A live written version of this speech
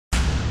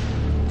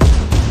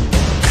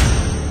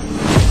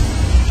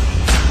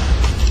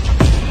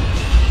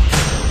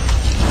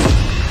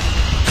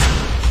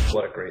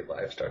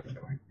starting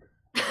point.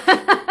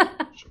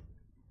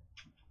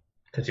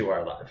 Because you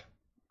are alive.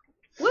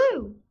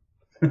 Woo!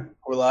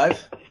 We're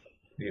live?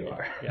 You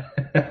are. Yeah.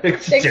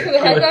 Thanks for the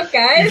heads up,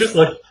 guys.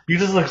 You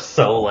just look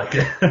so like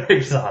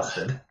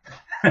exhausted.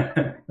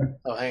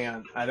 Oh, hang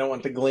on. I don't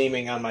want the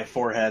gleaming on my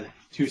forehead.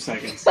 2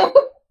 seconds. That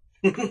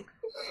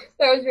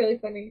was really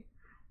funny.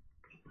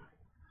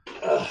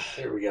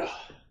 There we go.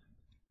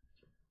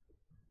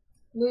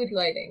 Mood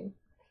lighting.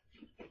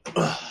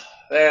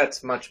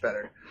 That's much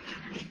better.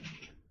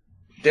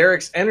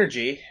 Derek's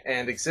energy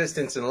and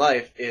existence in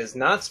life is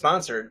not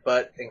sponsored,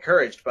 but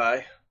encouraged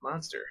by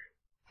Monster.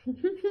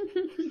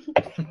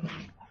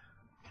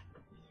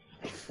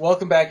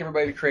 Welcome back,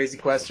 everybody, to Crazy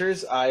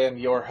Questers. I am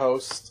your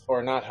host,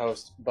 or not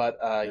host, but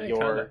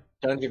your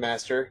Dungeon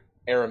Master,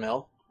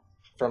 Aramil,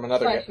 from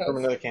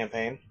another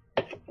campaign.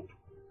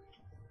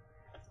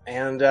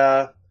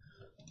 And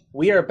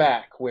we are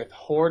back with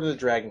Horde of the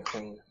Dragon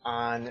Queen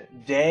on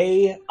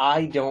day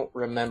I don't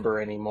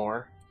remember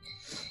anymore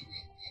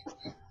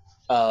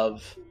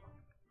of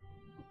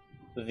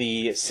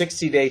the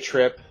 60-day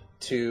trip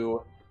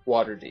to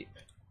Waterdeep.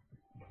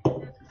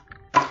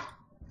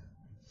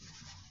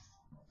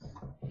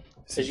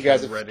 So you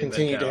guys have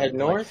continued to head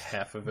north? Like,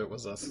 half of it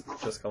was us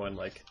just going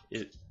like,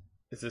 is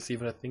this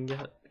even a thing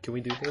yet? Can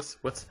we do this?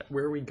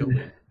 Where are we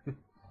going?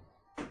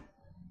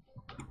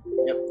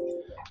 Yep.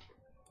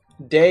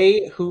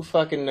 Day who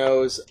fucking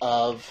knows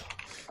of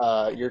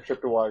your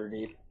trip to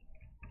Waterdeep.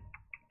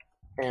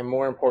 And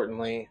more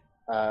importantly,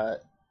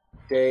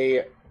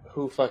 day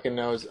who fucking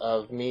knows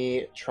of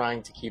me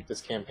trying to keep this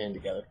campaign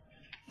together.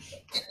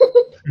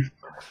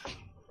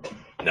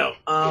 No.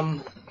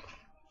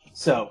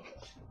 So,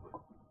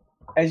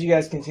 as you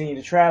guys continue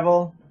to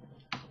travel,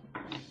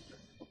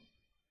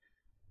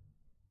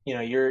 you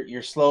know,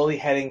 you're slowly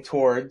heading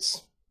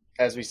towards,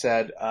 as we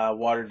said,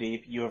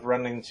 Waterdeep. You have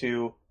run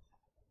into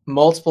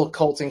multiple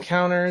cult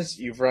encounters.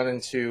 You've run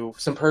into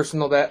some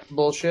personal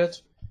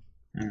bullshit.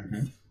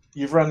 Mm-hmm.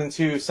 You've run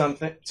into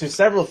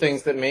several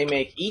things that may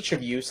make each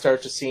of you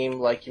start to seem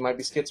like you might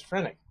be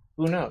schizophrenic.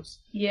 Who knows?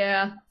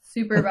 Yeah,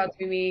 super about to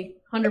be me.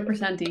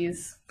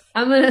 100%ies.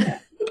 I'm gonna.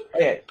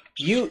 Okay,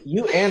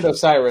 you and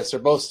Osiris are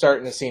both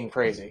starting to seem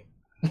crazy.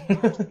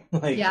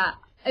 Yeah,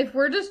 if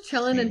we're just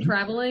chilling and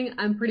traveling,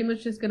 I'm pretty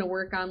much just gonna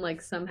work on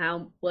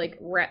somehow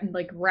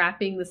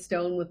wrapping the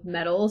stone with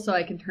metal so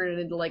I can turn it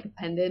into a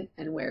pendant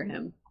and wear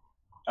him.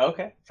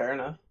 Okay, fair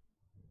enough.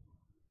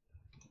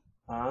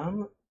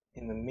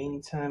 In the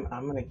meantime,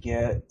 I'm gonna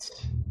get.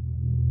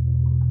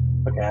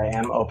 Okay, I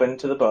am open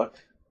to the book.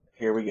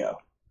 Here we go.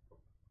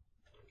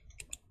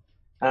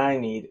 I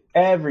need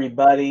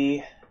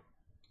everybody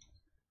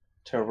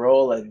to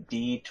roll a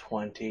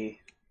d20.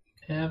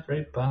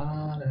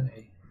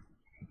 Everybody.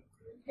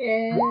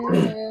 Yeah.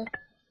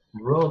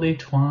 Roll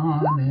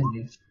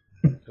d20s.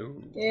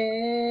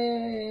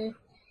 Yeah.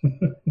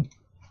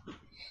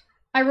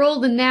 I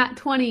rolled a nat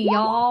 20,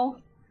 y'all.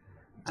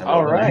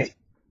 All right.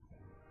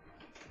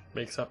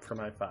 Makes up for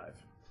my 5.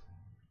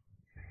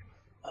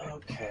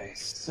 Okay,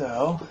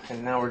 so,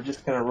 and now we're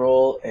just going to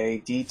roll a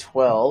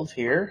d12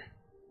 here.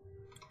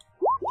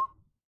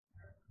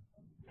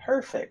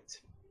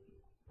 Perfect.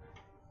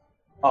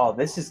 Oh,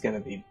 this is going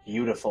to be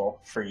beautiful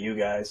for you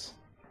guys.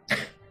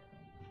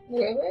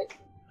 Really?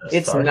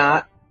 It's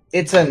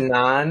a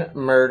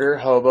non-murder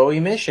hobo-y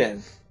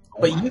mission.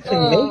 But you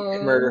can make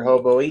it murder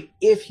hobo-y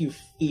if you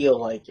feel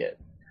like it.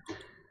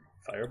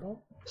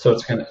 Fireball? So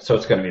it's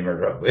gonna be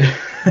murder hobo.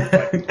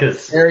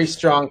 Because very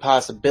strong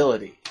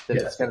possibility that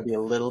it's going to be a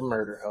little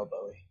murder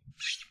hobo-y.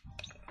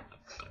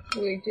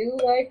 We do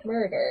like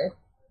murder.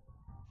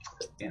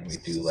 And we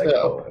do like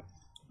hobo.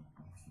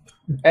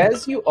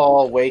 As you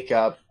all wake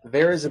up,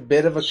 there is a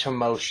bit of a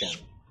commotion.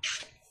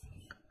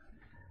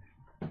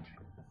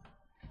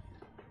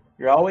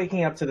 You're all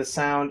waking up to the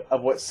sound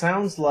of what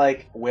sounds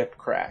like whip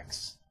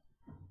cracks.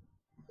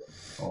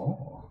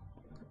 Oh.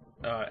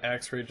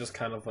 Axray just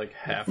kind of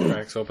half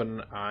cracks open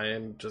an eye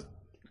and just,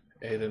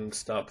 Aiden,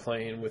 stop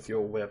playing with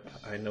your whip.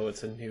 I know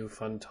it's a new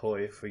fun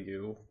toy for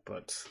you,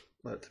 but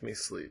let me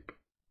sleep.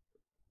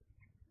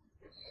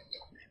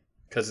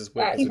 Because his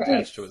whip is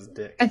attached to his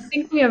dick. I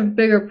think we have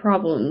bigger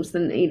problems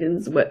than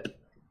Aiden's whip.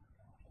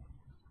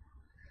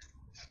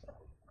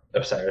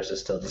 Osiris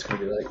is still just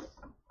gonna be like,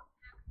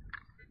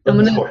 I'm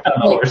gonna 4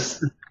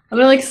 hours. I'm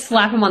gonna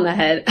slap him on the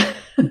head.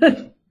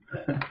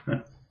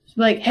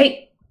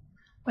 Hey,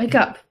 wake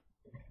up.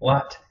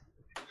 What?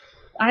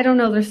 I don't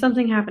know, there's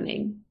something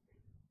happening.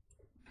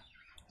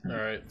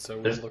 Alright, so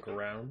we'll look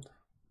around.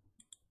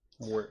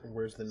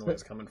 Where's the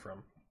noise coming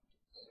from?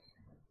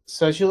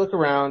 So as you look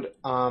around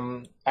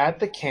at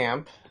the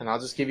camp, and I'll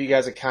just give you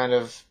guys a kind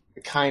of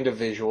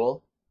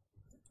visual,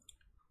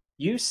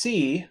 you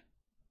see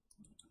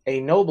a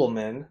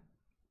nobleman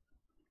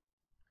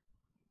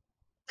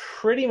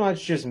pretty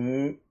much just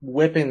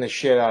whipping the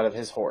shit out of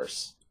his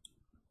horse.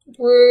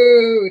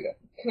 Rude.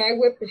 Can I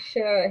whip the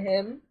shit out of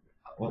him?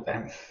 What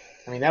then?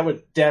 I mean, that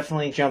would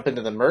definitely jump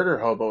into the murder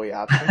hobo-y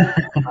option.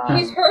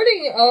 He's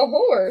hurting a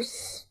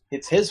horse.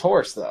 It's his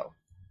horse, though.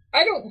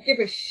 I don't give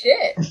a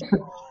shit.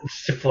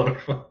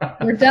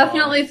 We're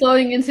definitely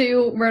floating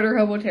into murder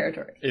hobo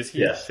territory. Is he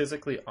Yes.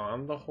 physically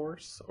on the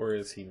horse, or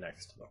is he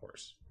next to the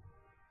horse?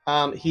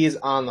 He is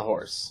on the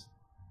horse.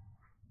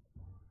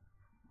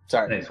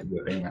 Sorry. Nice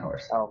whipping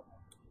horse. Oh,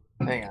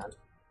 hang on.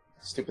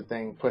 Stupid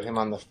thing. Put him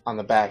on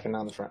the back and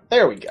on the front.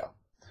 There we go.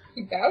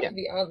 He's about Yeah. to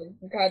be on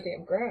the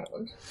goddamn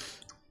ground.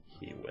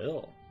 He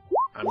will.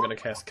 I'm gonna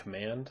cast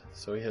command,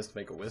 so he has to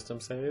make a wisdom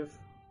save.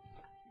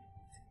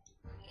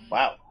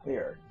 Wow, we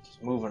are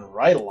just moving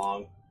right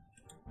along.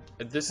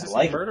 This I is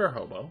like a murder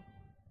hobo.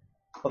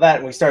 Well,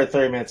 that we started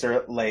 30 minutes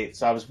late,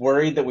 so I was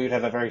worried that we would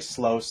have a very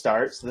slow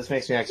start. So this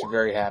makes me actually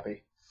very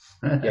happy.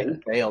 Yeah,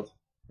 he failed.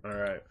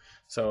 Alright,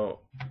 so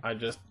I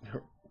just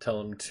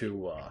tell him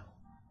to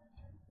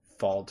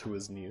fall to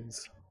his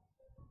knees.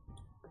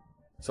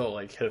 So,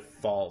 like, he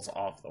falls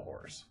off the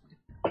horse.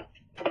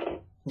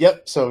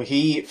 Yep. So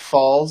he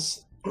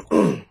falls.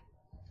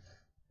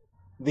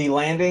 The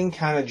landing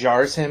kind of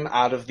jars him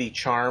out of the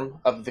charm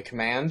of the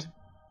command,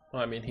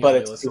 Well, I mean, he but only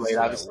it's too listens late. to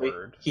that Obviously,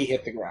 word. he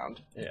hit the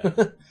ground. Yeah.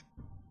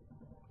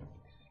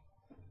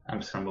 I'm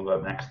just gonna move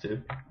up next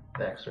to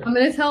Dexter. I'm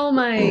gonna tell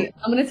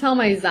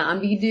my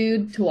zombie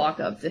dude to walk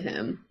up to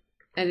him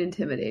and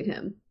intimidate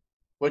him.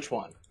 Which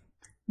one?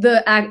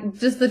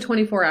 Just the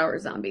 24-hour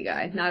zombie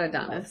guy, not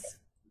Adonis,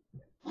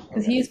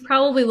 because he's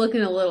probably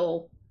looking a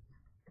little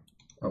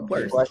Oh,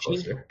 worse.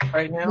 closer.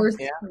 Right now? worse.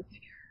 Yeah.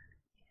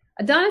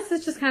 Adonis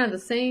is just kind of the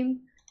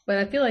same, but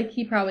I feel like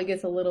he probably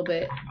gets a little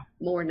bit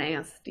more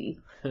nasty.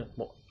 A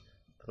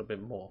little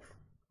bit more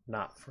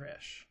not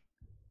fresh.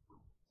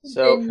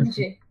 So,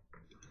 Dingy.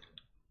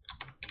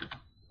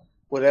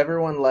 would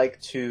everyone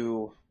like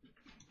to?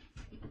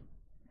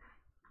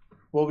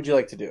 What would you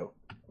like to do?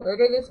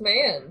 Murder this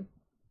man.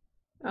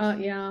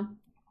 Yeah.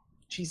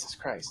 Jesus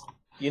Christ!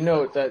 You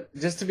know that.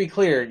 Just to be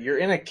clear, you're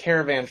in a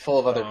caravan full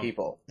of other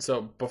people.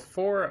 So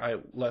before I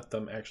let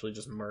them actually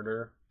just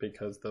murder,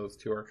 because those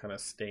two are kind of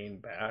staying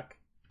back,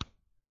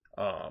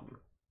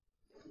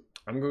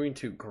 I'm going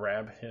to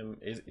grab him.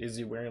 Is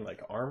he wearing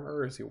like armor,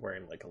 or is he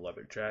wearing like a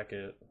leather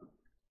jacket?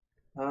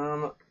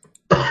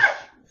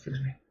 Excuse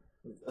me.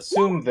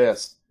 Assume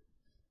this.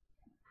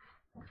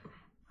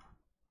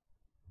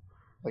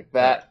 Like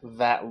that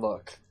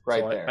look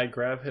right So there. I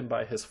grab him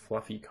by his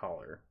fluffy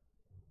collar,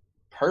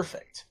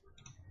 Perfect.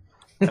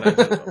 and I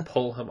just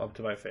pull him up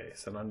to my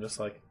face, and I'm just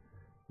like,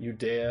 "You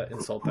dare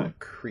insult that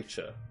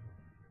creature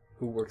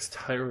who works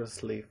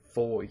tirelessly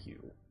for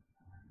you?"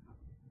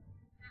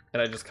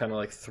 And I just kind of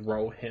like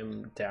throw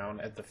him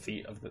down at the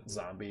feet of the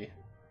zombie.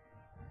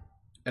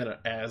 And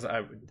as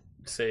I would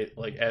say,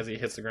 like, as he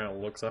hits the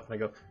ground, looks up, and I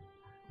go,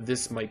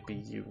 "This might be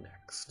you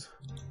next.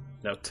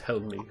 Now tell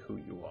me who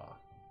you are."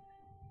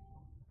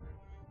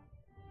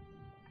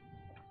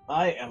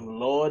 I am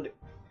Lord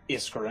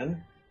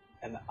Iskarin,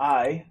 and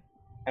I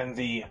am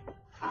the,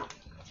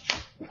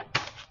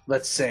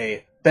 let's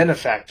say,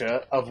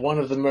 benefactor of one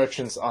of the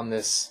merchants on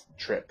this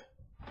trip.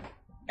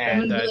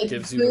 And And that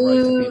gives you the right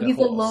to beat a he's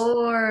a horse.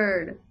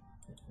 lord.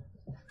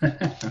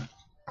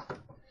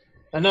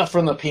 enough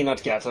from the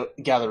peanut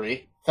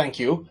gallery. Thank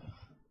you.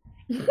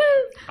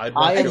 I'd I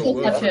like am to the-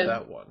 word touch for him.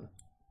 that one.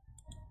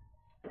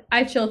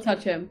 I chill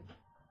touch him.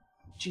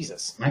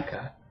 Jesus. My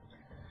God.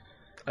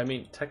 I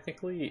mean,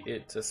 technically,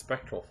 it's a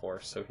spectral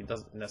force, so he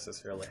doesn't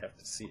necessarily have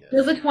to see it.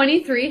 Does a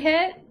 23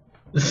 hit?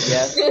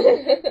 Yes.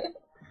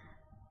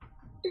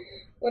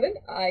 What an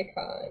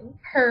icon.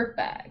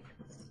 Perfect.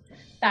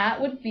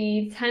 That would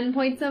be 10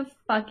 points of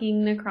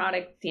fucking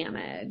necrotic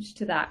damage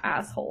to that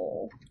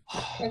asshole.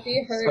 Have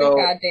you heard So- a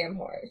goddamn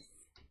horse?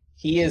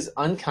 He is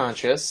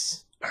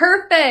unconscious.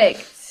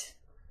 Perfect!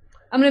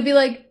 I'm gonna be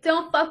like,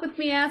 don't fuck with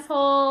me,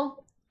 asshole.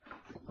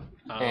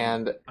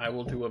 And I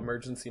will do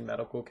emergency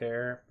medical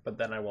care, but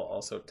then I will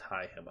also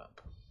tie him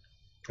up.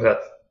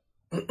 That's.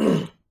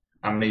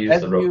 I'm gonna use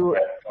As the rope. you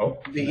Oh.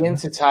 begin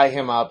to tie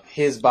him up,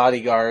 his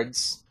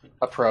bodyguards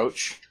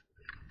approach.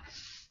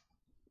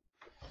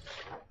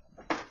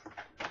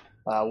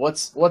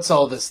 What's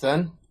all this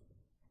then?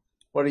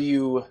 What are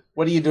you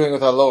doing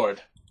with our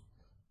lord?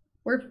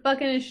 We're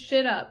fucking his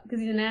shit up because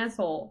he's an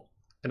asshole.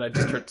 And I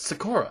just heard,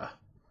 "Sakura!"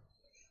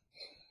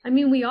 I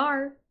mean, we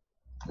are.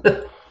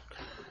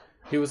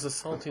 He was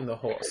assaulting the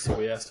horse, so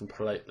we asked him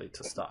politely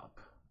to stop.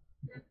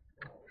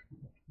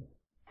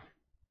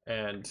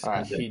 And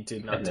Alright. he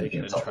did not And then take he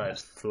it and insulted tried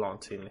us.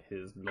 flaunting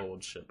his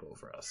lordship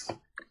over us.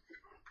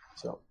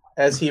 So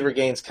as he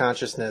regains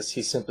consciousness,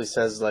 he simply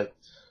says, like,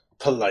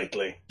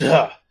 politely,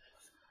 "Duh."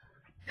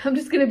 I'm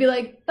just gonna be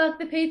like, fuck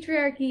the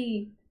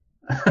patriarchy.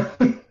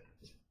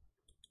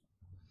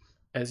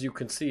 As you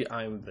can see,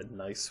 I'm the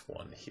nice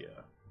one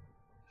here.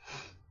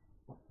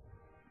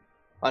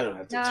 I don't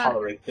have to Yeah.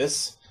 tolerate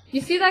this. You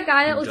see that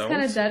guy that You looks don't?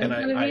 kind of dead in and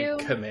front of I you?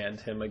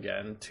 command him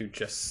again to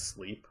just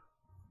sleep.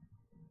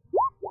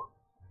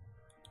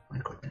 My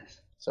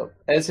goodness. So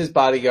as his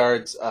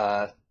bodyguards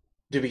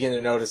do begin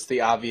to notice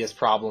the obvious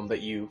problem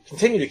that you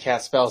continue to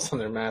cast spells on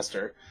their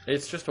master,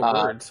 It's just a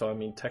word, so I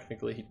mean,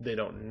 technically, they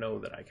don't know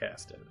that I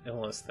cast it,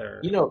 unless they're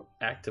you know,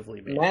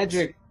 actively making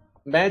magic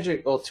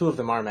magic. Well, two of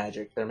them are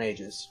magic. They're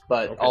mages,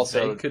 but Okay,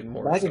 also they could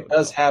more magic so,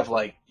 does though. have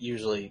like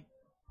usually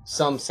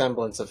some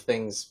semblance of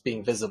things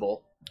being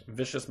visible.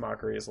 Vicious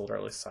Mockery is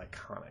literally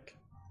psychonic,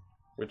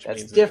 which That's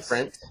means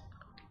different.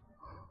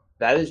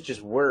 That is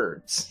just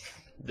words.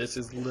 This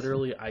is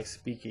literally I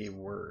speak a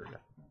word.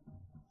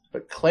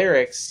 But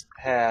clerics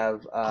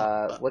have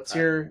what's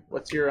your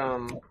what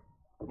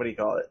do you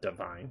call it?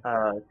 Divine.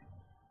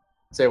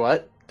 Say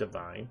what?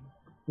 Divine.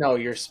 No,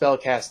 your spell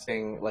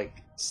casting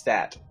like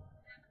stat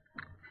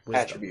Wisdom.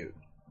 attribute.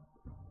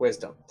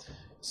 Wisdom.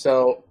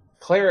 So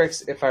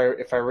clerics, if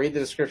I read the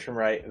description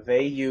right,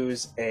 they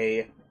use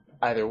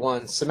either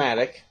one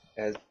somatic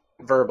as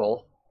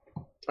verbal,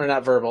 or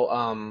not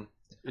verbal,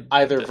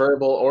 either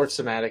verbal or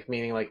somatic,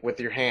 meaning like with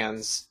your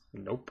hands.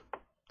 Nope.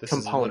 This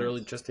Component. is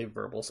literally just a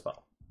verbal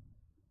spell.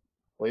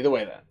 Well, either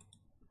way then.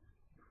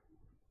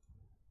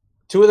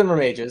 Two of them are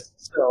mages,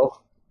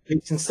 so they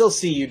can still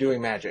see you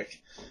doing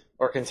magic,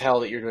 or can tell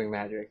that you're doing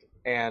magic.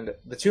 And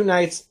the two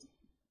knights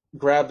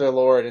grab their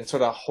lord and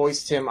sort of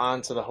hoist him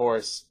onto the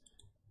horse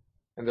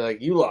and be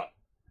like, "You lot,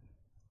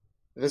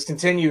 if this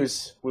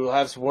continues, we will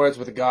have some words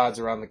with the gods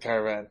around the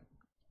caravan.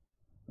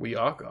 We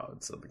are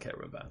gods of the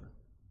caravan.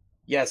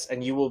 Yes,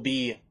 and you will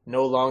be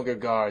no longer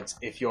guards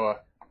if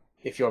your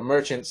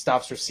merchant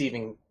stops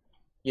receiving,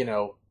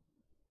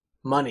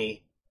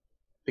 money,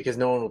 because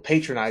no one will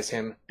patronize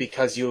him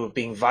because you are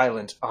being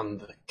violent on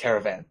the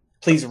caravan.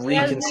 Please He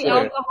has the reconsider."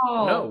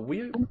 alcohol.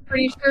 No, I'm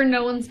pretty sure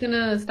no one's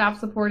gonna stop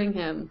supporting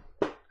him.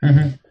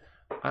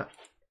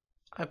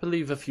 I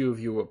believe a few of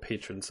you were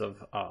patrons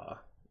of our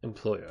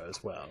employer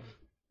as well,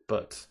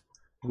 but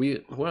we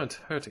weren't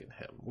hurting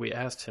him. We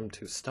asked him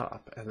to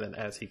stop, and then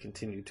as he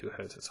continued to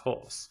hurt his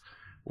horse,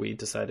 we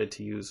decided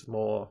to use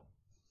more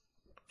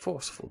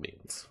forceful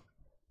means.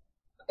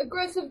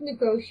 Aggressive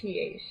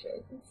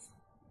negotiations.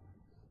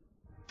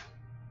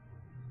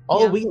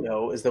 All Yeah. we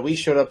know is that we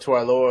showed up to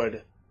our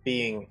lord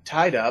being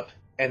tied up,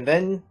 and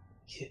then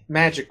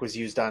magic was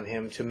used on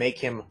him to make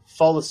him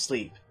fall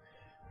asleep.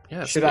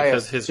 Yes, Should I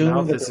because his assume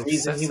mouth that is the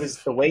reason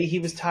excessive. the way he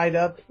was tied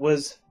up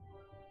was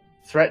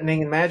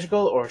threatening and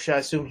magical, or should I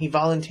assume he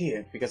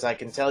volunteered? Because I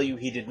can tell you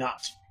he did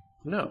not.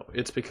 No,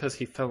 it's because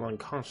he fell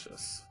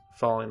unconscious,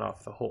 falling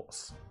off the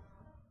horse.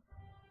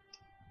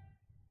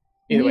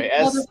 Either way, You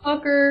as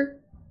motherfucker.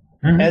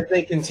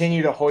 they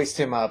continue to hoist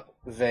him up,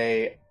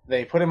 they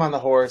put him on the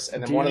horse,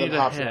 and then Do you one of need them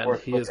a hops on the hand?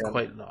 horse He with is him.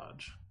 quite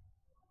large.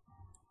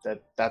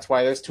 That's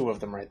why there's two of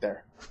them right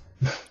there.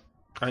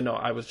 I know,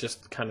 I was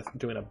just kind of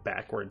doing a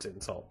backwards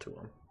insult to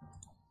him.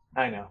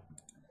 I know.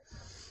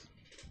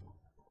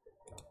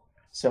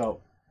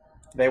 So,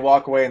 they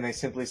walk away and they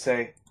simply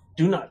say,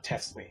 "Do not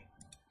test me.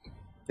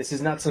 This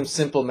is not some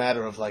simple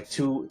matter of like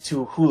two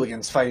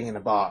hooligans fighting in a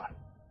bar.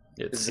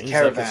 It This is a seems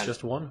caravan. like it's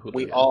just one hooligan.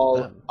 We all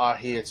then. are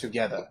here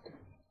together.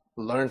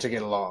 Learn to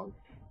get along."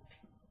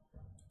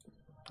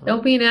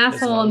 Don't be an As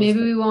asshole. long as Maybe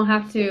the- we won't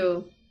have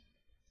to.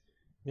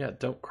 Yeah,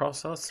 don't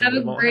cross us. Have and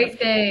we a won't great have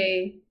to.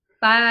 day.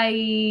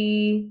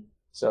 Bye.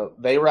 So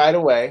they ride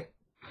away,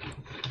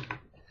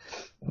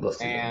 We'll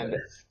see and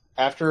later.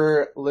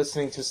 after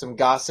listening to some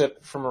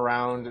gossip from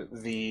around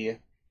the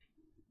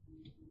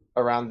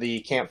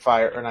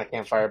campfire, or not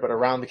campfire, but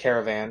around the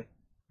caravan,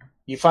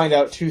 you find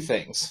out two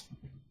things.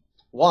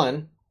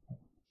 One,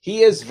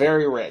 he is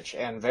very rich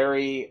and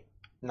very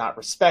not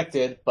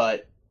respected,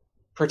 but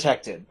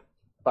protected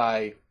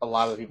by a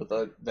lot of the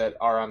people that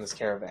are on this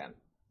caravan.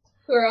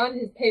 Who are on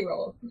his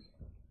payroll.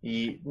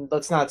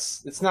 It's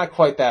not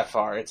quite that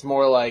far. It's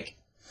more like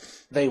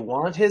they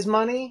want his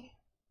money,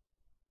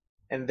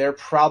 and they're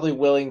probably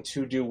willing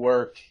to do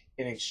work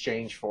in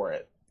exchange for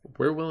it.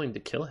 We're willing to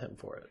kill him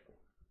for it.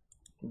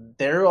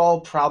 They're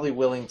all probably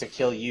willing to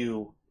kill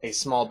you, a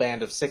small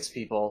band of 6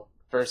 people,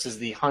 versus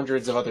the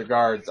hundreds of other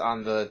guards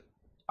on the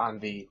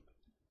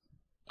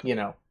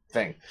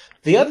thing.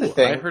 The other Ooh,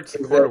 thing I heard is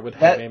Sakura would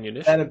have that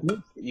ammunition.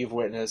 abuse that you've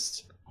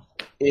witnessed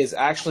is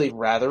actually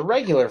rather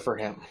regular for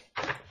him.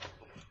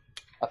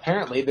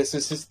 Apparently, this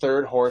is his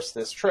third horse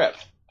this trip.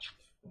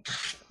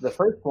 The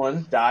first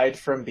one died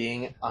from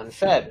being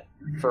unfed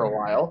for a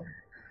while.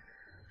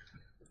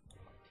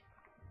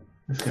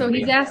 It's So gonna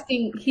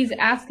he's be-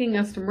 asking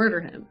us to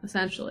murder him,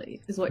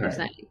 essentially, is what you're Right.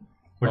 saying.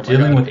 We're Oh my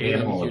dealing God, with you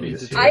animal need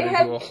abuse. to here. I turn into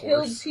have a killed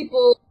horse.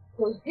 people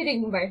for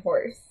hitting my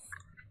horse.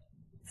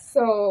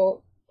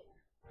 So,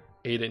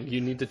 Aiden,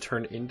 you need to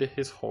turn into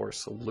his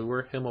horse,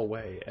 lure him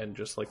away, and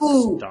just like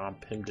Ooh.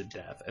 stomp him to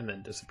death, and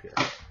then disappear.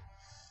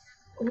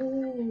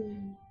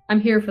 ooh. I'm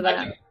here for I that.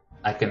 can,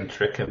 I can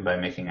trick him by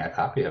making a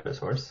copy of his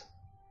horse.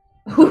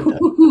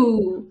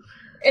 Ooh.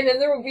 And then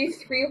there will be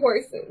 3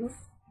 horses.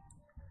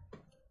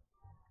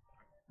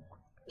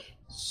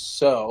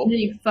 So, And then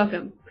you fuck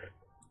him.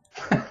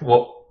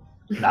 Well,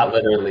 not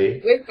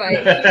literally. With my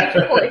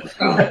horse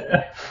dog.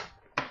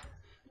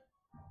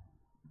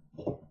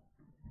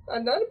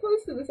 I'm not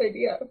opposed to this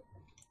idea.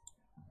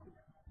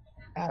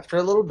 after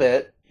a little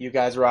bit, you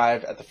guys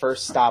arrive at the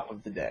first stop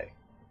of the day.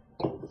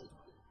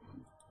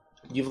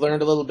 you've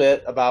learned a little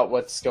bit about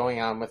what's going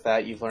on with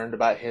that. You've learned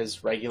about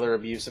his regular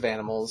abuse of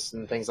animals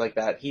and things like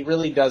that. He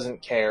really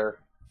doesn't care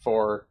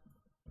for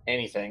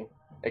anything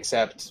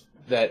except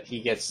that he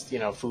gets,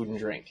 food and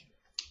drink.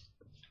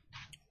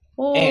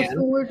 Well, And-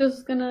 so we're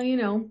just gonna,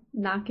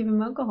 not give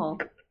him alcohol.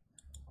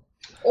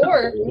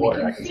 Or we Or I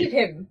can can feed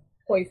him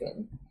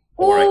poison.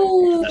 Or I can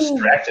Ooh. keep him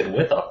distracted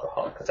with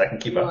alcohol, because I can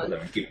keep up with him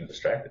and keep him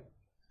distracted.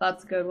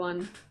 That's a good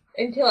one.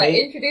 Until I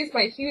Hey. introduce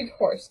my huge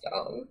horse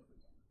dog.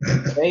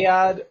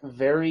 Bayad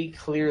very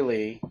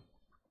clearly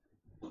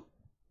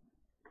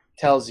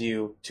tells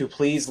you to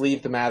please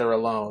leave the matter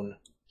alone.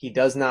 He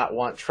does not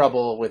want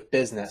trouble with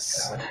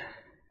business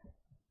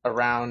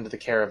around the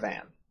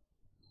caravan.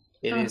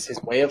 It is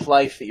his way of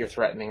life that you're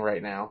threatening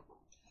right now.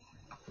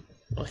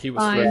 Well, he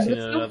was Fine, threatening it's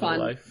no another fun.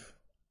 life.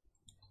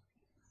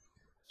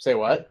 Say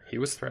what? He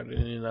was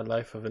threatening the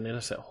life of an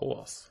innocent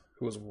horse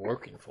who was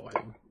working for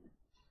him.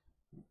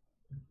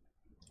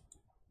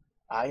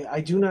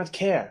 I do not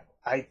care.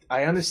 I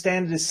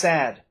understand it is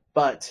sad,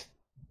 but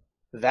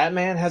that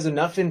man has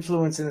enough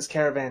influence in this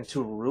caravan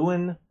to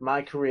ruin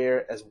my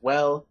career as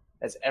well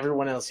as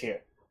everyone else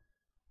here.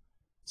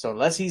 So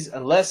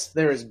unless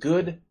there is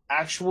good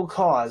actual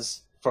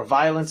cause for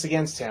violence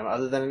against him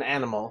other than an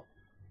animal,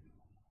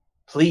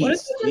 What if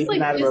please he leave just the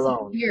matter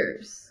alone.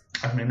 disappears?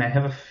 I mean, I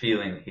have a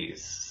feeling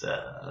he's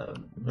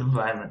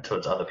violent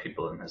towards other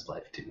people in his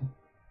life, too.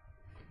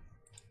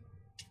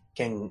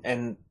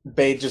 And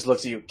Bade just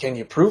looks at you. Can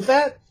you prove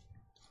that?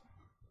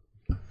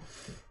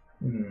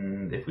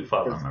 If we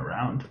follow him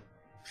around.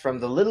 From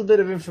the little bit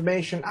of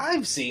information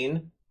I've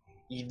seen,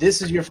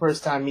 this is your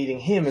first time meeting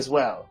him as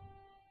well.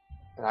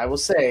 And I will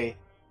say,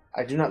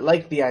 I do not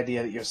like the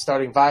idea that you're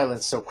starting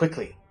violence so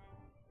quickly.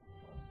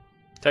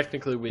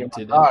 Technically, we You're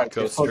didn't guard.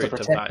 go You're supposed to straight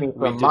to protect me violence.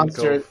 from We didn't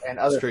monsters go and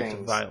other straight to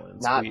things,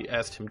 violence. not- We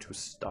asked him to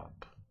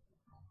stop.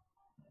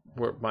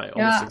 Were my almost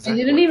Yeah, exact I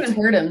didn't words. even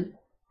hurt him.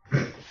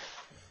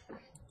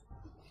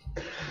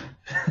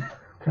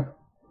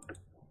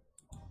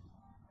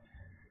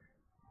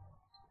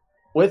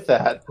 With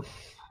that,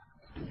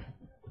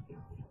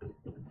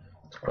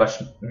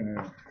 Question.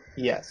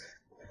 yes.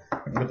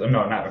 No,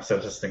 not. I was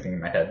just thinking in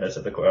my head. I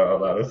said the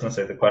out loud. I was going to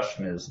say the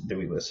question is: do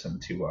we listen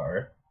to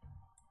our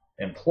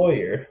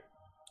employer,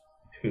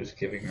 who's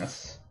giving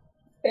us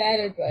Bad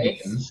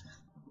advice. meetings?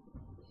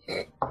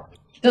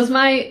 Does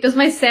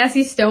my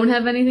sassy stone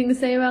have anything to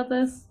say about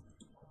this?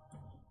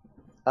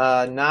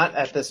 Not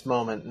at this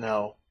moment,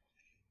 no.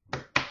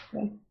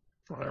 All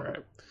right.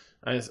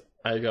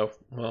 I go,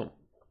 well,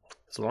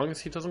 as long as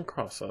he doesn't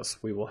cross us,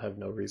 we will have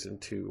no reason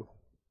to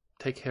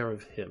take care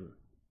of him.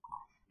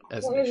 As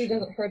As long an as he issue.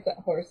 doesn't hurt that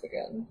horse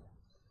again.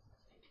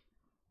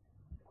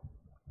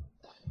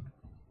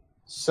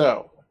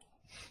 So,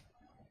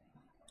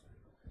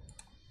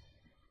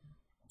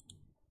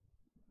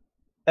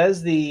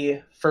 as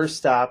the first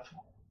stop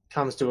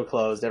comes to a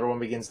close, everyone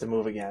begins to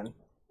move again.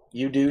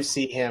 You do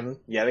see him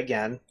yet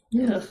again,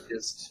 Yeah.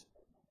 just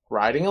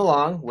riding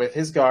along with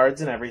his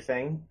guards and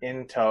everything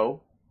in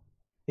tow.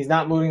 He's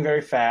not moving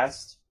very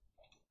fast.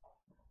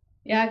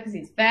 Yeah, because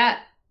he's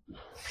fat.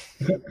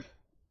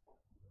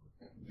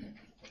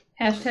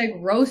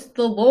 Hashtag roast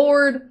the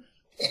Lord.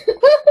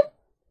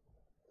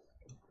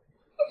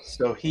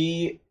 So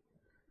he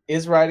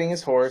is riding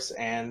his horse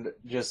and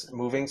just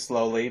moving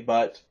slowly,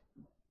 but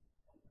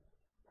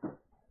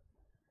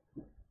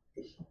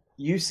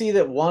you see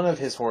that one of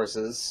his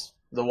horses,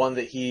 the one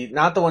that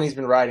not the one he's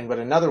been riding, but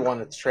another one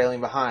that's trailing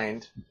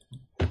behind,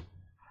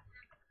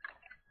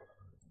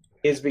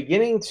 is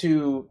beginning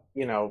to,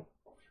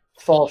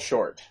 fall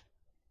short,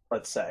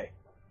 let's say.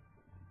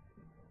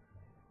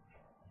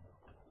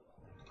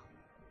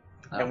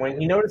 And when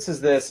he notices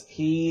this,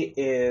 he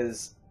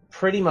is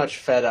pretty much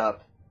fed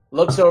up,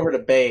 looks over to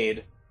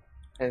Bade,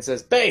 and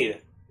says,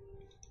 Bade,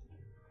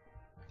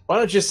 why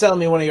don't you sell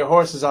me one of your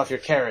horses off your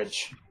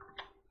carriage?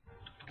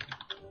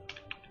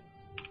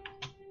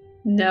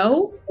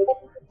 No?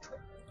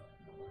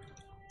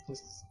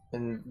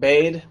 And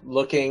Bade,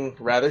 looking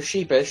rather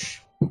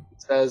sheepish,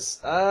 says,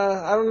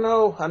 I don't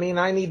know. I mean,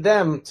 I need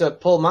them to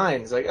pull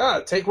mine. He's like,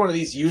 take one of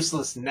these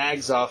useless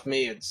nags off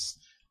me. It's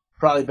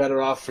probably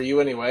better off for you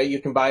anyway. You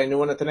can buy a new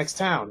one at the next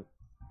town.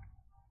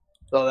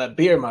 With all that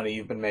beer money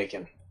you've been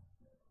making.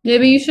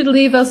 Maybe you should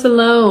leave us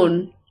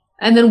alone,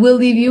 and then we'll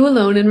leave you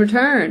alone in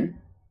return.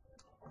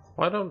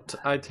 Why don't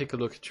I take a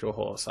look at your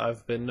horse?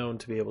 I've been known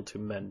to be able to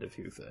mend a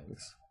few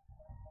things.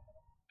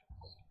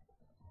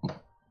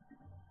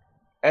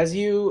 As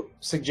you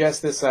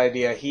suggest this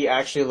idea, he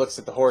actually looks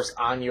at the horse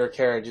on your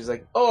carriage. He's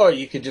like,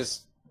 you could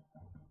just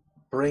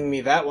bring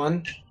me that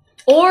one.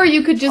 Or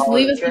you could just Call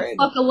leave it us the trade.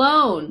 fuck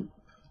alone.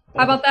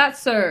 How about that,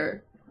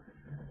 sir?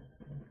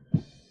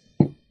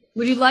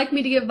 Would you like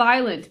me to get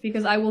violent?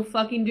 Because I will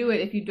fucking do it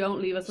if you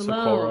don't leave us alone.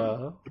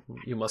 Sakura,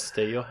 you must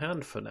stay your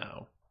hand for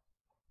now.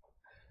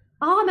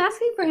 All I'm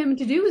asking for him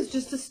to do is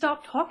just to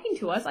stop talking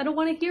to us. I don't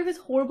want to hear his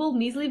horrible,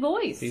 measly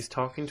voice. He's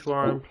talking to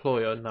our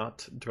employer,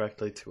 not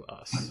directly to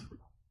us.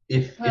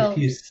 If Well-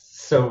 he's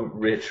so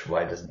rich,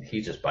 why doesn't he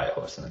just buy a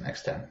horse in the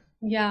next town?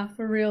 Yeah,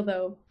 for real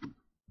though.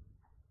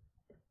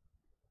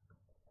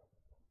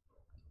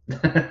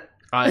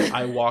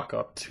 I walk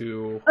up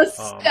to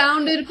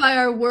Astounded by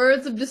our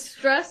words of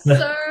distress,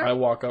 sir. I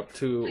walk up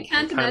to I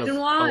can't kind imagine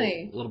of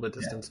why. a little bit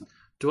distance.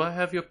 Do I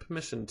have your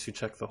permission to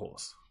check the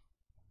horse?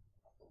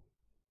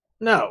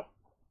 No.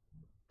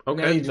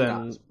 Okay, No, you do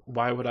then not.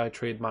 why would I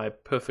trade my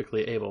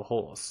perfectly able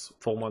horse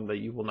for one that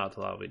you will not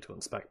allow me to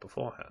inspect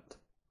beforehand?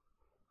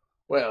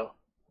 Well,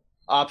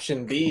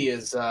 option B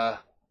is I'll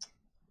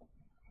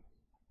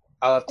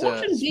have to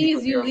Option B speak is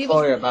with you your leave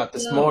employer us about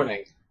this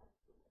alone.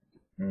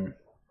 morning.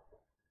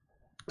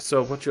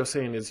 So what you're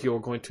saying is you're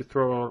going to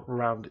throw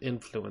around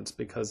influence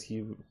because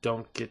you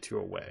don't get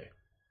your way.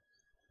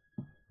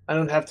 I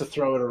don't have to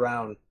throw it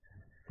around.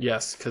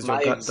 Yes, because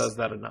your gut does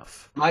that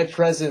enough. My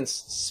presence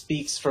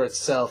speaks for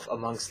itself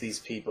amongst these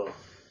people.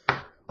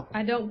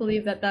 I don't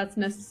believe that that's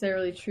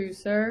necessarily true,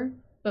 sir.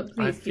 But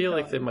please I keep feel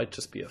like going. they might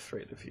just be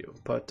afraid of you,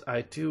 but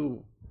I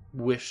do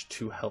wish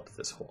to help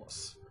this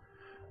horse.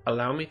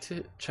 Allow me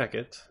to check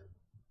it.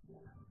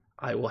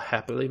 I will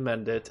happily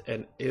mend it,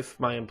 and if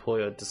my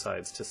employer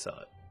decides to sell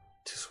it,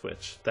 to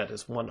switch, that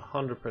is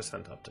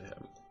 100% up to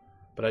him.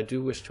 But I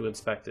do wish to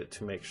inspect it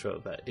to make sure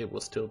that it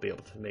will still be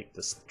able to make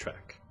this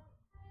trek.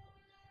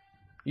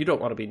 You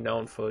don't want to be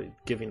known for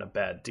giving a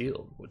bad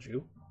deal, would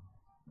you?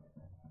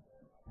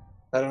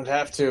 I don't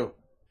have to.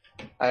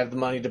 I have the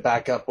money to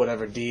back up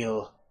whatever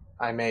deal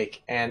I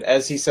make. And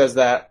as he says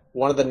that,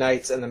 one of the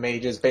knights and the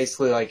mages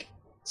basically like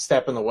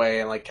step in the way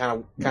and like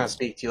kind of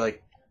speak to you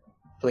like,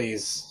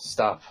 please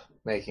stop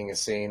making a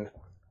scene.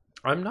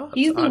 I'm not.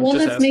 He's the I'm one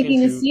just that's asking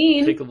making a to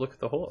scene. Take a look at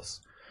the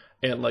horse,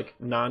 and like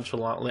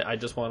nonchalantly, I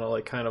just want to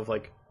like kind of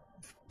like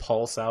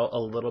pulse out a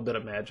little bit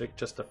of magic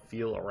just to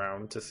feel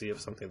around to see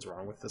if something's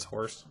wrong with this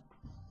horse.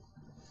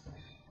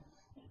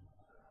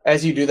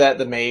 As you do that,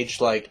 the mage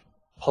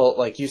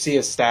you see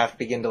his staff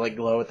begin to like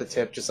glow at the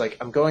tip, just like,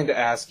 I'm going to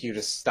ask you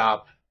to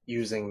stop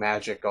using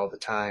magic all the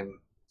time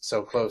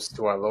so close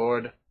to our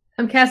Lord.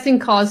 I'm casting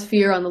cause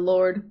fear on the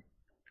Lord.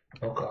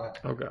 Oh god.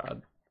 Oh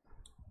god.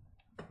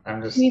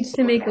 I'm just He needs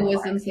to make a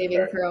wisdom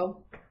saving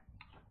throw.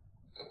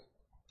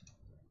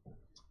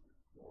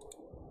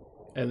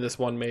 And this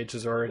one mage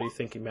is already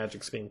thinking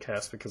magic's being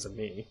cast because of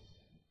me.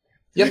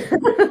 Yep.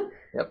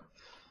 Yep.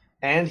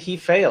 And he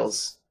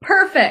fails.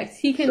 Perfect.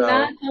 He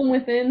cannot come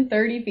within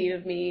 30 feet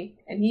of me,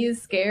 and he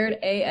is scared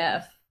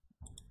AF.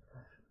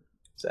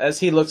 So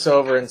as he looks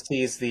over and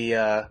sees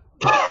the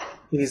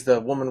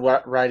woman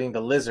riding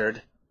the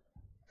lizard.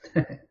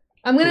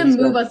 I'm gonna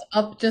move us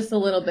up just a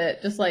little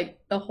bit, just like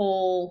the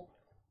whole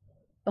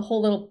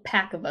little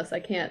pack of us.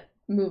 I can't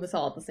move us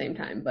all at the same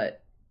time,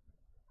 but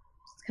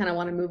just kind of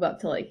want to move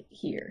up to like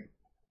here.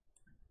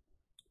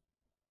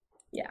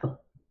 Yeah.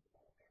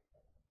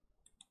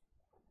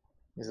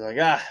 He's like,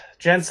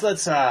 gents,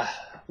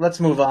 let's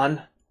move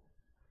on.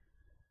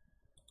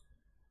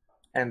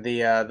 And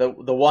the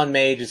one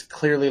mage is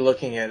clearly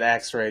looking at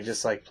X-Ray,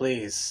 just like,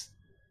 please,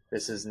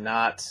 this is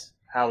not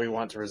how we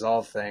want to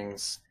resolve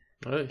things.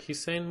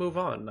 He's saying move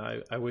on.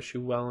 I wish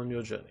you well on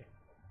your journey.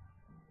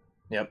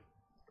 Yep.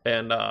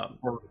 And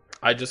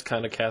I just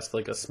kind of cast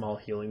like a small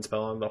healing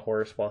spell on the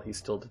horse while he's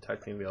still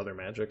detecting the other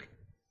magic.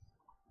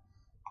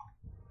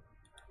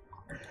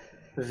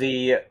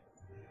 The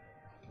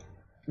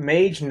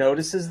mage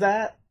notices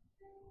that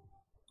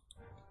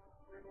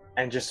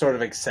and just sort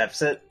of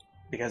accepts it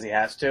because he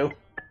has to,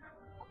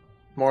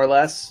 more or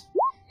less.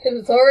 It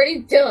was already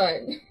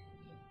done.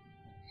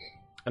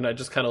 And I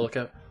just kind of look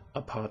at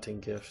a parting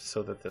gift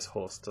so that this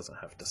horse doesn't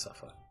have to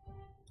suffer.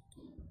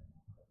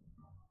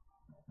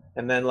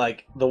 And then,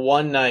 like, the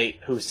one knight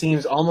who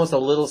seems almost a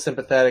little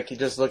sympathetic, he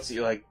just looks at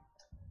you like,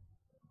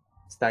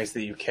 it's nice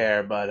that you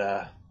care, but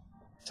I'll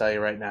tell you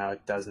right now,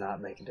 it does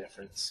not make a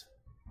difference.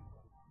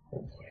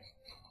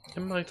 It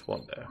might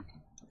one day.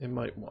 It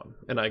might one.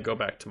 And I go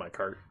back to my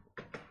cart.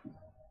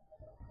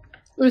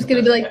 We're just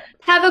gonna be like,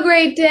 have a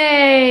great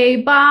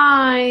day,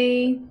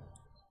 bye.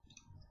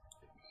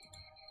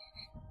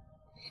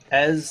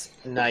 As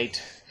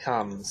night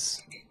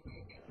comes,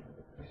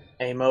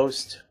 a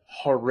most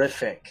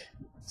horrific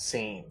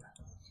scene.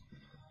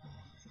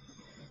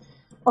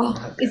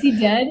 Oh, is he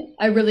dead?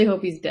 I really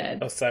hope he's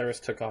dead. Osiris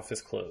took off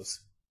his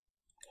clothes.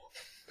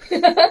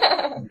 Can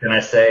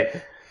I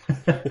say?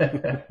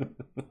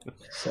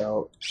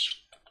 So,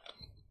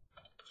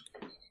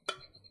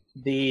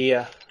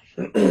 you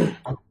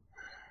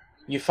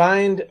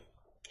find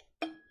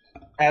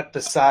at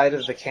the side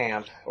of the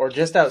camp, or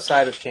just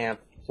outside of camp,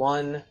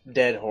 one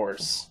dead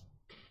horse.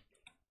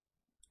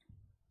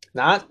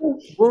 Not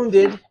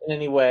wounded in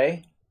any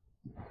way,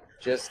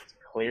 just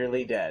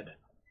clearly dead.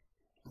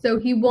 So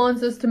he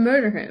wants us to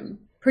murder him.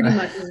 Pretty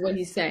much is what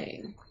he's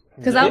saying.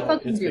 Because I'll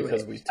fucking it's do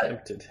because it. we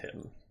tempted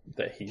him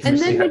that he. And then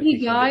see when how he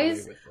can get away dies,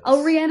 with this.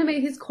 I'll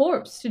reanimate his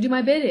corpse to do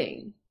my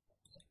bidding.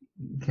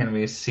 Can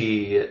we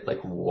see like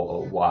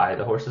why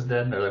the horse is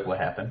dead, or like what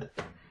happened?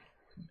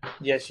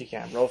 Yes, you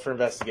can. Roll for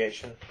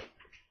investigation.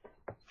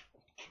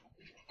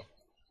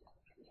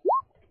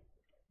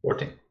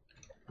 14.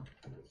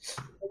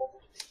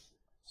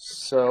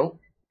 So,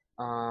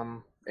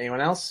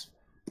 anyone else?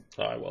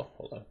 Oh, I will.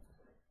 Hold on.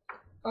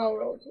 I'll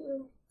roll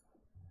too.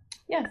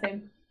 Yeah,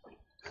 same.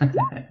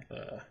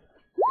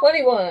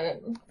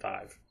 21.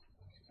 5.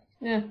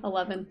 Yeah,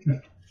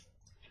 11.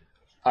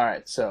 All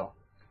right, so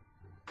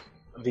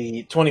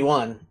the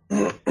 21.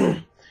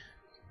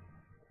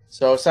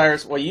 So,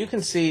 Cyrus, what you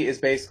can see is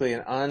basically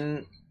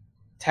an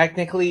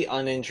technically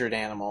uninjured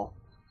animal.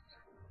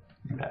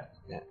 Okay.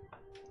 Yeah.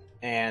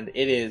 And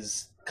it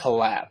is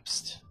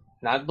collapsed.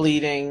 Not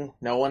bleeding.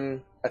 No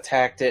one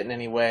attacked it in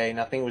any way.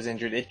 Nothing was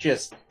injured. It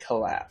just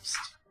collapsed.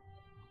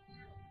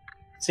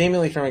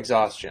 Seemingly from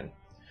exhaustion.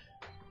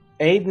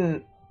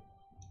 Aiden,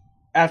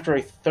 after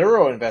a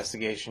thorough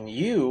investigation,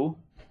 you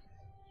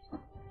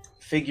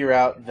figure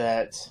out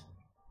that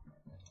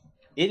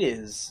it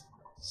is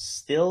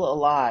still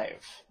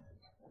alive.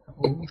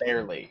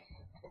 Barely.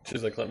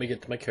 She's like, let me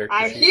get to my character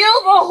I sheet. heal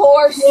the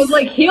horse. It was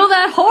like, heal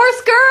that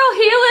horse, girl,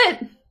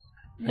 heal it!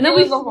 And then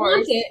we Heal the horse.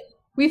 flaunt it.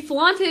 We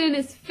flaunt it in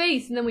his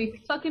face, and then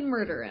we fucking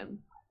murder him.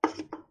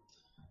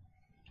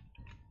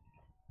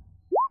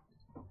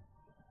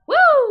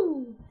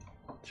 Woo!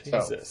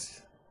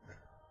 Jesus.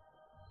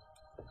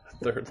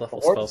 Third The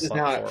level spell horse is slot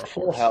now for at a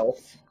full horse.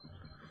 health.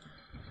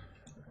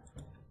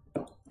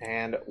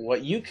 And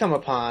what you come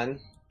upon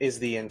is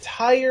the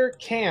entire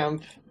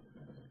camp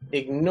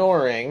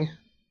ignoring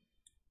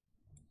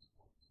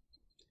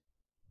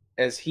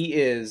as he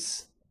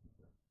is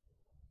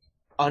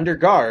under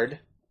guard,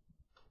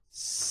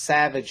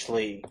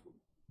 savagely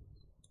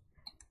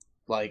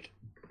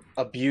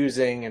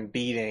abusing and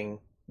beating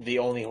the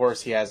only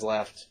horse he has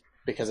left,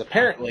 because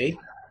apparently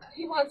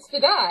He wants to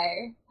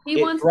die. He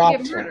It wants to dropped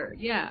get him. murdered,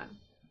 yeah.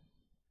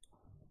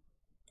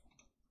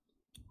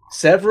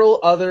 several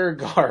other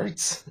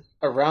guards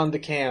around the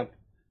camp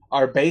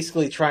are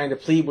basically trying to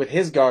plead with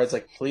his guards,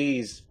 like,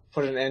 please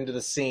put an end to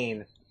the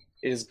scene.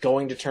 It is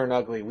going to turn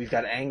ugly. We've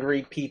got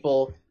angry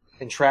people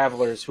and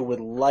travelers who would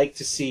like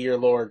to see your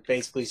lord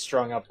basically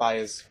strung up by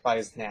his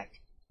neck.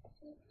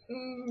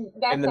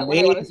 That's And the not what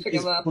I want to mage string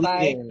is him up by.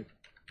 pleading.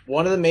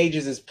 One of the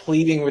mages is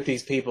pleading with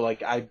these people,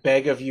 like, I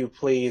beg of you,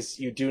 please.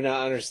 You do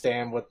not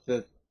understand what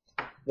the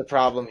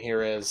problem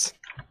here is.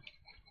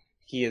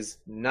 He is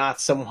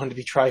not someone to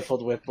be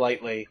trifled with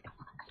lightly.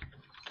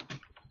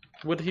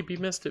 Would he be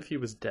missed if he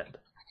was dead?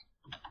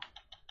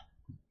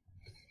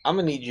 I'm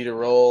gonna need you to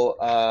roll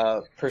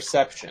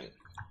perception.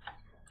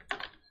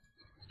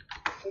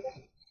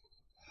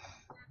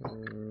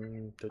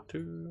 Mm,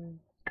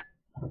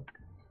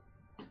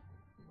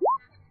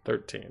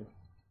 13.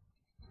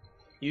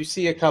 You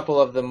see a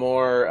couple of the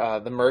more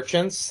the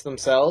merchants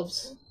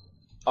themselves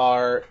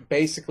are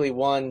basically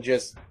one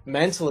just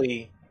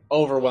mentally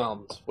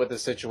overwhelmed with the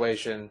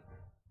situation,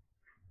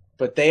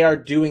 but they are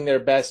doing their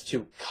best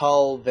to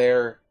cull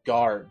their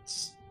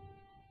guards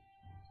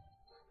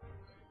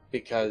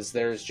because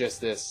there's just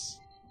this,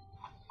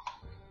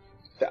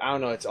 I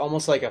don't know, it's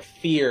almost like a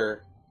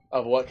fear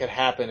of what could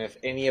happen if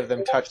any of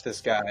them touch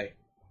this guy.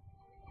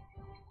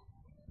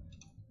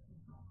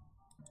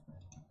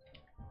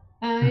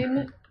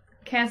 I'm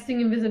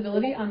casting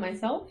invisibility on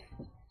myself.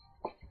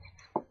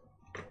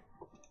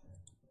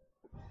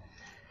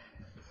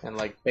 And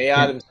like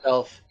Bayad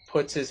himself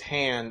puts his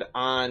hand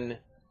on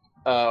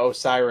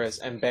Osiris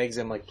and begs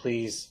him, like,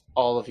 please,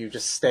 all of you,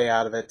 just stay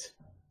out of it.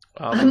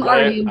 I'm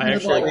already I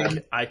invisible.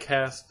 actually I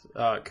cast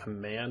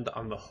command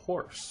on the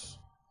horse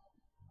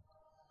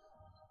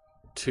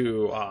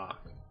to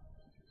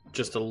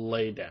just to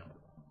lay down.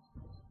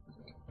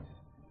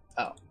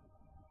 Oh.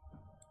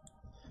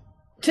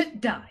 To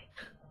die.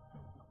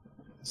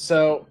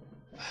 So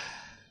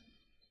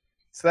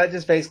that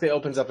just basically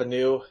opens up a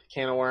new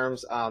can of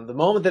worms. The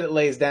moment that it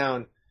lays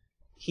down,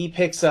 he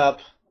picks up,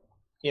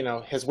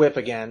 his whip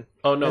again.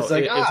 Oh no, It's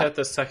like, it's at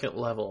the second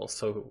level,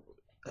 so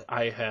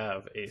I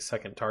have a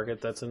second target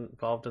that's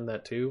involved in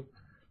that too.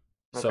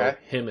 So Okay.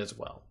 him as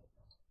well.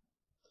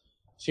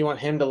 So you want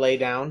him to lay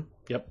down?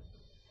 Yep.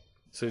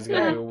 So he's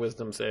gonna do a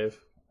wisdom save.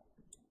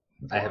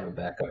 I have a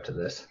backup to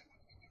this.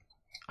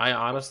 I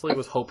honestly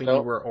was hoping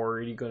you were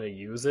already gonna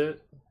use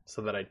it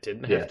so that I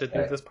didn't have to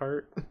do this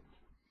part.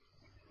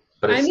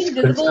 But I'm it could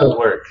invisible. still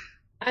work.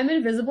 I'm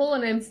invisible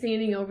and I'm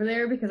standing over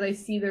there because I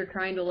see they're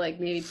trying to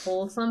maybe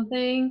pull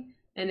something,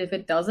 and if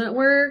it doesn't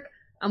work,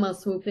 I'm gonna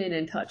swoop in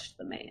and touch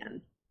the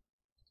man.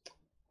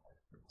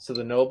 So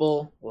the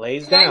noble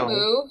lays Can I down.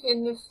 move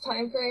in this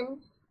time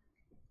frame?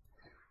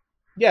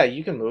 Yeah,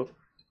 you can move.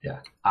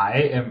 Yeah.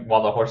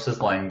 While the horse is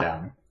laying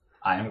down,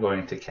 I am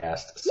going to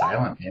cast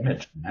Silent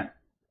Image on it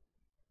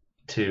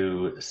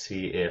to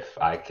see if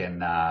I can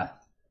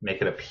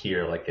make it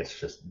appear like it's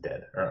just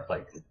dead, or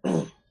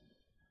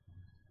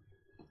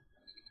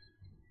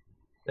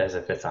as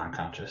if it's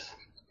unconscious.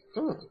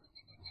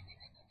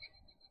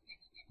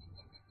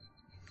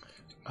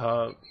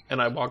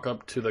 And I walk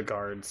up to the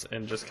guards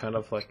and just kind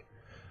of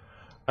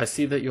I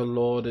see that your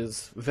lord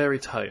is very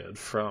tired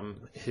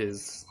from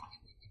his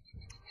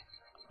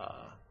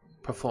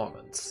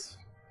performance.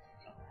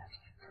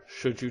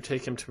 Should you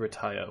take him to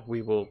retire,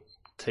 we will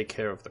take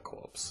care of the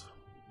corpse.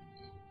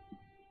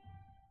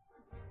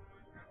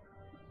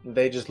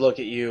 They just look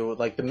at you.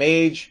 Like the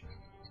mage,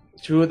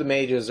 two of the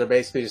mages are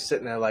basically just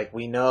sitting there like,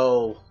 we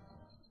know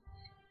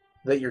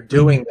that you're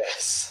doing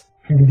this.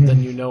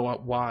 Then you know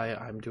why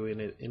I'm doing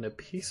it in a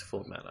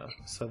peaceful manner,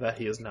 so that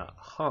he is not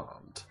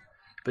harmed.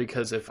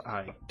 Because if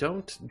I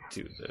don't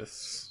do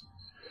this,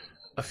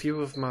 a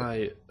few of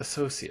my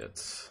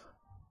associates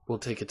will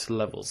take it to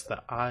levels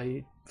that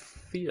I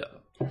fear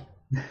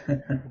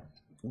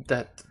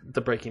that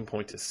the breaking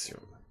point is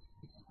soon.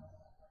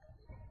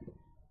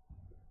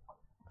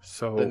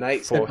 So The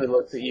knight simply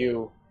looks at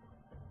you.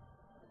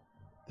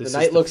 The this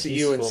knight is looks at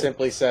you and peaceful-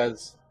 simply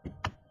says,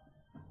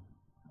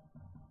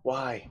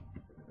 "Why?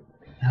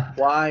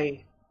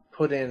 Why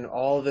put in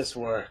all this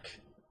work?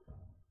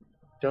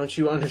 Don't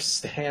you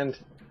understand?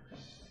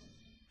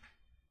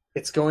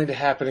 It's going to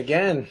happen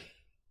again.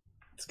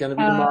 It's going to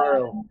be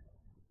tomorrow."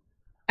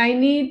 I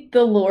need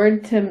the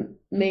Lord to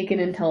make an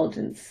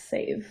intelligence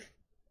save.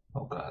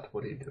 Oh God,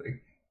 what are you doing?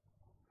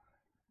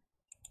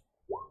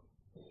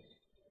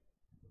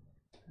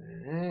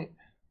 Alright.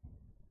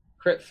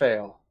 Crit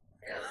fail.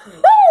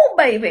 Oh,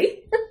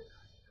 baby!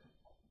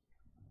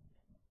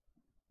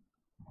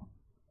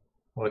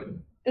 What?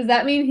 Does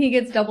that mean he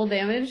gets double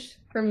damage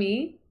from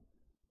me?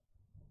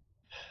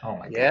 Oh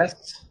my God.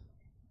 Yes.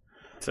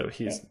 So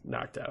he's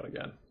knocked out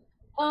again.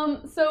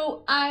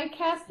 So I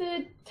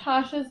casted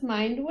Tasha's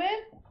Mind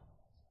Whip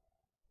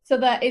so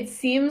that it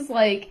seems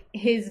like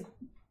his,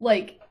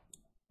 like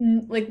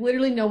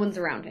literally no one's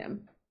around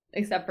him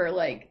except for,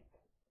 like,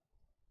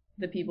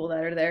 the people that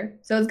are there.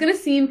 So it's gonna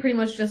seem pretty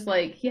much just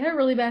like he had a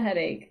really bad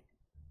headache.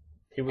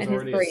 He was And his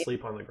already brain.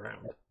 asleep on the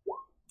ground.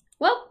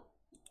 Well,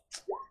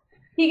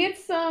 he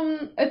gets,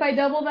 if I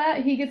double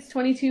that, he gets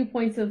 22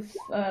 points of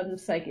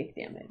psychic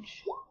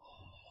damage.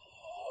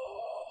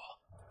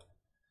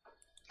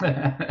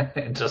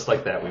 Just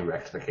like that, we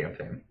wrecked the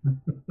campaign.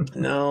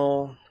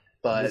 No,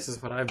 but This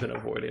is what I've been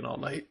avoiding all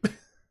night.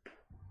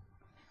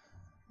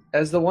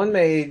 as the one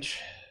mage,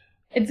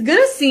 It's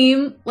gonna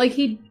seem like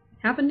he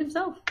happened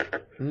himself.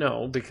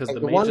 No, because as the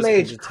the mages one can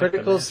mage detect the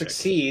critical magic.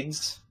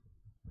 succeeds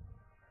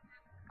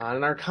on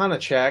an Arcana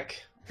check,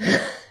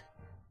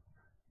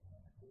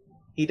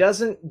 he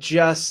doesn't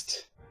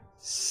just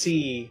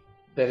see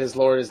that his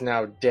lord is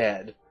now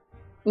dead.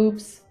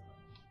 Oops.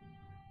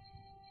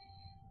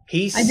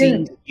 He I sees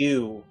didn't.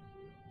 you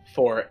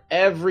for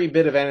every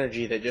bit of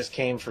energy that just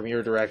came from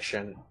your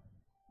direction.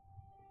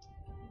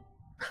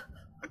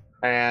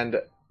 And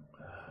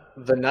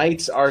the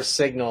knights are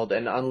signaled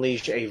and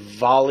unleash a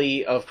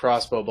volley of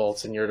crossbow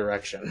bolts in your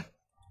direction.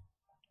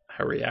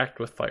 I react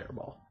with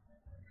fireball.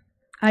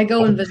 I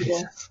go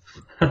invisible.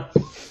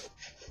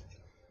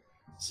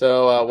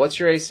 So, what's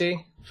your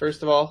AC,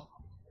 first of all?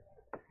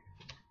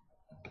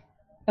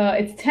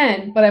 It's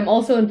 10, but I'm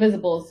also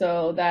invisible,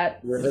 so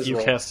that. You're If invisible.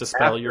 you cast a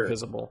spell, After you're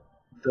visible.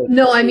 the-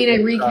 No, I mean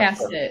I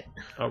recast it.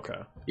 Okay.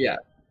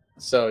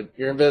 So,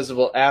 you're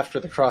invisible after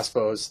the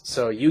crossbows.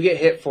 So, you get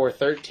hit for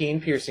 13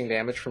 piercing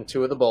damage from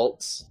 2 of the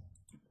bolts.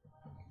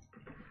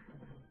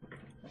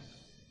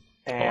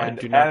 And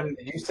do not- Adam,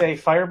 did you say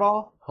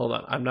fireball? Hold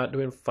on. I'm not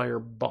doing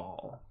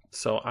fireball.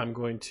 So I'm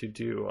going to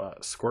do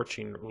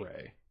Scorching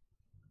Ray.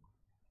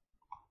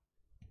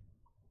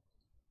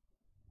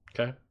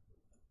 Okay.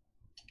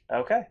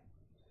 Okay.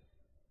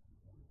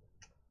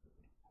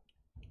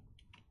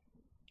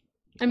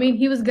 I mean,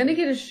 he was gonna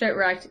get his shit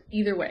wrecked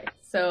either way,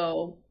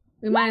 so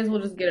we might as well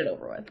just get it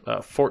over with.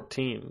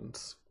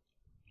 14s.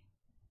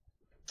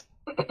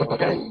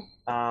 Okay.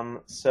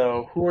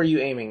 So who are you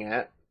aiming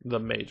at? The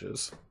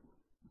mages.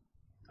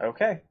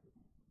 Okay.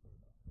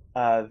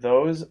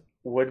 Those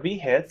would be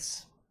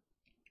hits,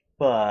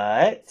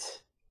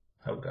 but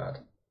Oh God.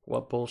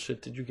 What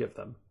bullshit did you give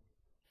them?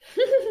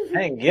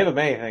 I didn't give them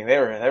anything. They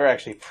were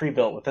actually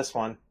pre-built with this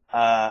one.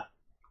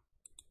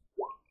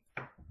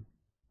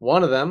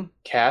 One of them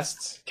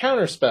casts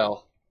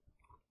Counterspell.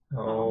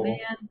 Oh Man.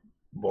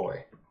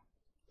 boy.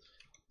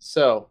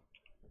 So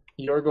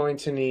you're going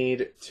to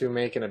need to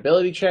make an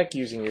ability check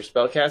using your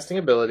spellcasting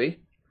ability.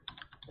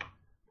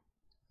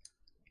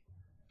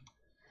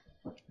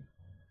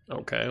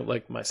 Okay,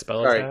 like my spell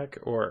All right. attack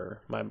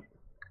or my.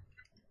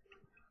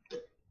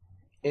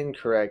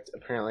 Incorrect,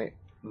 apparently.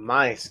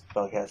 My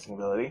spellcasting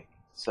ability.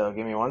 So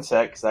give me 1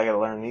 sec, because I gotta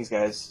learn these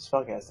guys'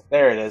 spellcasting.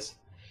 There it is.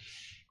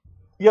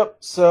 Yep,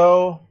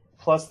 so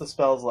plus the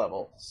spell's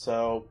level.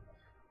 So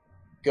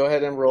go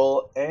ahead and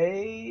roll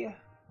a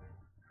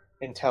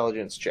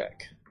intelligence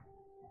check.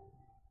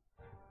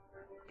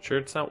 Sure,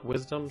 it's not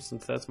wisdom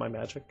since that's my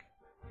magic.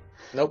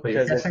 Nope, But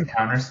you're because it's casting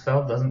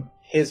counterspell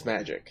his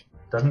magic.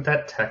 doesn't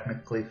that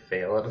technically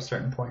fail at a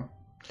certain point?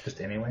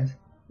 Just anyways?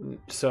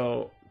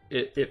 So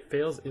it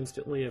fails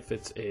instantly if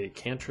it's a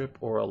cantrip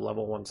or a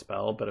level 1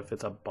 spell, but if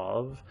it's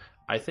above,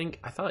 I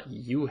thought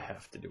you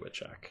have to do a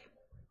check.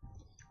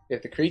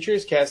 If the creature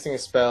is casting a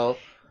spell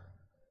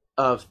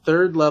of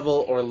 3rd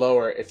level or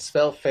lower, its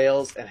spell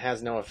fails and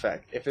has no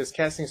effect. If it's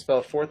casting a spell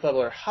of 4th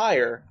level or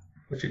higher,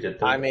 Which you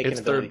did. I make an It's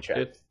ability third. check.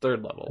 It's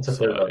 3rd level, It's a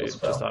so 3rd level it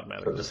spell, just so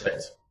automatically it just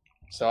fails. fails.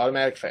 So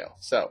automatic fail.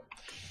 So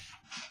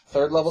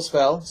 3rd level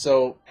spell.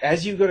 So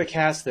as you go to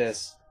cast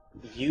this,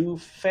 you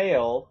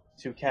fail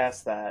to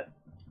cast that.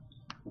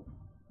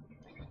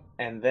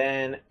 and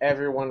then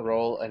everyone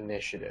roll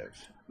initiative.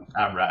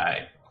 All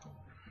right.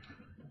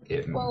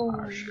 Getting Whoa.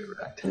 our shit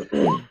wrecked.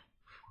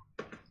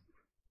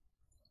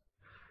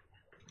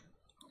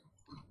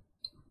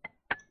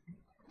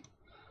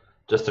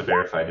 Just to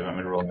verify, do you want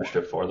me to roll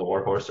initiative for the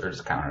warhorse or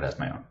just count it as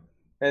my own?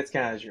 That's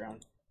kind of as your own.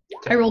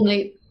 I rolled an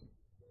 8.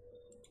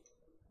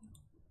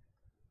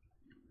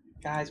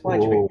 Guys,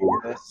 why'd you make me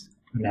do this?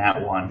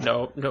 Nat 1.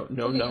 No.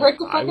 You hurt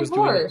the I was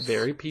fucking doing it horse.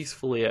 very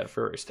peacefully at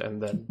first,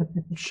 and then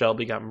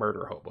Shelby got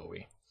murder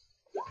hobo-y.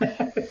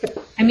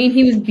 I mean,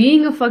 he was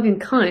being a fucking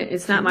cunt.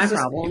 It's not my He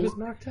problem. was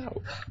knocked out.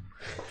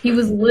 He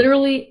was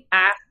literally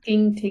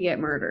asking to get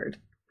murdered.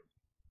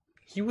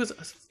 He was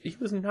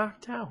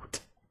knocked out.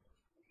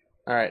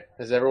 All right,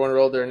 has everyone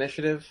rolled their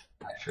initiative?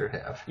 I sure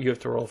have. You have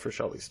to roll for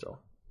Shelby still.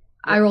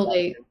 I rolled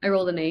 8. I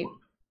rolled an 8.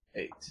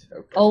 8.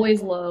 Okay.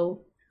 Always low.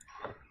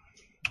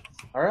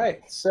 All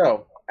right,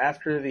 so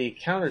after the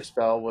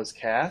counterspell was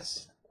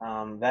cast,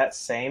 that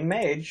same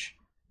mage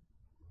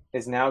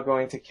is now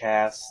going to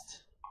cast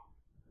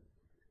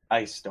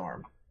Ice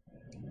Storm.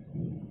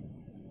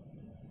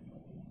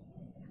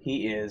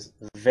 He is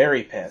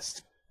very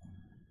pissed.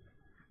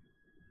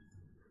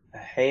 A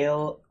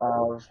hail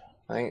of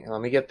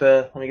let me get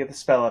the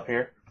spell up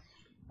here.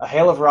 A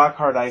hail of rock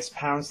hard ice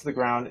pounds to the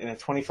ground in a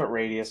 20-foot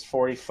radius,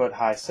 40-foot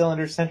high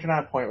cylinder centered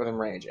on a point within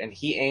range, and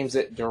he aims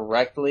it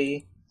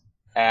directly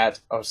at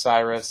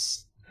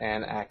Osiris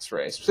and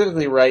Axray,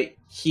 specifically right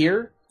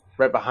here,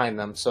 right behind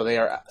them. So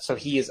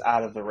he is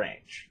out of the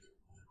range.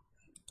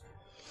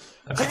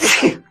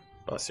 Okay.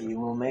 Bless you. We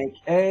will make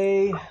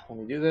a. Let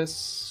me do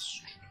this.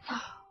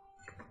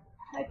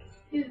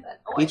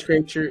 Each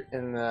creature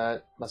in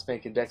the must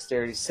make a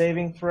dexterity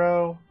saving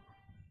throw.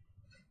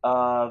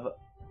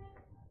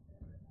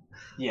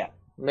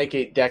 Make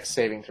a dex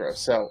saving throw.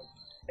 So,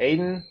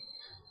 Aiden,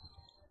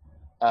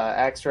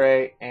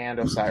 Axray, and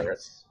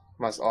Osiris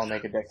must all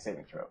make a dex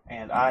saving throw.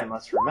 And I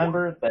must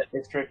remember that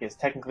Istrek is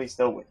technically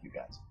still with you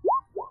guys.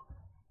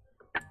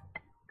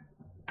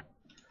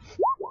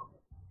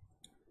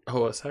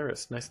 Oh,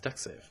 Osiris, nice deck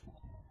save.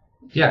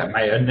 Yeah,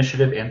 my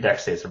initiative and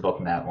dex saves are both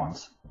nat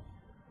 1s.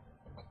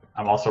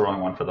 I'm also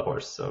rolling 1 for the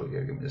horse, so yeah,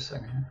 give me just a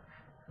second here.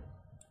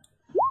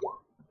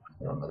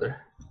 Roll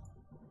another.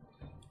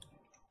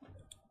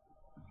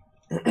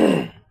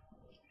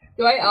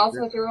 Do I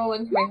also have to roll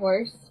into my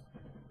horse?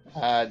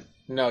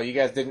 No, you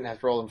guys didn't have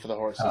to roll them for the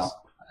horses. Oh,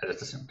 I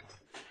just assumed.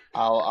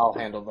 I'll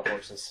handle the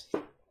horses.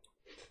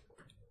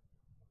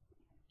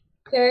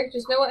 Derek,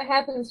 just know what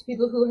happens to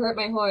people who hurt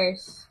my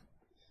horse.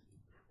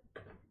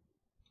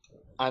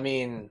 I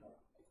mean,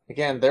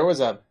 again, there was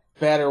a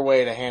better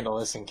way to handle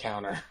this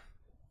encounter.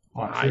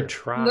 Oh, I'm I sure.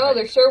 tried. No,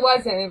 there sure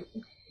wasn't.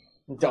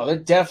 No, there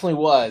definitely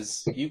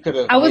was. You could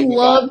have. I would maybe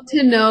love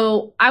to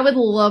know. I would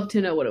love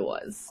to know what it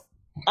was.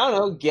 I don't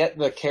know. Get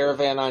the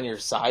caravan on your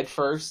side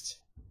first,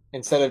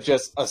 instead of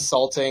just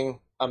assaulting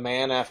a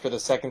man after the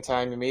second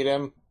time you meet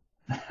him.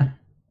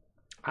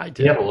 I You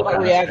did. have a look But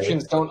on his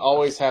reactions face. don't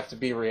always have to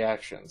be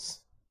reactions.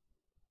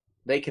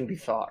 They can be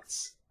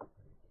thoughts.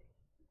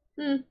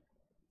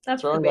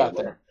 That's Throwing it out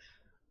debatable. there.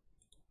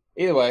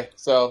 Either way,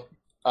 so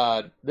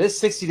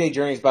this 60-day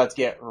journey is about to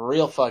get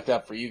real fucked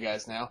up for you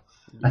guys now.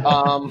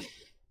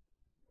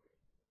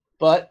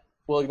 But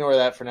we'll ignore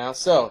that for now.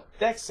 So,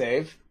 dex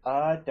save.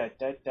 Where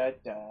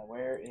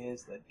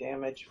is the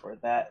damage for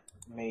that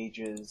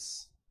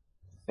mage's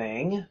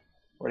thing?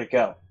 Where'd it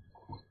go?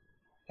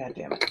 God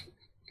damn it.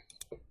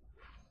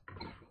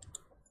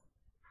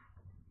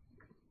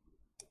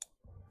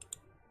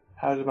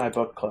 How did my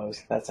book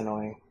close? That's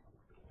annoying.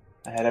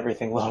 I had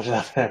everything loaded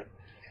up there.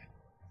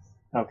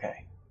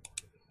 Okay.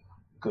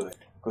 Good.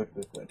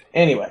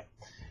 Anyway,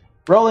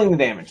 rolling the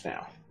damage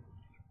now.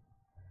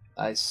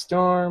 Ice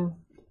Storm.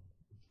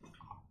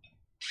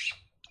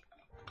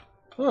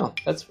 Oh,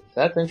 that's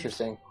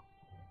interesting.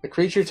 The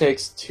creature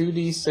takes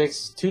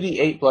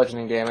 2d8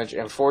 bludgeoning damage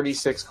and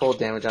 4d6 cold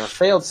damage on a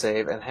failed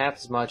save, and half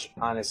as much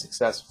on a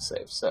successful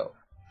save. So,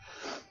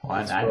 Well,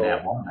 I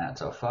nat 1 that,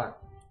 so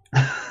fuck.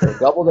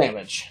 double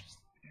damage.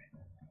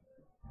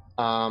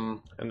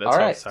 And that's all how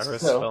right,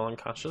 Cyrus so- fell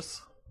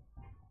unconscious.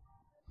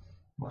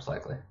 Most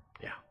likely.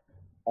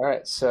 All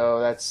right, so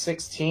that's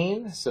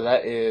 16. So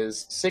that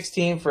is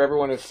 16 for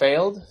everyone who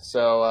failed.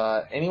 So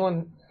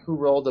anyone who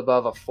rolled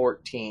above a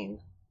 14,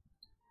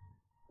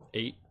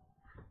 8.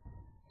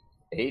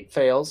 8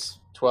 fails,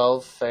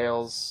 12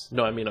 fails.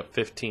 No, I mean a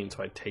 15,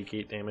 so I take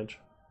 8 damage.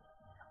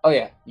 Oh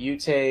yeah, you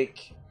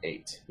take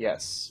 8.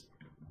 Yes.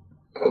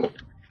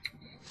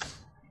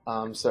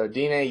 So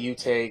Dine, you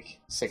take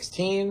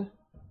 16.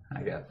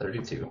 I got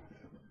 32.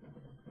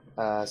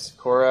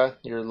 Sakura,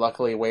 you're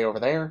luckily way over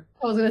there.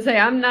 I was gonna say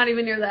I'm not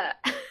even near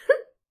that.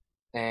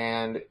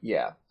 And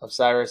yeah,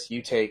 Osiris,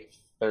 you take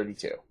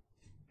 32.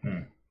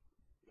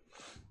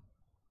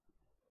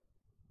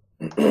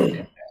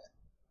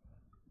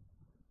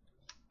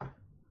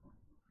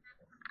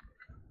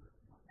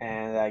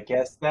 And I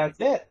guess that's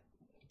it.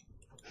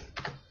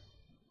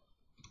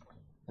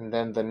 And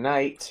then the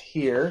knight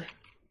here.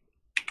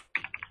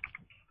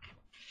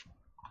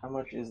 How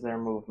much is their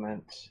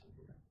movement?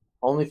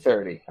 Only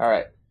 30. All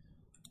right.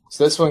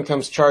 So this one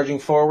comes charging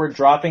forward,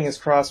 dropping his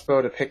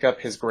crossbow to pick up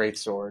his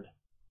greatsword,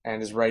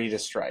 and is ready to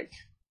strike.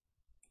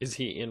 Is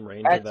he in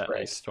range That's of that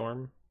right. ice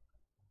storm?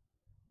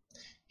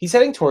 He's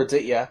heading towards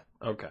it, yeah.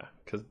 Okay,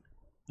 because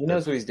He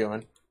knows what he's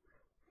doing.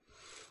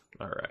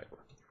 all right.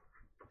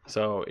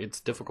 So it's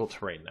difficult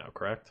terrain now,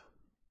 correct?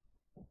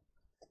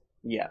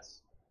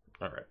 Yes.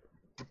 All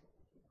right.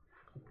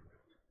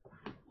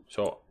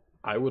 So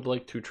I would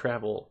like to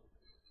travel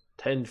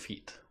 10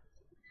 feet.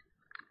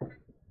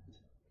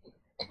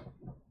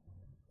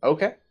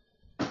 Okay.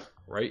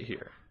 Right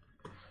here.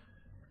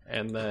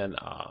 And then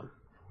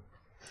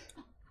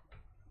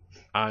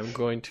I'm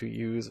going to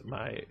use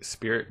my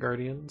spirit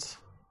guardians.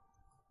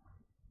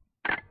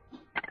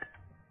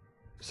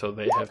 So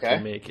they have Okay.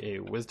 to make a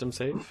wisdom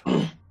save.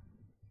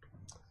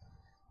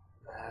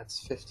 That's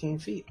 15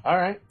 feet. All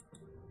right.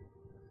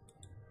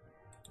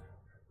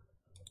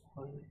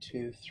 1,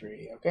 2,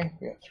 3. Okay,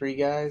 we got 3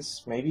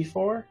 guys, maybe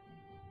 4.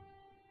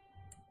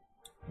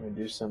 I'm going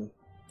to do some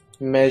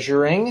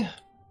measuring.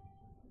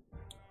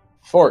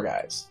 4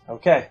 guys.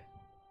 Okay.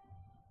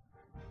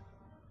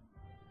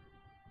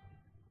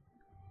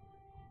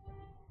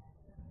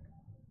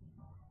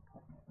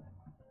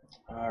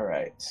 All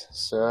right.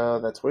 So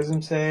that's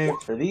wisdom save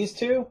for these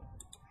 2.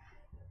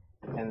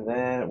 And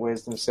then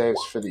wisdom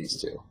saves for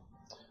these 2.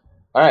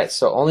 All right,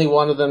 so only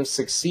one of them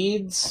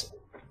succeeds.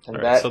 And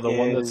All right, that so the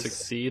one that is-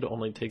 succeed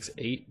only takes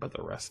 8, but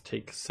the rest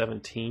take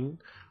 17.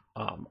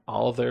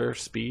 All their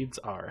speeds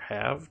are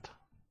halved.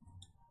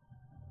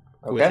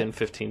 Okay. Within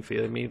 15 feet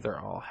of me, they're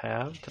all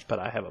halved, but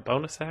I have a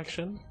bonus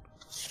action.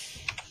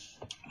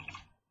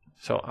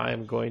 So I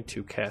am going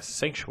to cast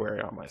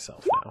Sanctuary on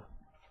myself now.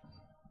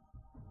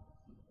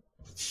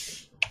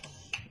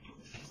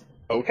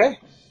 Okay.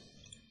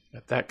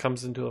 If that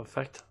comes into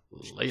effect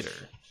later.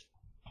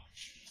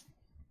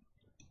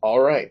 All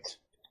right.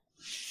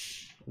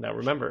 Now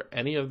remember,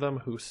 any of them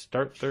who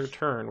start their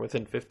turn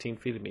within 15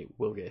 feet of me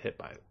will get hit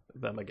by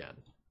them again.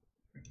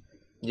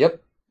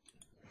 Yep.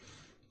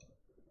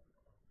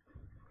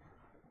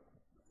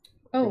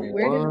 Oh, Give me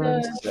where did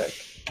one the...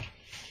 sec.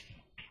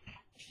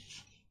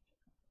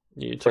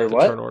 You took Sorry, the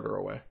what? turn order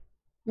away.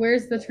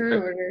 Where's the turn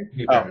order?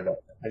 You Oh. turned it up.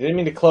 I didn't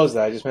mean to close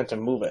that. I just meant to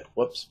move it.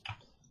 Whoops.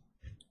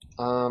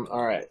 All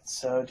right.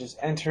 So just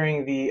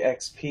entering the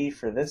XP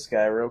for this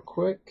guy real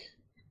quick.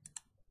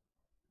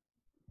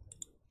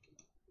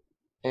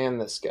 And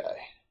this guy.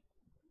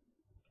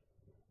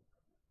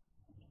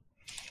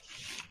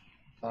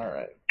 All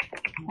right.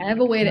 I have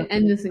a way to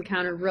end this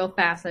encounter real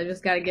fast. I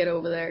just got to get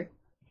over there.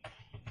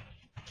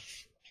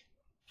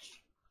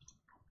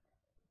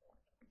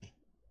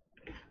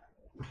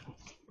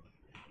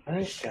 All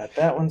right. Got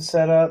that one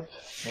set up.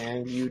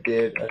 And you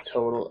did a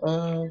total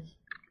of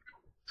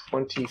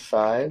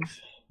 25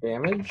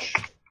 damage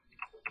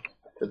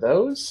to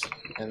those.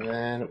 And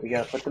then we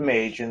got to put the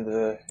mage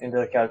into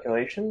the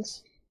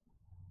calculations.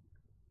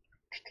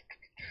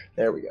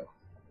 There we go.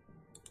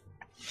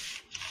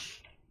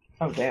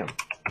 Oh, damn.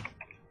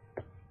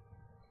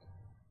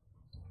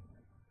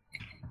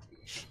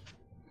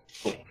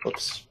 Oh,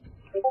 whoops.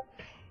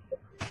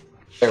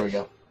 There we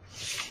go.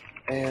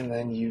 And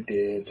then you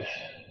did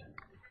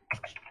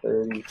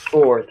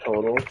 34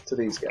 total to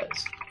these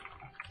guys.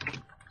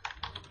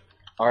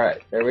 All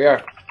right, there we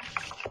are.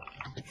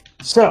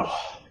 So,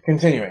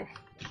 continuing.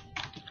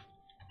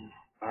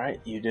 All right,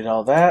 you did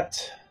all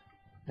that.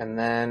 And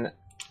then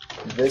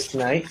this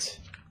knight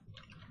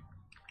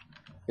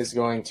is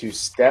going to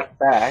step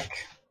back.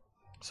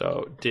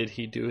 So did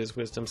he do his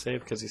wisdom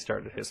save because he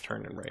started his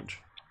turn in range?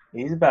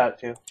 He's about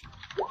to.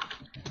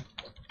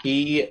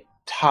 He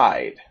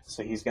tied,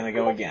 so he's going to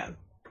go again.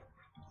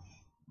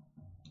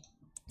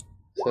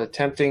 So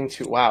attempting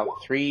to, wow,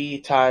 2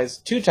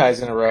 ties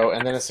in a row,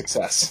 and then a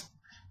success.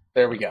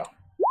 There we go.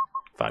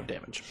 5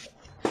 damage.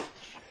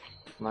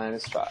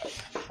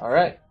 -5. All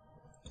right.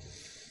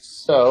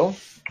 So,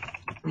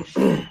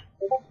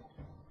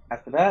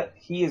 after that,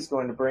 he is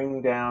going to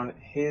bring down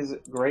his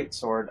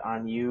greatsword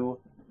on you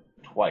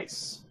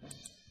twice.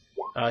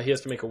 He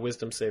has to make a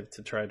wisdom save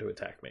to try to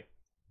attack me.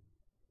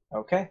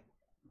 Okay.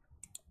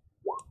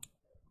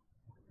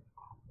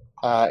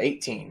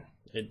 18.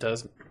 It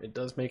does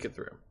make it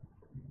through.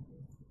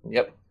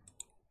 Yep.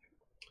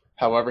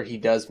 However, he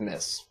does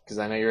miss, because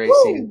I know your AC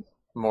is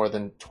more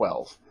than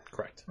 12.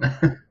 Correct.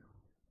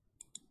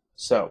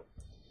 So,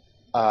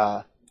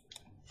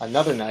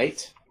 another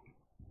knight.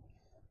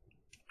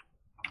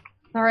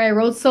 All right, I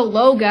rolled so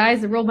low,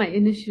 guys. I rolled my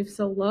initiative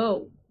so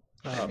low.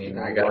 I mean,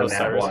 I got a nat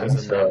Osiris one, has a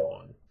nat so- 1.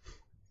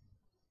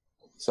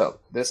 So,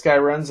 this guy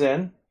runs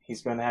in.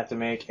 He's going to have to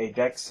make a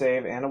dex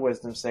save and a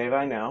wisdom save,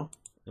 I know.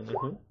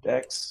 Mm-hmm.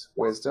 Dex,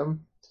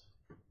 wisdom.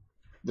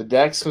 The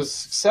dex was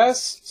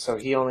success, so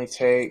he only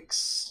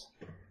takes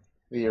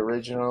the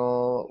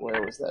original.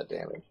 Where was that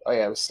damage? Oh,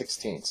 yeah, it was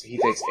 16. So he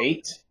takes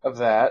 8 of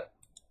that.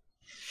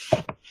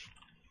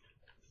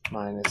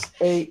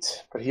 -8.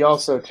 But he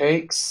also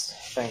takes,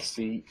 thanks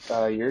to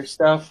your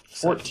stuff,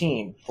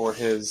 14 for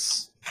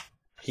his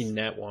He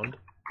nat 1.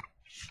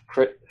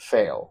 crit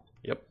fail.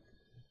 Yep.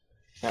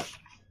 Yep.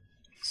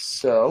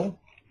 So,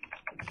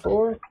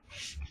 4.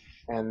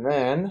 And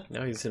then,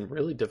 Now he's in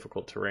really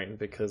difficult terrain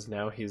because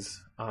now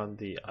he's on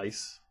the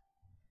ice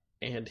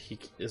and he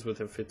is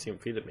within 15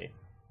 feet of me.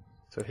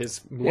 So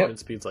his movement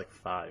speed's like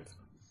 5.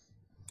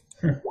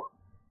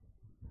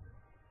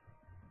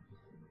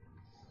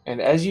 and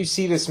as you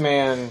see this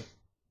man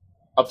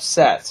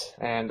upset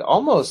and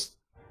almost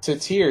to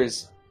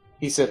tears,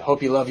 he said,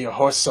 "Hope you love your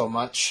horse so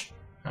much."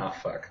 Oh,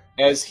 fuck.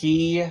 As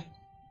he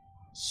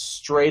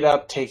straight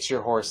up takes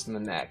your horse in the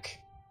neck.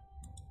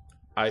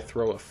 I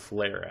throw a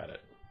flare at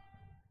it.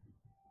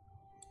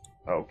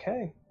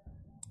 Okay.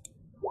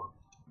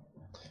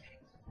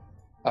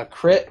 A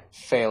crit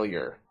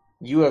failure.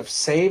 You have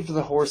saved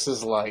the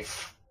horse's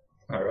life.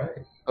 All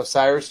right.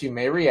 Osiris, you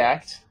may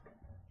react.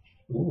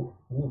 Ooh,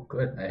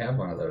 good. I have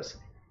one of those.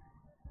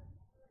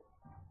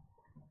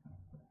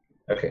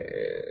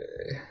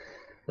 Okay.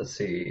 Let's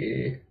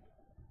see.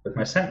 With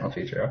my Sentinel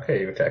feature,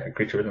 okay, you attack a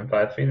creature within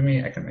 5 feet of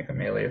me, I can make a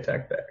melee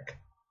attack back.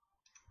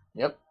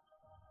 Yep.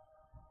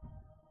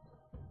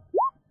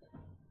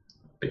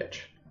 Bitch.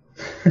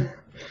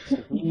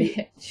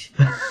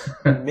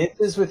 Bitch.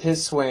 Misses with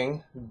his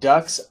swing,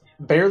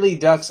 barely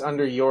ducks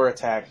under your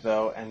attack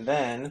though, and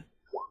then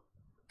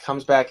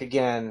comes back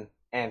again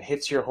and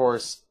hits your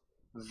horse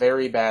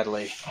very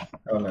badly.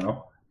 Oh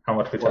no. How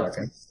much we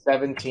talking?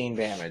 17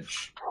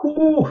 damage.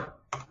 Ooh.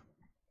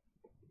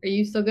 Are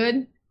you still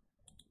good?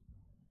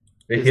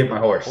 It hit my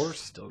horse.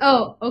 Still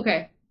Oh,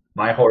 okay.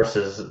 My horse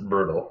is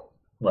brutal.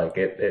 Like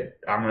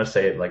I'm gonna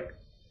say it like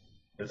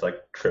it's like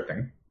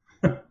tripping.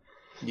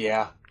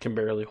 Yeah. can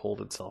barely hold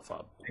itself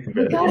up.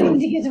 God, I need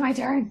to get to my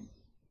turn.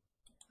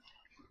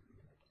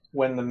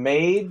 When the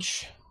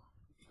mage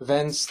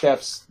then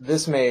steps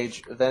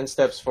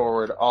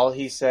forward, all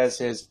he says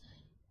is,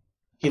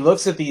 he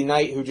looks at the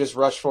knight who just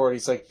rushed forward.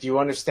 He's like, "Do you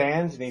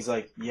understand?" And he's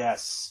like,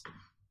 "Yes."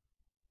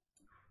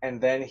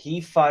 And then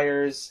he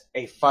fires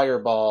a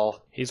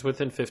fireball. He's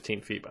within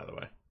 15 feet, by the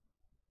way.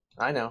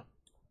 I know.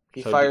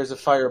 He So fires a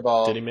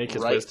fireball. Did he make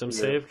his right wisdom here.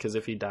 save? Because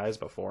if he dies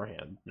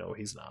beforehand, no,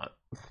 he's not.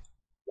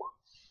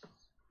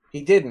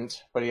 He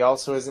didn't, but he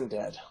also isn't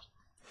dead.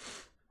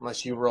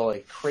 Unless you roll a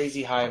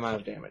crazy high amount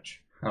of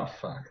damage. Oh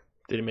fuck.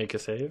 Did he make a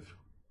save?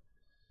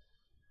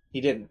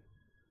 He didn't.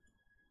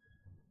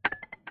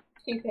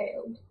 He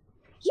failed.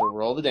 So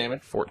roll the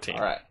damage. 14.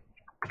 All right.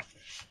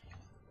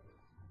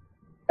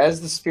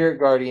 As the Spirit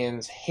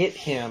Guardians hit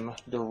him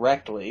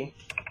directly,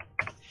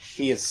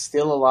 he is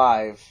still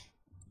alive.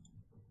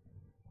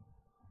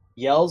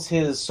 Yells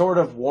his sort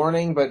of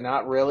warning, but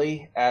not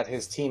really, at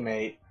his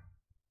teammate,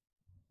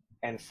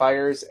 and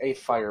fires a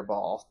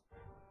fireball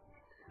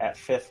at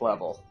 5th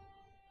level,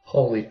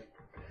 Holy.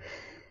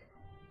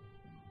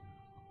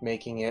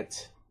 making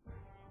it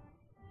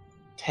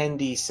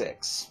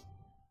 10d6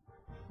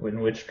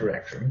 In which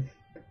direction?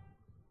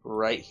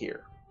 right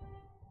here.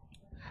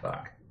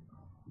 Fuck.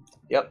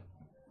 Yep.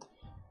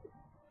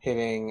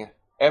 Hitting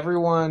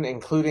everyone,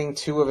 including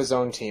 2 of his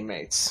own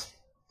teammates.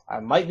 I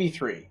might be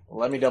 3.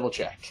 Let me double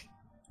check.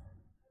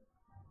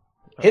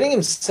 Hitting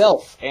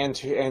himself and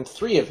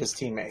 3 of his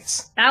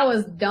teammates. That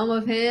was dumb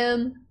of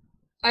him.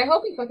 I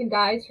hope he fucking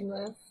dies from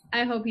this.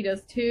 I hope he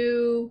does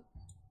too.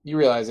 You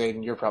realize,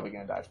 Aiden, you're probably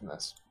going to die from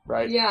this,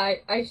 right? Yeah,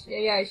 I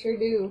sure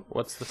do.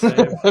 What's the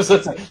save? So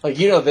it's like,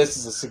 this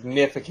is a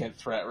significant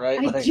threat, right?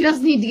 I Like,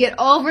 just need to get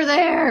over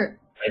there.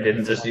 If I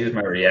didn't just use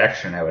my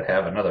reaction, I would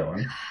have another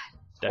one.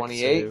 Dex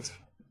 28, save.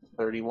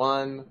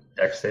 31,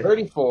 Dex save.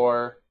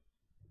 34.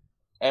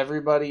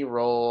 Everybody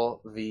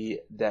roll the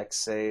dex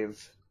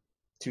save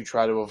to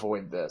try to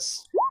avoid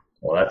this.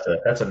 Well,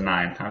 that's a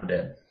 9. I'm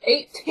dead.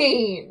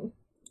 18.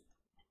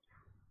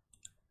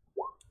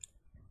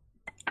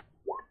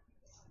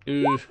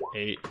 Ooh,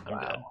 8. I'm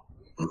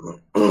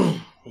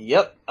dead.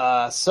 Yep.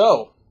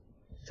 So,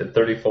 Is it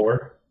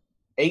 34?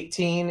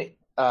 18.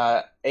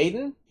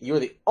 Aiden, you're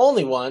the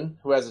only one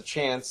who has a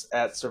chance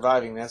at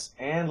surviving this.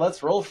 And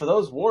let's roll for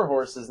those war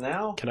horses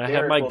now. Can I have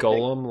Derek my will take-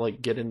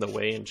 golem get in the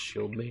way and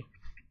shield me?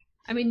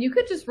 I mean, you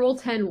could just roll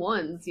 10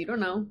 ones. You don't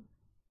know.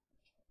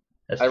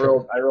 That's I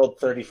true. rolled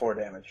 34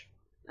 damage.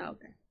 Oh,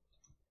 okay.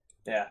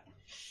 Yeah.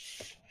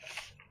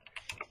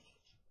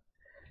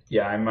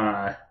 Yeah,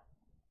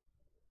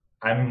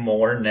 I'm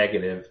more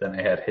negative than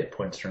I had hit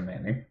points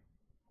remaining.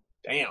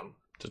 Damn.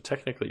 So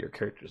technically your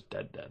character's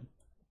dead.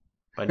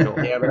 By no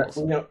Yeah, but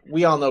rules.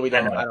 we all know we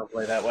don't. I know. I don't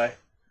play that way.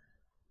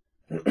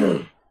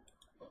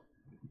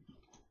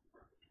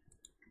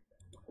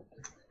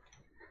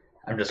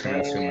 I'm just gonna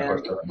assume my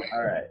horse doesn't.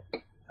 All right.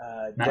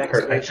 Not Dex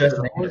hurt, I save just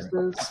for the named him.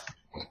 horses.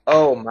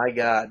 Oh my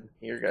god,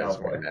 you guys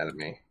Oh, are boy. mad at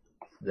me.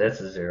 That's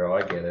a 0.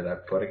 I get it. I'm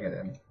putting it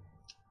in.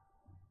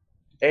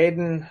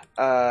 Aiden,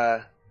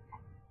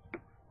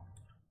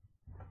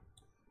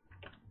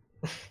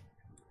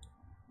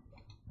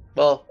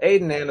 well,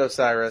 Aiden and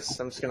Osiris.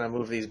 I'm just gonna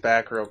move these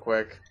back real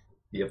quick.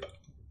 Yep.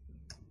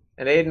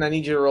 And Aiden, I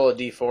need you to roll a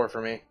d4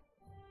 for me.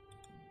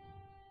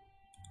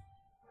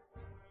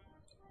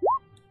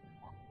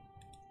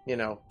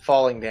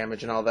 Falling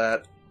damage and all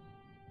that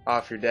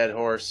off your dead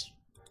horse.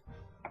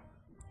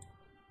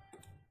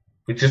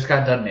 We just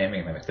got done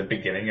naming them at the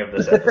beginning of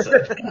this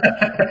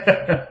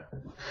episode.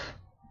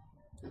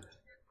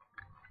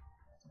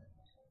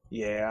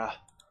 Yeah.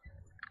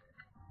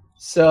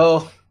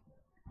 So,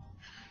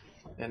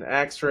 an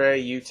X-ray,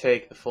 you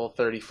take the full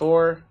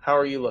 34. How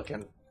are you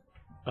looking?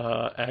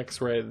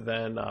 X-ray,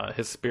 then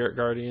his spirit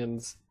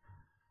guardians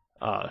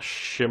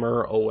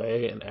shimmer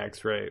away, and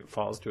X-ray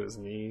falls to his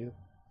knee,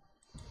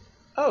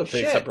 Oh,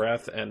 takes a shit.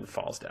 breath, and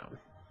falls down.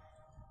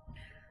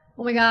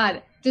 Oh my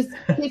god. Just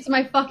takes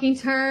my fucking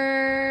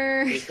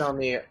turn. You tell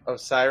me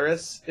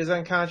Osiris is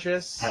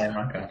unconscious. I am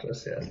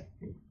unconscious, yes.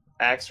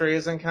 X-ray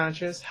is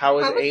unconscious. How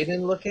is How much-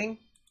 Aiden looking?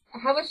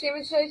 How much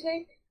damage did I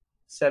take?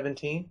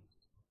 17.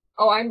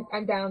 Oh,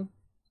 I'm down.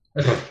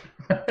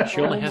 She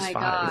only Oh has my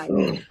 5.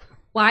 God.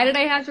 Why did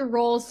I have to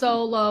roll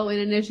so low in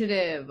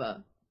initiative?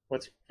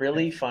 What's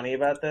really funny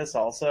about this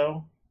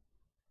also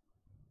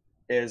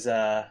is,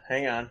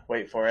 hang on,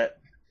 wait for it.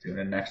 Doing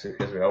it next week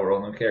because we all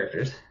roll new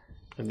characters.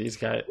 And these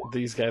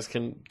guys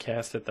can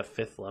cast at the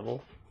 5th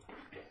level.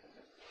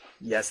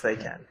 Yes, they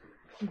can.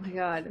 Oh my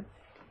god.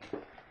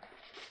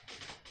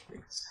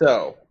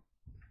 So,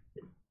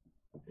 Can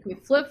we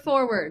flip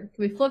forward?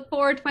 Can we flip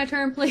forward to my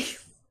turn,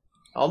 please?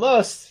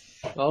 almost.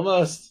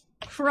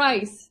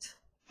 Christ.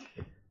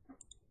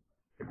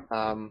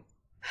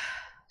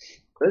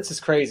 This is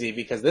crazy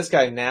because this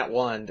guy nat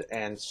 1'd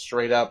and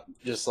straight up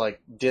just like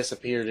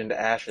disappeared into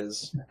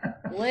ashes.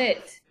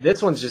 Lit.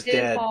 This one's just His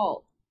dead.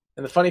 fault.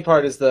 And the funny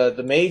part is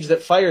the mage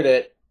that fired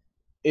it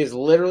is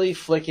literally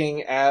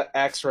flicking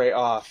X-ray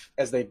off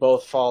as they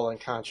both fall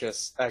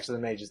unconscious. Actually,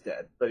 the mage is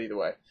dead, but either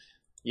way.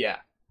 Yeah.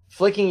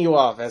 Flicking you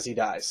off as he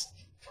dies.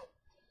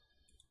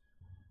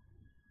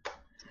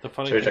 The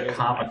funny So he's thing a is,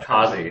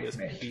 kamikaze is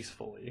mage.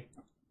 peacefully.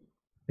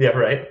 Yeah,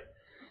 right?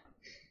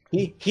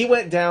 He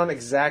went down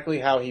exactly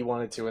how he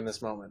wanted to in this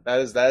moment.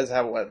 That is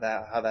how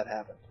that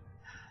happened.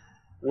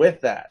 With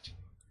that,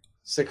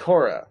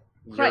 Sakura,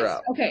 you're Christ.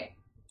 up. Okay.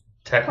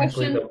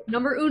 Technically, Question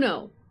number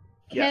uno.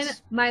 Can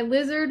Yes. my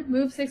lizard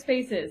move 6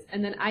 spaces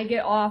and then I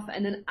get off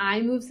and then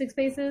I move 6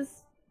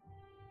 spaces?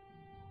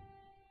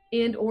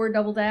 And or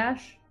double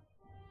dash?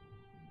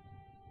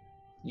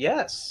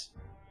 Yes.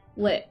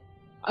 Lit.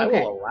 I Okay.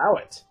 will allow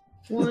it.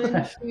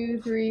 1,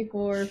 2, 3,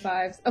 4,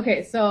 5.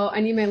 Okay, so I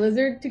need my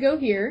lizard to go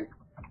here.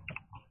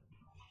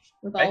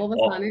 With all of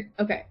us on it.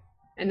 Okay.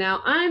 And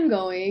now I'm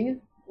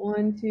going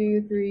 1,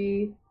 2,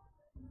 3,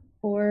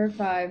 4,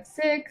 5,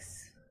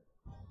 6.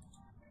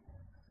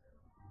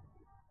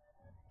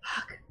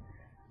 Fuck.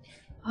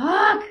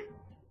 I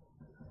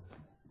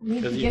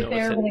need to Because get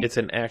there. but it's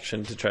an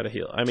action to try to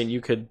heal. I mean,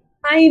 you could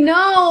I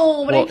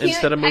know, but Well, I can't.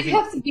 instead of moving- I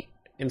have to be.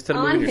 instead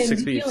of On moving your him,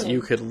 6 feet, healing.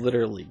 you could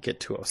literally get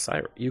to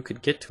Osiris. You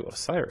could get to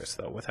Osiris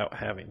though without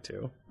having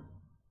to.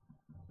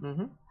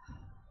 Mm-hmm.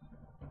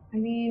 I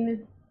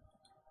mean,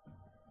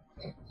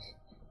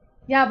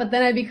 yeah, but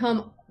then I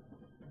become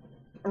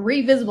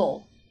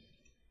revisible.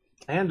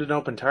 And an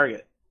open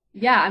target.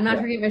 Yeah, I'm not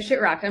trying to get my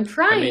shit rocked. I'm I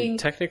trying. mean,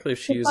 technically, if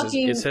she to uses,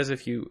 fucking- it says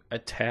if you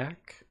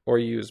attack or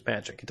use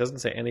magic. It doesn't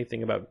say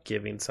anything about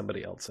giving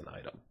somebody else an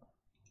item.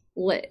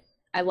 Lit.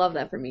 I love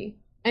that for me.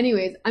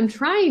 Anyways, I'm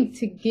trying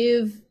to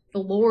give the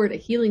Lord a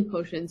healing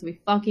potion so he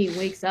fucking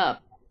wakes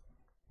up.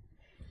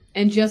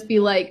 And just be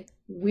like,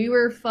 we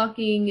were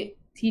fucking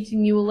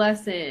teaching you a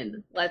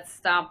lesson. Let's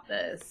stop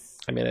this.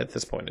 I mean, at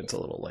this point, it's a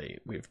little late.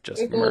 We've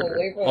just It's a little murdered.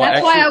 late, but- Well,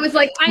 That's why I actually- was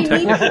like, I need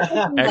to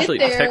fucking actually,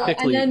 get there. And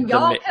technically, then the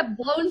y'all ma- kept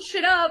blowing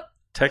shit up.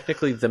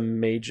 Technically, the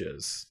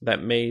mages,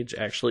 that mage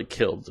actually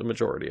killed the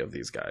majority of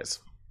these guys.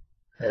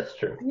 That's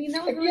true. I mean,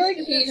 that I was feel really like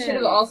he stupid of should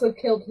have him. also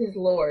killed his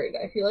lord.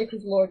 I feel like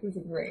his lord was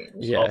in range.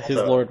 Yeah, his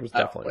Also- lord was Oh,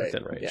 definitely wait,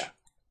 within range. yeah.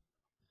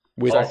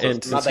 With, Also, and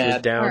my since he was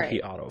bad. down, Alright,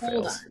 he auto Hold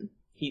fails. on.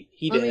 He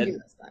Let me did. do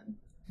this then.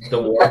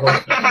 The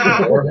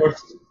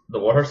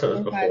warhorse that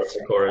was before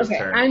Sakura's Okay,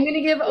 turn. I'm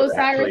gonna give was Osiris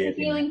actually a a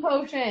demon. healing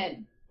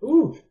potion.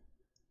 Ooh.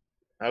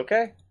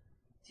 Okay.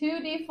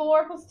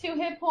 2d4 plus 2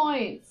 hit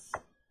points.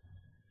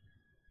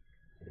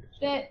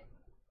 Shit.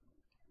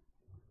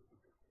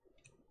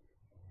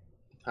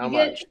 How You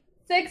much? get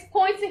 6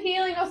 points of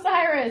healing,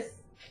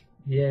 Osiris.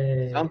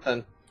 Yay.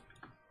 Something.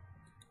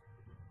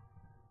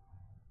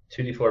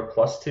 2d4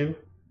 plus 2?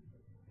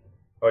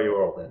 Oh, you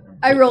rolled it.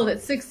 I rolled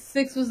it.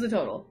 6 was the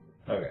total.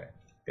 Okay,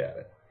 got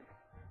it.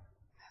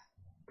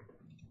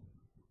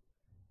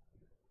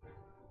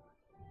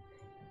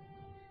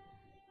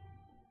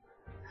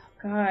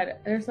 God,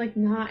 there's like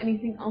not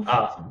anything else.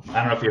 I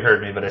don't know if you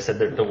heard me, but I said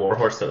that the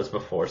warhorse that was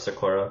before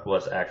Sakura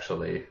was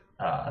actually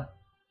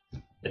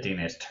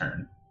Adine's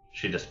turn.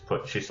 She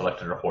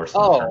selected her horse.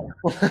 in the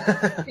Oh.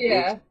 turn.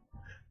 Yeah.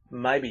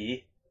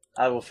 Maybe.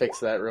 I will fix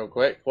that real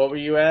quick. What were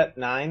you at?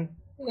 9?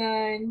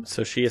 9.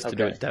 So she has to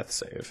do a Okay. death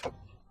save.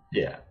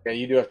 Yeah. Yeah,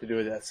 you do have to do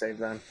a death save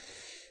then.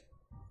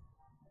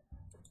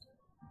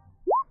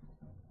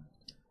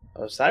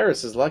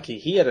 Osiris is lucky.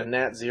 He had a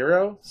nat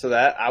 0, so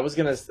that I was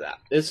gonna.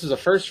 This was a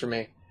first for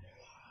me.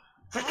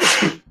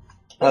 I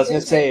was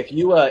gonna say if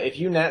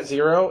you nat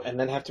 0 and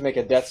then have to make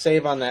a death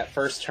save on that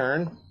first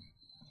turn,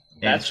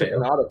 that's just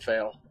an auto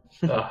fail.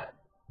 Ugh.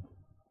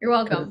 You're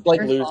welcome. It's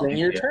like First of all. losing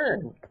your Yeah.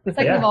 turn.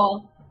 Second Yeah. of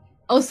all,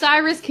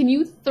 Osiris, can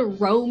you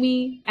throw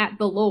me at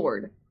the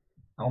Lord?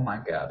 Oh my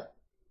god.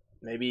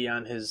 Maybe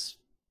on his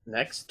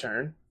next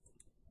turn.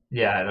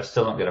 Yeah, I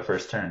still don't get a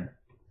first turn.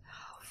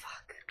 Oh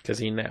fuck. Because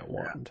he nat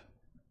one.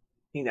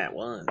 He nat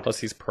one. Plus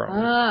he's prone.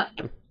 All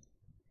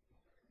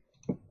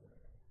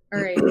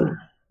right.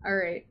 All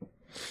right.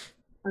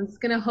 I'm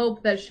just gonna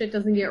hope that shit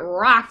doesn't get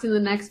rocked in the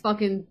next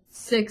fucking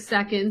 6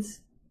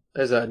 seconds.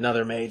 There's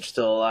another mage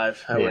still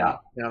alive. I Yeah. wouldn't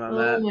count on Oh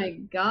that. my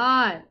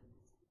god.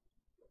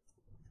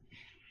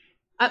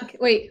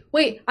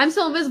 Wait. I'm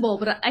still invisible,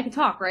 but I can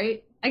talk,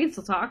 right? I can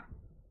still talk.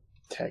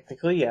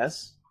 Technically,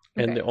 yes.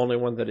 And Okay. the only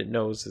one that it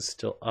knows is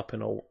still up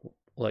and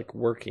like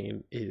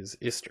working is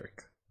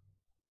Istrik.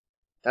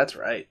 That's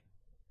right.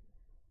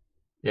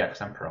 Yeah,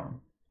 because I'm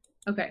prone.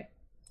 Okay.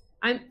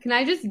 Can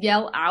I just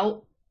yell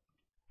out?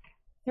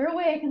 Is there a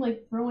way I can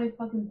like throw my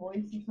fucking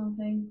voice or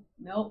something?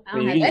 Nope. I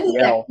don't You have can any of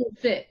yell. that cool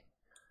shit.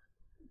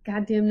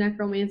 Goddamn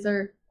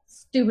necromancer.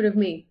 Stupid of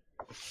me.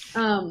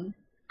 I'm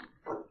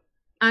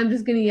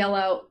just gonna yell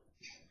out.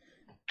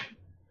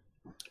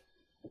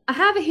 I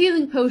have a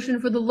healing potion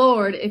for the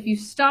Lord if you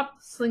stop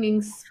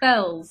slinging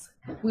spells.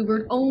 We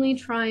were only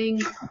trying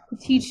to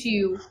teach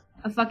you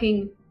a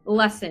fucking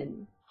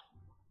lesson.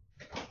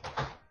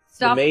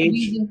 Stop mage-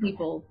 abusing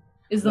people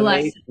is the The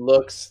lesson. mage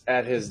looks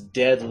at his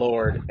dead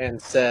lord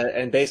and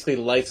basically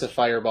lights a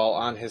fireball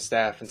on his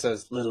staff and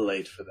says, "Little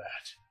late for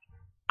that."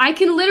 I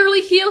can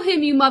literally heal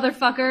him, you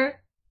motherfucker.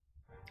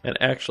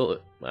 And actually,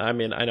 I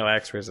mean, I know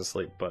Axray's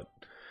asleep, but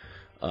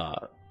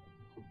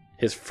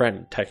his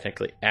friend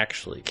technically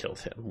actually killed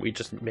him. We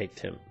just made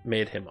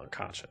him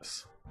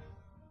unconscious.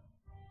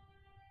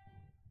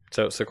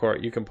 So,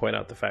 Sakura, you can point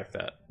out the fact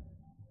that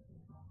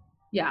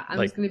Yeah, I'm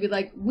Like- just gonna be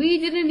like, we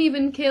didn't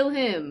even kill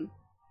him.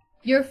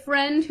 Your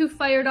friend who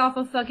fired off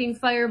a fucking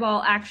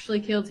fireball actually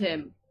killed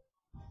him.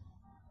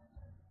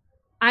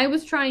 I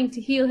was trying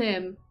to heal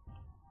him,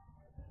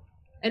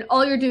 and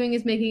all you're doing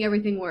is making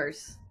everything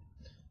worse.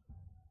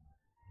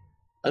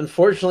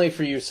 Unfortunately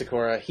for you,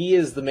 Sakura, he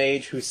is the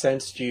mage who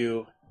sensed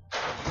you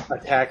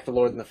attack the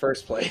Lord in the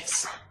first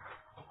place.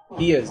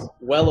 He is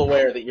well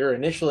aware that your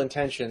initial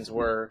intentions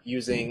were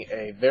using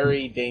a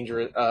very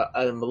dangerous,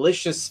 a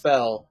malicious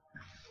spell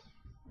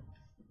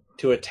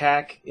to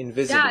attack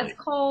invisibly. Yeah, it's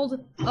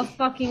called a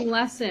fucking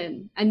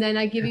lesson. And then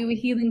I give you a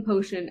healing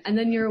potion, and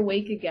then you're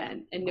awake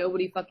again, and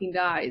nobody fucking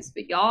dies.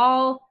 But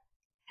y'all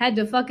had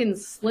to fucking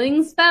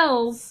sling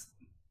spells,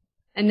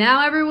 and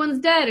now everyone's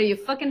dead. Are you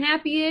fucking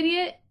happy,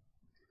 idiot?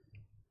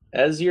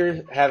 As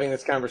you're having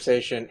this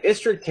conversation,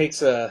 Istrik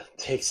takes a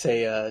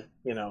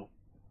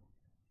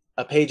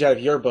page out of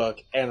your book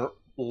and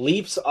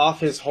leaps off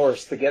his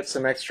horse to get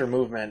some extra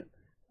movement,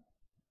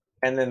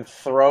 and then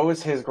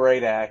throws his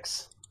great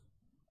axe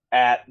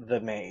at the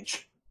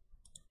mage.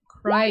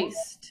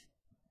 Christ.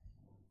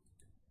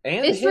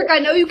 And Istrik, I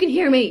know you can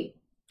hear me.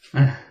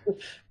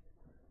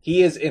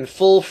 he is in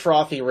full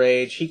frothy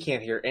rage. He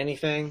can't hear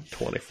anything.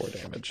 24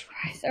 damage.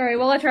 Christ. All right,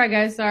 well, I try,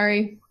 guys.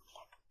 Sorry.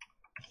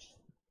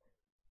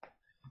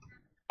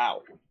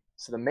 Ow.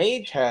 So the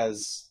mage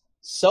has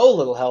so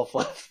little health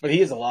left, but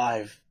he is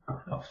alive.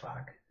 Oh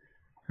fuck.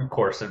 Of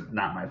course, it's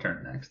not my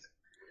turn next.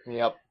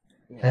 Yep.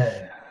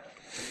 Yeah.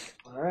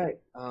 All right.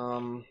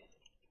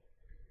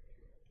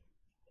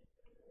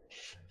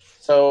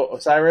 So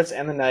Osiris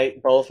and the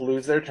knight both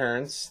lose their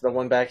turns. The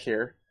one back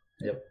here.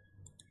 Yep.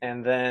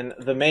 And then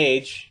the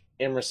mage,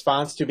 in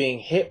response to being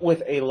hit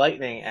with a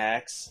lightning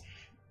axe,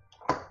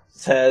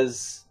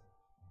 says,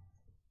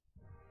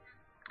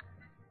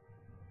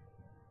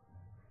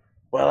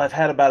 "Well, I've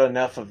had about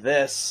enough of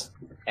this,"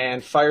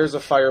 and fires a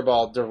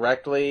fireball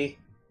directly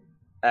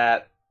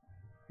at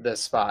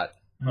this spot.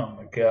 Oh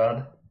my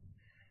god.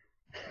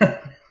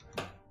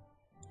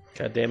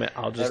 God damn it!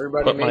 I'll just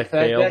Everybody put my make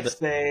that failed. dex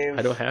save.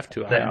 I don't have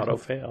to. I Then- auto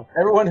fail.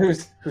 Everyone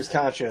who's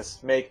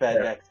conscious, make that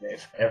Yeah. dex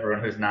save.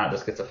 Everyone who's not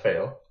just gets a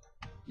fail.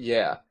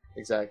 Yeah,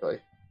 exactly.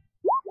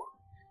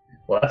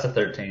 Well, that's a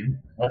 13.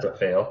 That's a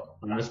fail.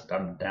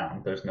 I'm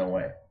down. There's no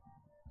way.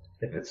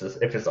 If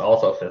it's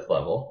also 5th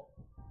level,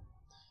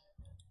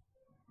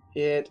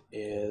 It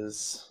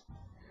is.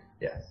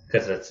 yeah,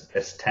 because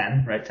it's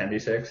 10, right?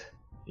 10d6.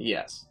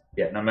 Yes.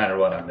 Yeah, no matter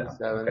what, I'm down.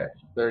 7, Okay.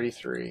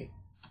 33.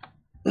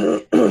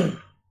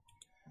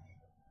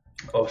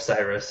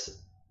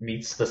 Osiris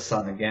meets the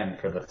sun again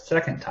for the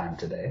second time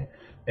today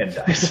and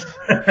dies.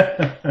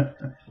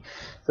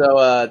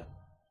 So,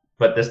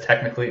 But this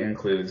technically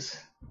includes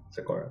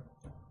Sakura.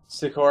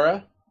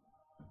 Sakura,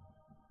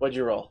 what'd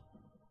you roll?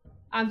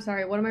 I'm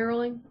sorry, what am I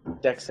rolling?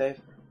 Dex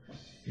save?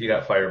 You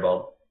got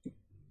fireballed.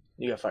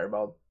 You got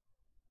fireballed.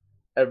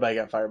 Everybody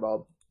got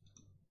fireballed.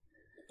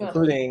 Ugh.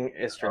 Including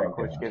Istrik,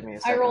 Oh, which God. give me a I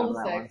second rolled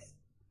on a that one. 6.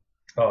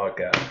 Oh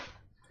god.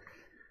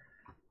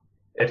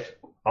 If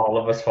all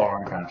of us fall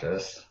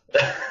unconscious.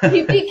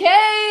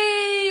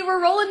 PPK!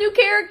 We're rolling new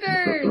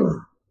characters!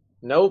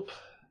 Nope.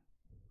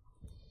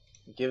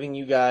 Giving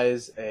you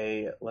guys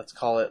a, let's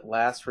call it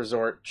last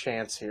resort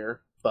chance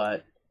here,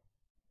 but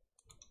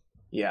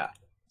yeah.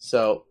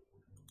 So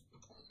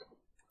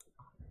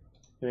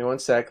Give me one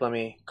sec. Let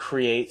me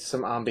create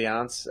some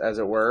ambiance, as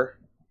it were.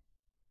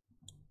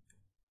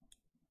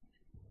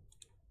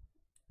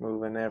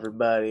 Moving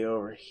everybody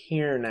over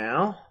here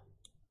now.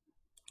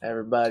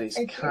 Everybody's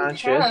I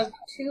conscious. do have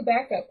 2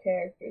 backup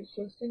characters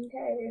just in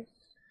case.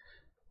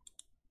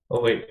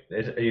 Oh wait,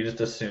 are you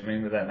just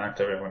assuming that knocked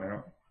everyone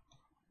out?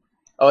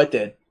 Oh, it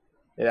did.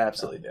 It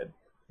absolutely did.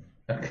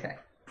 Okay.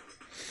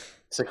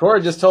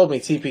 Sakura just told me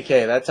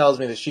TPK. That tells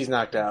me that she's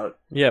knocked out.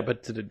 Yeah,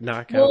 but did it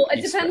knock out? Well,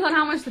 it depends on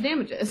how much the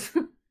damage is.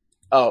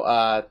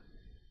 Oh,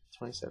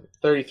 27.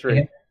 33.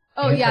 Yeah.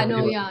 Oh And yeah, how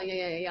no, we- yeah.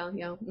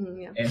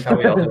 And how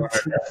we all do our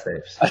death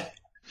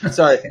saves.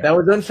 Sorry, that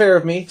was unfair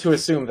of me to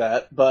assume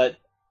that, but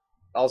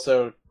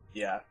also,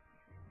 yeah.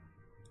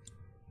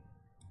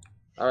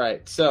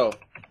 Alright, so,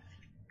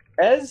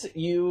 as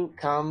you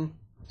come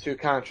to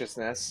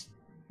consciousness,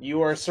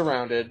 you are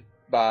surrounded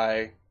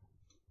by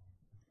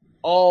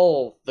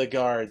all the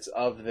guards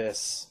of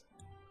this,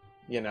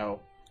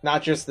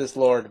 not just this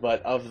lord,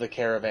 but of the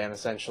caravan,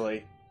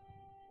 essentially.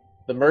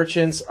 The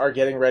merchants are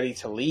getting ready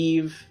to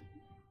leave,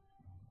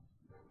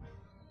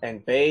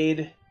 and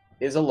Bade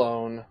is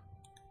alone.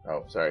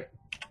 Oh, sorry.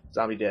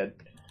 Zombie dead.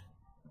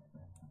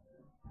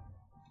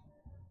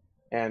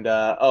 And,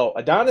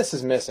 Adonis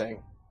is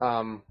missing.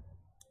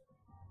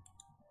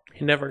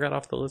 He never got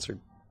off the lizard.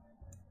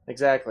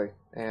 Exactly.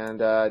 And,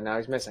 now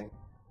he's missing.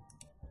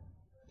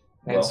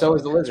 And Well, so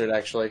is the lizard,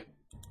 actually.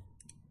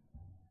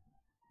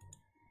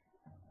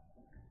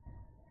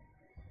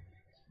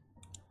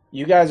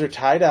 You guys are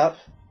tied up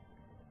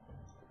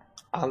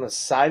on the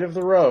side of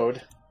the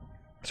road.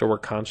 So we're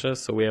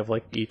conscious, so we have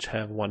each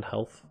have 1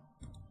 health.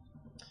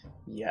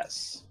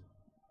 Yes.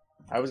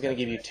 I was going to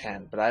give you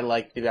 10, but I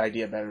like the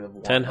idea better than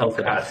 1. 10 health.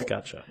 Oh, God.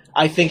 Gotcha.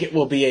 I think it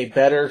will be a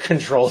better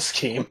control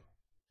scheme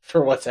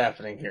for what's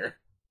happening here.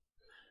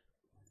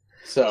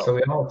 So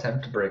we all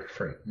attempt to break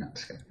free. No,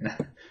 just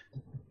kidding.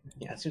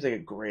 Yeah, it seems like a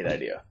great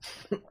idea.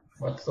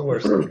 What's the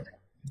worst thing?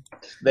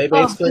 They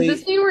Does basically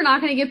this mean we're not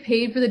going to get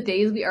paid for the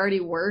days we already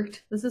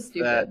worked? This is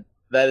stupid.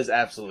 that is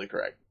absolutely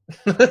correct.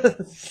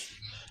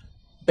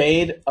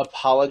 Bade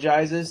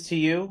apologizes to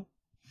you,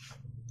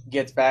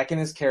 gets back in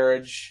his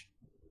carriage,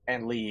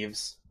 and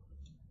leaves.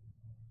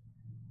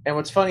 And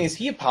what's funny is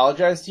he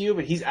apologized to you,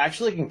 but he's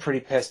actually looking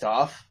pretty pissed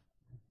off.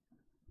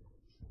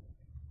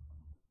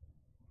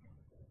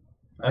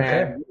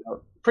 Okay. And,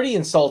 pretty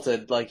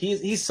insulted. Like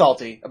he's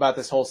salty about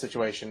this whole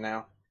situation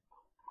now.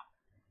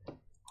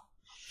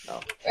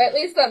 At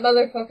least that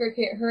motherfucker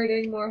can't hurt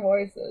any more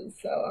horses,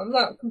 so I'm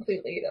not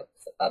completely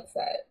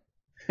upset.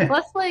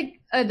 Plus,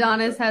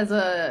 Adonis has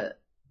a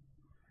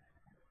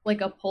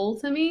pull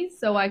to me,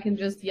 so I can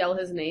just yell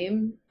his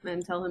name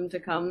and tell him to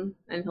come,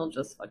 and he'll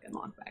just fucking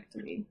walk back to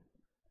me.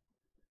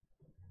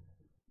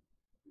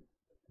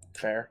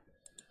 Fair.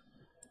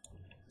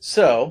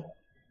 So,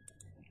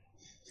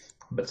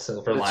 But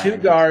silver the lining. 2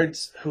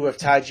 guards who have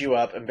tied you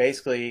up and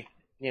basically,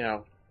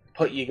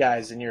 put you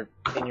guys in your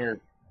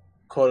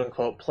quote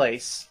unquote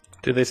place.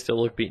 Do they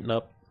still look beaten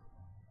up?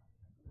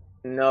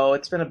 No,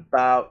 it's been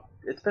about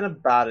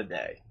a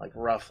day,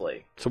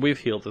 roughly. So we've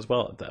healed as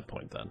well at that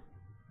point then.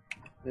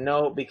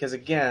 No, because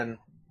again,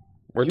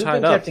 We're you've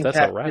tied been up. kept in That's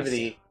a rest.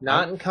 captivity,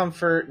 not in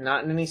comfort,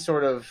 not in any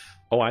sort of.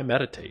 Oh, I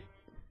meditate.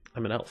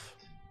 I'm an elf.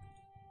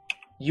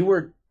 You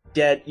were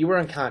dead. You were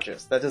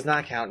unconscious. That does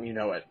not count, and you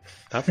know it.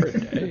 Not for a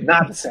day.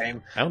 Not the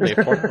same. I only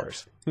have 4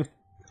 hours.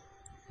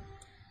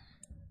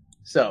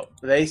 So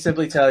they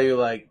simply tell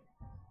you,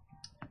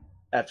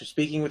 after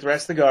speaking with the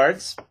rest of the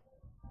guards,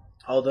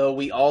 although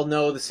we all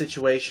know the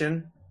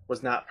situation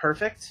was not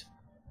perfect,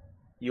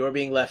 you are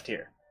being left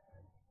here.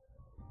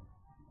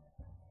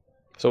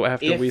 So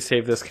after If- we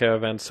save this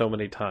caravan so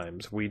many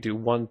times, we do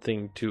one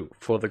thing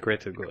for the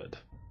greater good,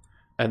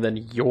 and then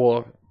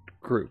your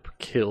group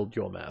killed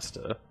your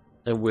master,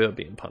 and we're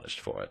being punished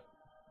for it.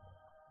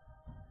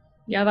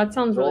 Yeah, that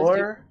sounds really stupid.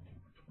 Your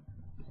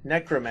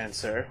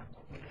necromancer,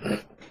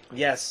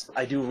 yes,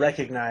 I do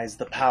recognize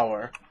the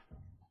power,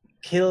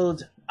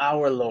 killed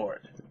our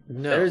lord.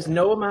 No, There's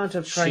no amount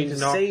of trying She to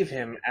knocked- save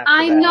him after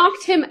I that.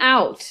 knocked him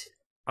out.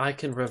 I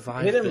can You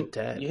revive hit the him,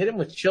 dead. you hit him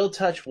with chill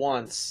touch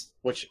once,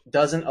 which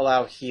doesn't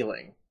allow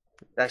healing.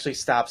 It actually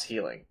stops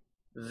healing.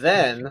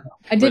 Then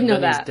I did know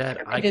When he's that.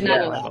 dead, I I did can not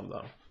know revive that. him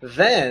though.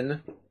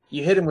 Then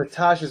you hit him with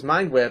Tasha's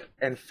Mind Whip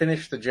and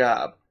finish the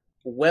job.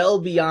 Well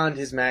beyond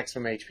his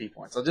maximum HP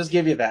points. I'll just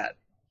give you that.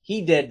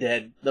 He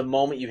dead the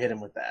moment you hit him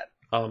with that.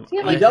 He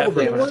had I like double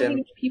four damaged him.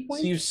 HP So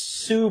points. you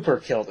super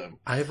killed him.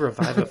 I have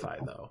Revivify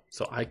though,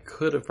 so I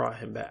could have brought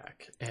him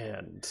back,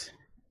 and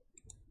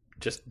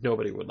just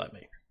nobody would let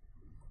me.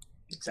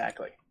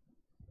 Exactly.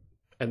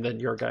 And then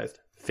your guys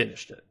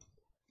finished it,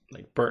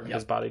 burnt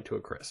his body to a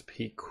crisp.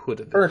 He could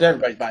have Burnt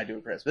everybody's body to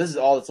a crisp. This is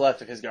all that's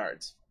left of his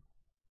guards.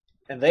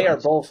 And they are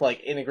both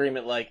in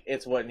agreement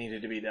it's what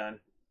needed to be done.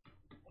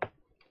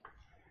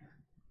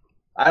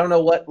 I don't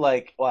know what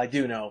well, I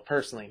do know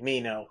personally,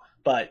 me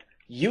but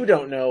you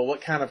don't know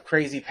what kind of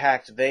crazy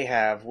pact they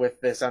have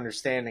with this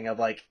understanding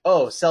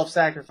of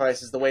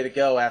self-sacrifice is the way to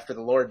go after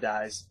the Lord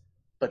dies.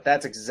 But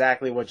that's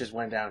exactly what just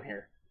went down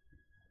here.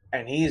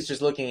 And he's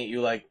just looking at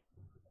you like,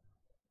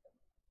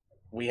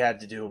 we had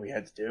to do what we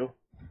had to do.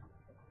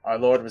 Our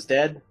Lord was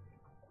dead.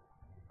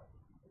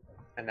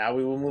 And now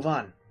we will move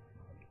on.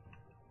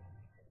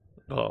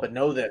 Oh, But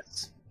know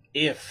this.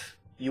 If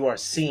you are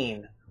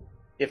seen,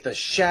 if the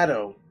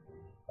shadow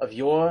of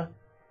your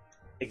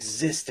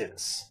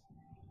existence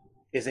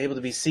is able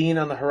to be seen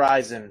on the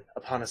horizon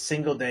upon a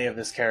single day of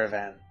this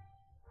caravan,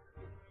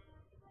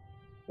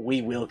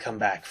 we will come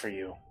back for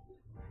you.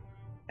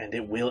 And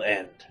it will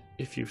end.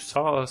 if you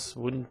saw us,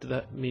 wouldn't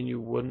that mean you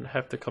wouldn't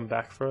have to come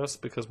back for us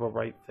because we're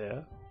right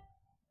there?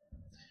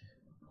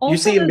 You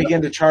see him there's-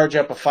 begin to charge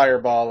up a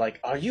fireball like,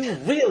 are you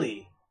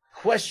really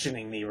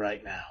questioning me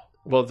right now?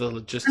 Well, the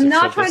logistics. I'm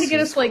not of trying to this get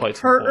is us like quite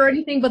hurt or important.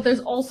 anything, but there's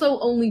also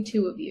only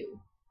 2 of you.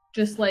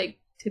 Just like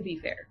to be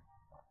fair.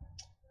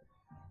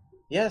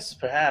 Yes,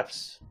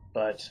 perhaps,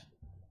 but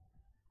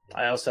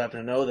I also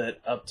happen to know that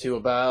up to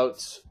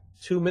about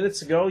 2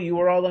 minutes ago, you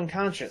were all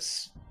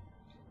unconscious.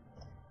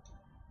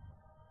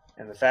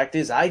 And the fact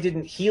is, I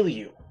didn't heal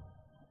you.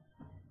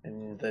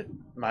 And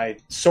my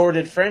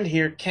sordid friend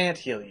here can't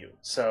heal you.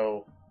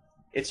 So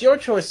it's your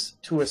choice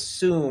to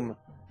assume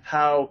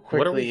how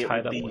What are we quickly it tied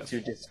would up be with?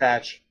 to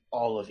dispatch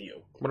all of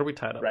you What are we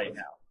tied up right with?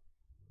 now.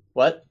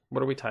 What?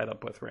 What are we tied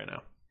up with right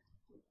now?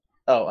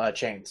 Oh,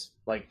 chains.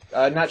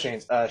 Not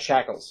chains,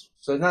 shackles.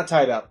 So it's not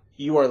tied up.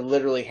 You are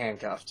literally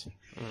handcuffed.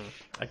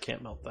 I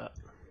can't melt that.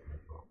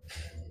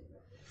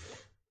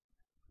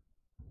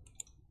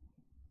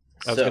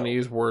 I was So- going to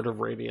use Word of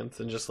Radiance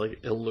and just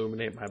like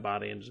illuminate my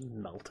body and just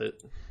melt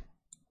it.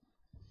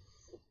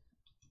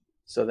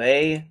 So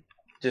they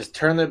just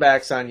turn their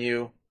backs on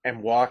you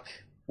and walk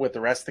with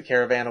the rest of the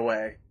caravan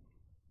away.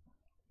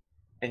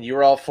 And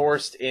you're all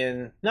forced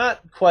in,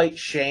 not quite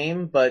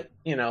shame, but,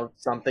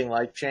 something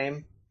like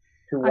shame,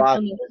 to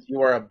watch as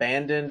you are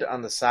abandoned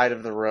on the side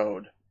of the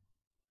road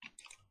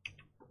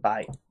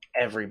by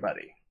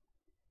everybody.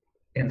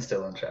 And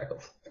still in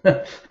shackles.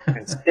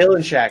 And still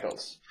in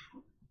shackles.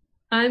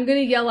 I'm gonna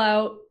yell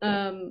out,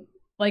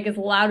 like as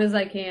loud as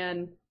I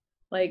can,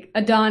 like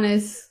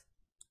Adonis,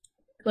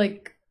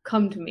 like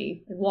come to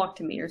me, walk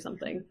to me or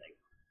something.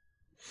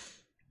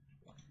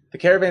 The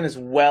caravan is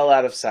well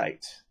out of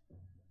sight.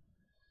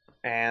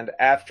 And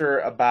after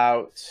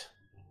about,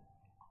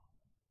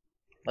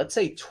 let's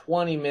say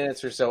 20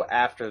 minutes or so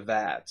after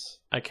that,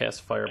 I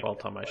cast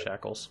Firebolt on my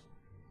shackles.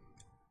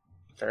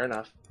 fair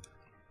enough,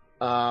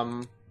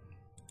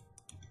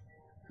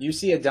 you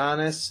see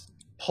Adonis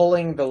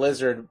pulling the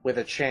lizard with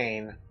a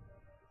chain,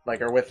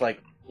 with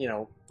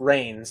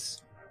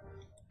reins,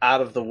 out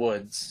of the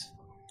woods.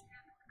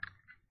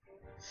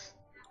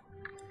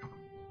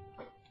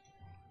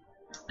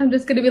 I'm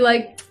just gonna be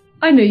like,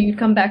 I knew you'd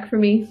come back for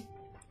me.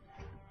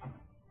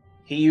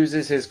 He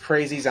uses his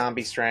crazy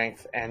zombie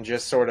strength and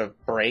just sort of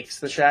breaks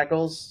the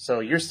shackles. So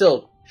you're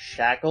still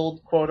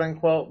shackled, quote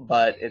unquote,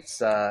 but it's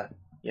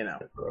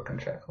Broken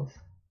shackles.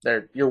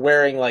 you're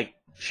wearing like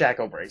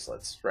shackle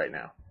bracelets right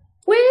now.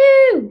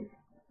 Woo!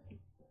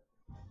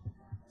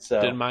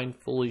 So Did mine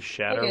fully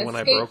shatter Like an when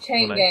I escape broke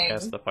chain when gang. I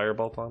cast the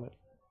Firebolt on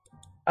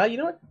it? you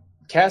know what?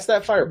 Cast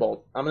that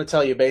firebolt. I'm going to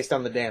tell you based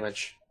on the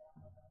damage.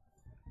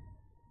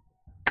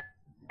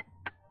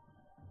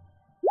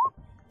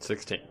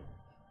 16.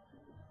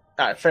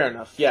 All right, fair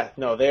enough. Yeah,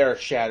 no, they are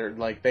shattered.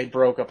 Like, they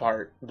broke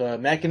apart. The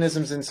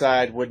mechanisms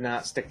inside would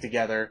not stick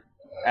together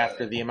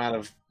after the amount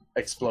of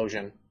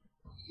explosion.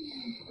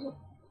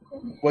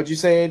 What'd you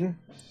say, Aiden?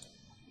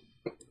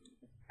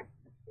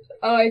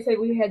 Oh, I said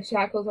we had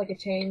shackles like a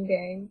chain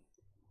gang.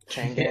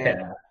 Chain gang.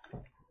 Yeah.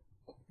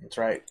 That's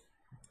right.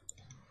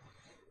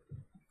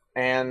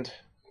 And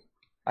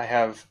I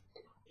have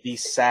the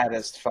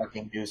saddest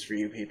fucking news for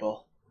you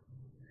people.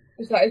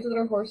 Besides that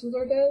our horses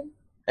are dead?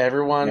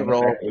 Everyone Yeah,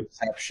 roll okay.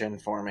 perception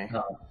for me.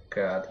 Oh,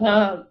 God.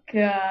 Oh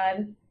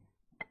god.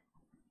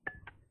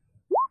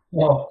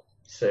 Whoa.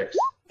 6.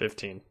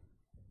 15.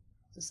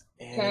 Does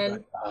 10.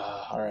 anybody-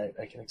 all right,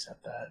 I can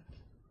accept that.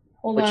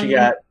 Hold What on. you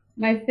got?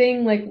 My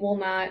thing will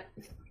not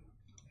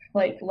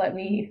let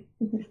me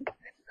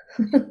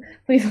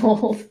please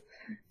hold.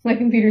 My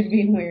computer's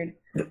being weird.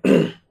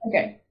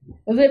 Okay.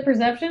 Was it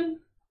perception?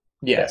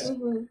 Yes.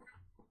 Mhm.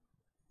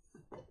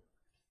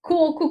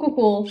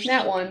 Cool.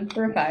 Nat 1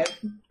 for a 5.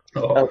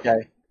 Oh.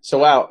 Okay. So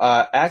wow,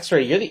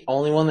 Axray, you're the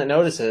only one that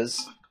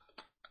notices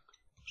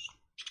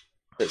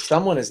that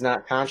someone is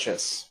not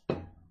conscious.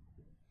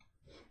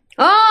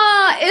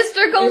 Ah,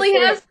 Istrik only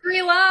Istrik. has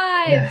 3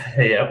 lives.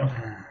 Yep.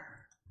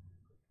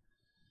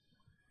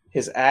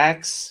 His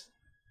axe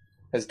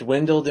has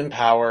dwindled in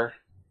power,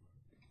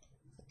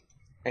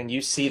 and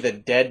you see the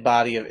dead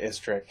body of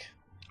Istrik,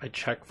 I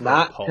check for a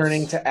not pulse.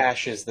 turning to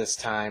ashes this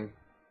time,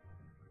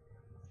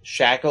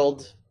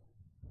 shackled,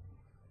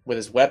 with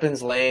his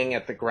weapons laying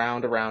at the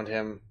ground around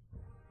him,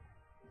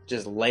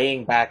 just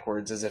laying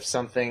backwards as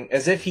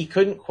if he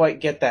couldn't quite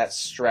get that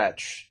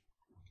stretch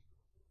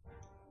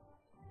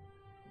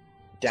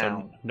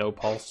down. So, no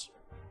pulse.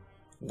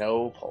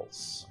 No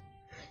pulse.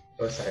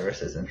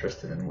 Osiris is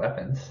interested in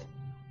weapons.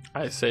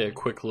 I say a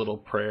quick little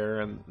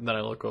prayer and then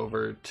I look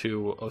over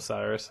to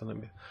Osiris and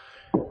then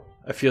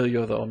I feel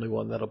you're the only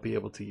one that'll be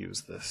able to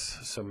use this,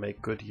 so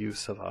make good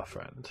use of our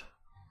friend.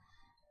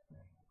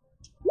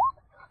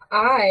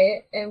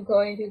 I am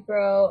going to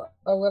grow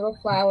a little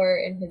flower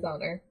in his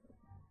honor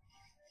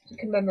to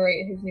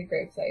commemorate his new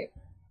gravesite.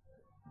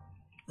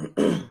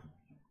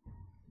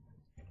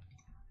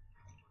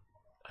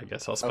 I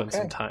guess I'll spend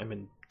some time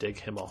and dig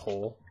him a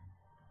hole.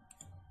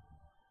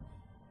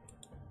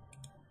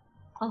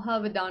 I'll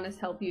have Adonis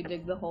help you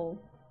dig the hole.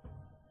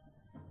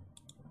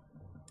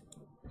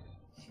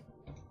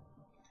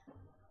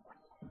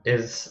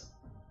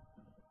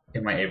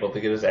 Am I able to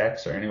get his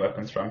axe or any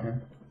weapons from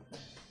him?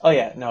 Oh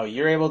yeah, no,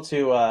 you're able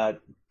to,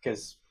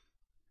 because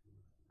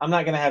I'm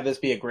not going to have this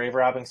be a grave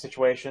robbing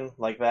situation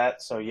like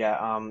that, so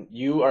yeah,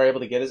 you are able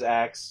to get his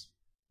axe.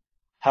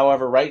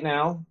 However, right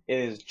now, it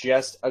is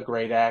just a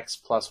great axe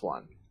 +1.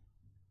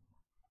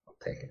 I'll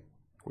take it.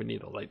 We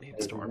need a lightning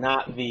It's storm.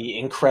 not the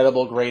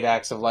incredible great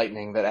axe of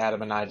lightning that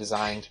Adam and I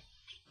designed.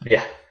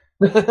 Yeah.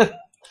 That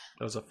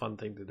That was a fun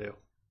thing to do.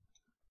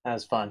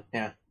 was fun,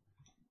 yeah.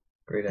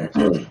 Great axe.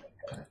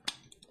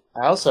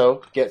 I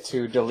also get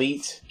to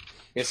delete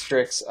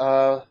Istrik's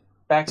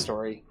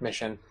backstory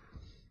mission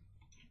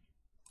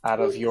out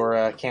of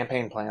your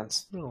campaign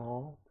plans.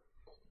 Aww.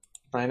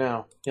 I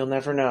know. You'll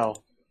never know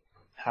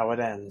how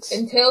it ends.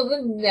 Until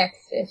the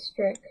next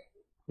Istrik.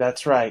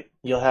 That's right.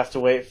 You'll have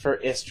to wait for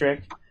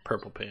Istrik.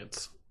 Purple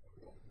pants.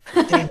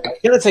 Damn, I'm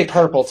gonna say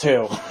purple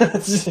too.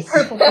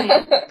 Purple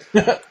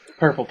pants.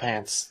 Purple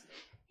pants.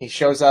 He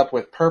shows up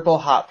with purple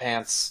hot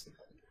pants.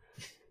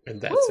 And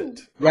that's Woo. it.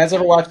 You guys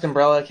ever watched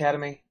Umbrella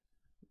Academy?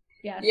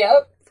 Yes.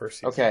 Yep. First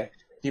season. Okay.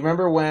 Do you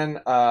remember when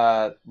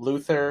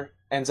Luther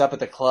ends up at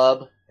the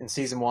club in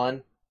season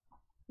 1?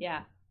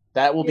 Yeah.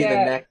 That will be the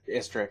Yeah. next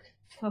Istrik.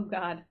 Oh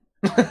God.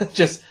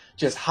 just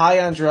high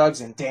on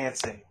drugs and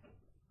dancing.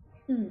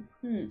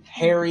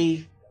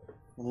 Hairy,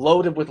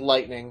 loaded with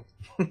lightning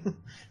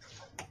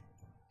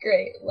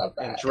Great. Love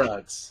and that.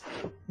 drugs.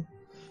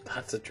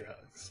 Lots of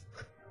drugs.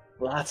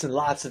 Lots and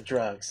lots of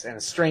drugs. And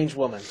a strange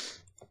woman.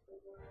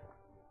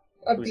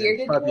 A who's in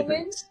bearded fuzzy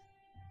woman? boots.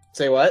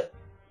 Say what?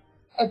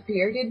 A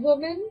bearded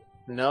woman?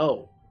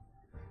 No.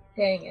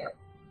 Dang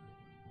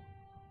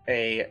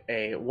it.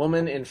 A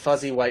woman in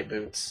fuzzy white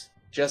boots.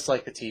 Just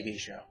like the TV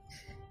show.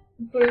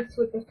 Boots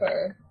with the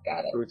fur.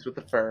 Got it. Boots with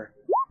the fur.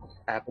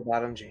 Apple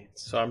bottom jeans.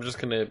 So I'm just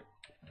gonna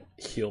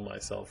heal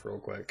myself real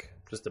quick.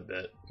 Just a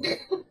bit.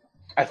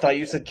 I thought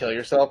you said kill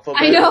yourself.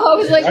 I know. I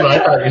was like, That's what I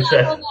thought you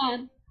said. hold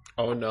on.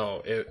 Oh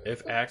no,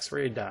 if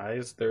Axray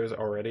dies, there's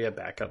already a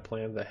backup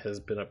plan that has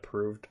been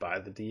approved by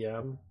the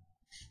DM.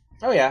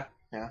 Oh yeah.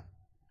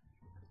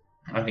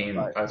 I mean,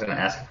 I was going to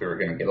ask if we were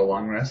going to get a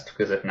long rest,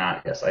 because if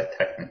not, yes, I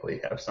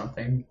technically have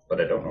something, but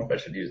I don't know if I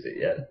should use it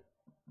yet.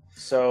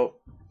 So,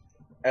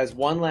 as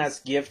one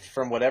last gift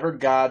from whatever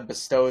god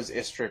bestows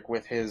Istrik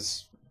with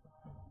his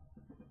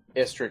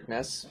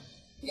Istrikness,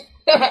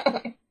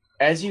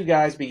 as you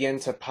guys begin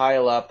to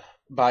pile up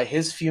by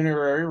his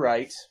funerary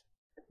rite,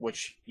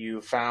 which you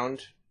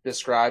found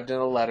described in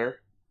a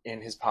letter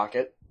in his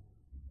pocket,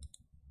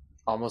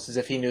 almost as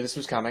if he knew this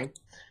was coming.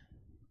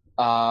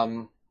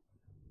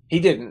 He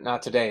didn't,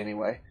 not today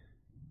anyway.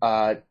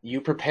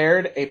 You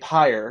prepared a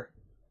pyre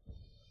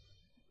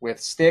with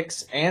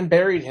sticks and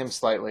buried him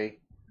slightly,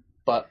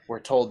 but were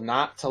told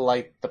not to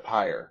light the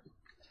pyre.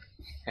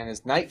 And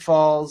as night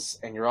falls,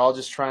 and you're all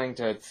just trying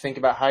to think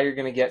about how you're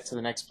going to get to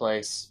the next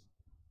place,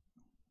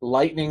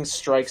 lightning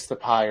strikes the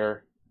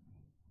pyre,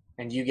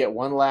 and you get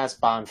one last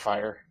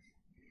bonfire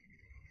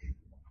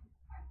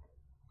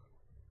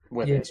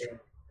with Yeah. it.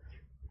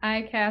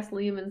 I cast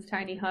Lehman's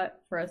tiny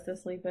hut for us to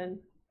sleep in.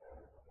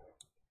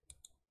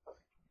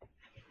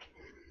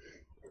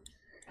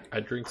 I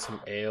drink some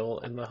ale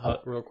in the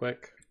hut real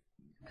quick.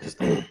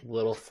 Just a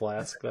little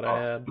flask that I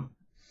had.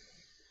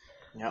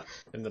 Yep.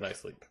 And then I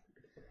sleep.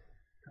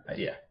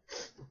 Yeah.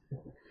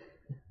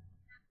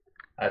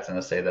 I was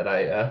going to say that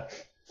I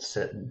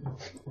sit and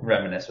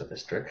reminisce with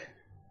this trick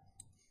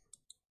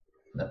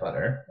about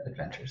our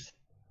adventures.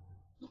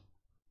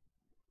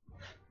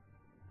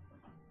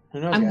 Who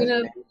knows? I'm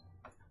guys?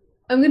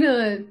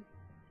 gonna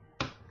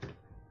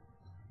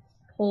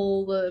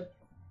pull the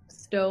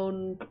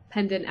stone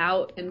pendant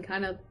out and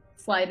kind of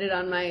slide it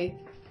on my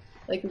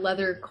like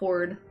leather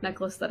cord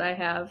necklace that I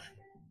have,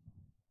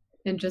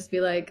 and just be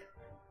like,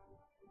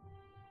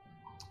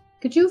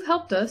 "Could you have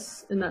helped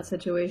us in that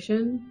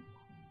situation?"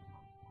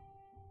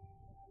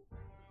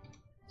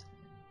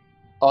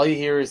 All you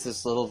hear is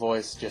this little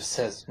voice just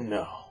says,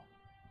 "No.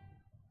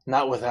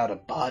 Not without a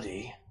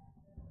body."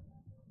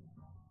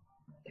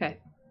 Okay.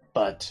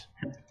 But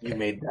you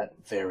made that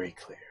very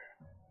clear.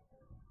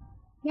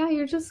 Yeah,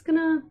 you're just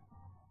gonna.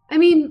 I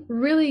mean,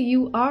 really,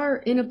 you are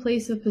in a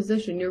place of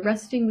position. You're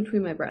resting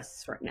between my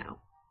breasts right now.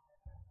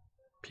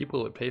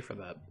 People would pay for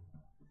that.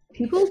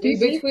 People do. Be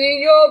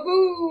between your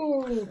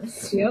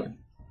boobs. Yep.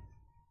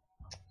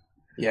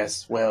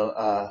 Yes,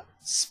 well,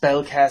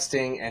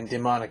 spellcasting and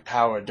demonic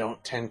power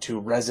don't tend to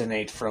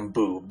resonate from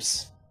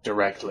boobs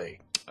directly.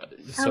 I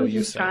So was you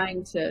just say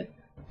trying to,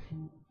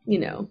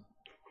 make it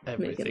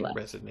everything less.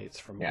 resonates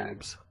from Yeah.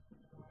 boobs.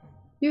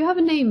 Do you have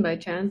a name by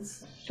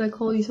chance? Should I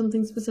call you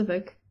something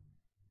specific?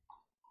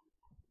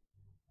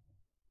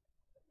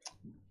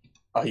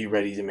 Are you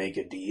ready to make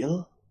a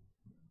deal?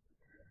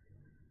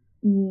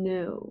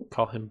 No.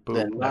 Call him Boob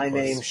Then my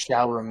Necklace. name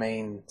shall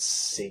remain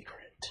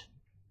secret.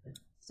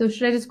 So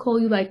should I just call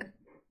you like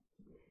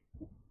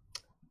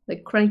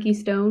Cranky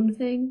Stone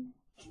thing?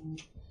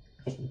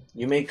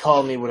 You may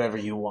call me whatever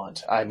you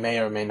want. I may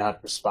or may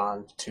not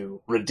respond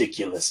to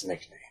ridiculous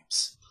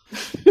nicknames.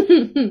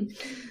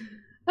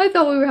 I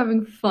thought we were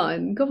having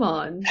fun. Come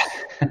on.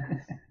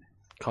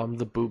 Call him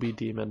the Booby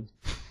Demon.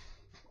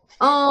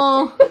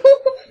 Oh,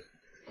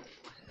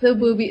 the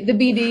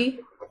BD,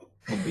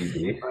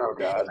 BD. Oh,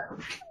 God.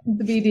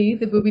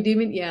 the booby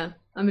demon. Yeah,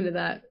 I'm into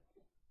that.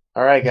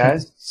 All right,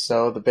 guys.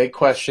 So the big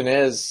question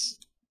is,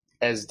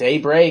 as day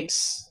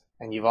breaks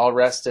and you've all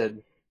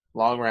rested,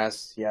 long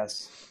rest,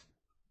 yes,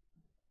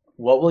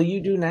 what will you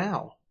do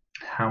now?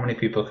 How many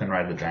people can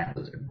ride the giant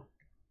lizard?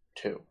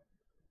 2.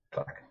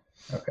 Fuck.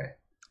 Okay.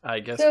 I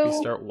guess So- we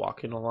start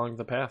walking along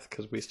the path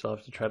because we still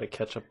have to try to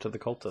catch up to the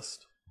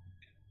cultist.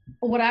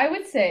 What I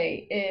would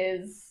say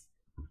is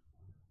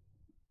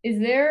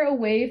there a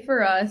way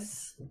for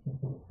us,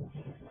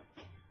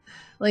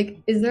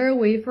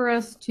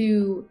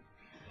 to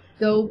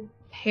go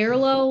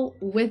parallel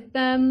with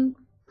them,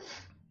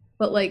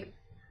 but like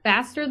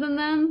faster than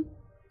them?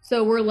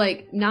 So we're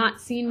like not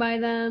seen by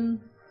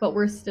them, but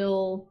we're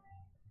still,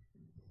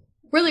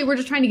 really, we're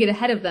just trying to get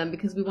ahead of them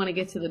because we want to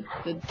get to the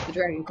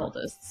dragon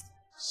cultists.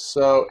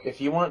 So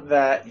if you want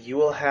that, you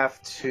will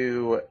have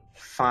to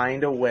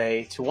find a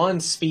way to, one,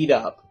 speed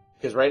up,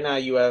 because right now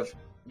you have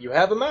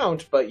a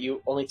mount, but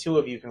only 2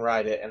 of you can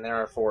ride it, and there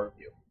are 4 of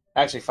you.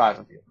 Actually, 5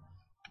 of you.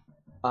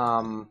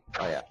 Oh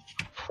yeah.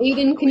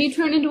 Aiden, can you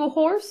turn into a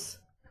horse?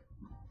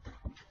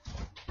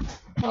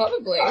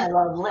 Probably. I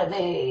love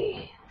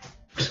Livy.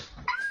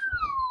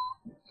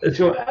 It's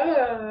your,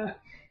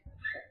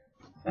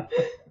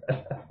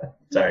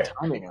 Sorry.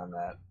 Timing on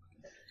that.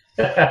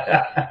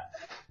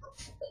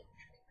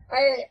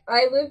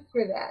 I live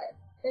for that.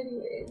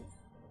 Anyways.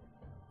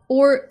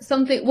 Or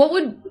something.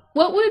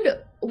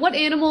 What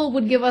animal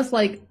would give us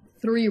like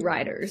 3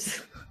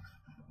 riders?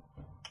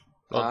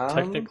 Well, Um,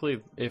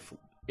 technically, if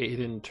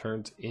Aiden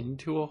turns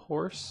into a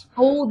horse,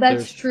 Oh, that's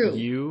there's true.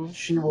 You.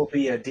 She will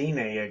be a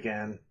Dine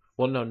again.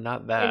 Well, no,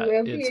 not that.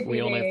 will be It's a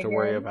we only Dine have to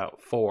worry again.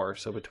 about 4.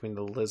 So between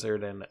the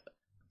lizard and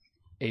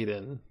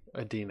Aiden,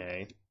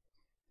 Adine,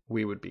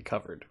 we would be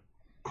covered.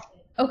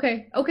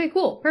 Okay,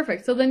 cool.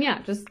 Perfect. So then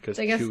yeah, just 'Cause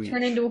I guess 2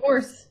 turn each. into a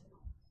horse.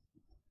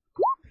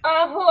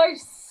 A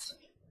horse.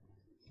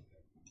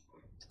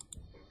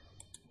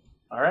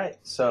 All right.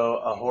 So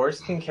a horse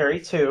can carry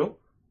 2.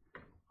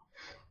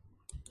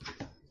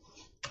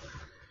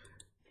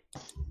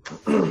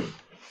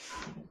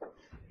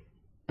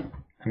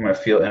 I'm gonna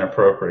feel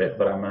inappropriate,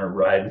 but I'm gonna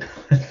ride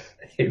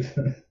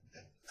Aiden.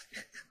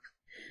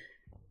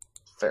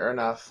 Fair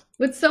enough.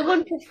 Would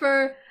someone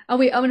prefer? Oh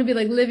wait, I'm gonna be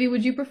like Livy.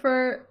 Would you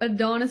prefer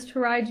Adonis to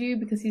ride you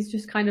because he's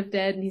just kind of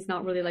dead and he's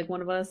not really like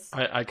one of us?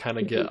 I kind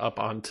of get up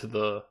onto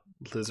the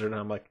lizard and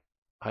I'm like,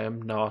 I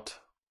am not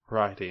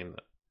riding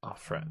a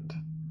friend.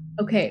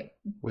 Okay,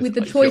 with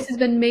the a choice yoke. has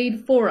been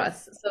made for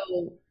us,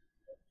 so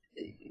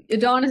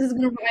Adonis is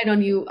gonna ride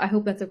on you. I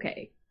hope that's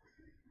okay.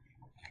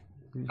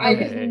 I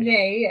Okay. just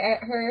neigh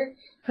at her.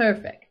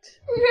 Perfect.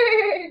 All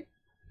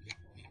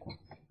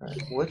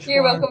right, which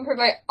You're one? welcome for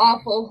my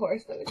awful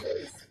horse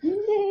noises.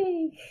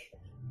 Yay.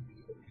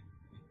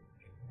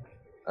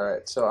 All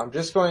right. So I'm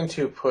just going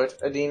to put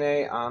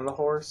Adine on the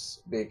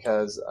horse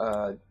because,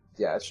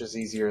 yeah, it's just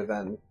easier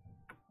than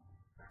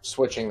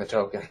switching the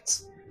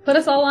tokens. Put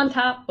us all on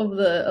top of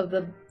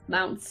the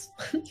mounts.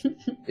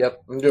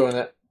 Yep, I'm doing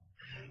it.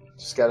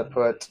 Just got to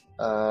put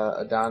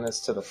Adonis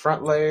to the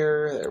front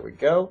layer. There we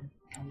go.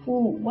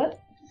 Ooh,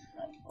 what?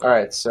 All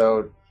right,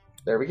 so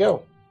there we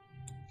go.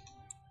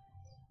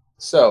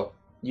 So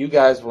you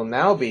guys will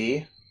now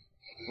be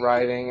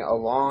riding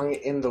along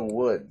in the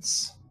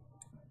woods.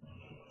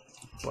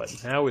 But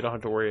now we don't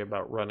have to worry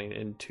about running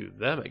into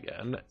them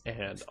again,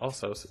 and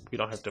also we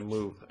don't have to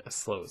move as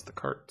slow as the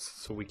carts,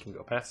 so we can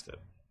go past it.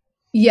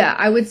 Yeah,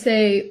 I would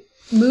say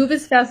move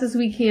as fast as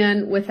we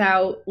can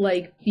without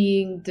like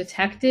being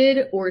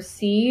detected or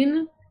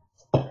seen.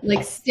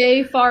 Like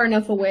stay far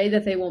enough away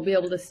that they won't be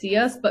able to see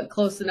us, but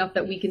close enough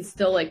that we can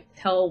still like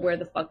tell where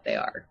the fuck they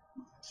are.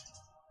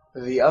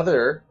 The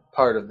other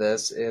part of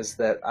this is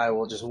that I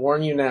will just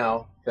warn you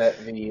now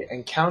that the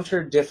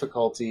encounter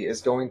difficulty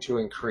is going to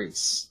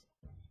increase.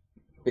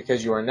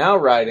 Because you are now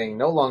riding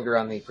no longer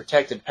on the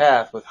protected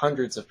path with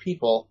hundreds of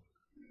people,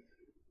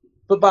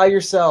 but by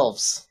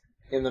yourselves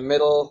in the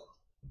middle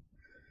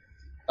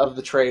of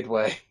the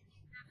tradeway.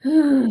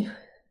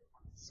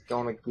 It's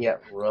going to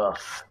get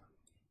rough.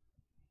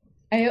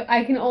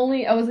 I can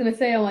only, I was gonna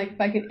say I'm like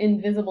if I could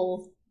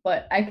invisible,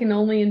 but I can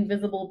only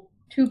invisible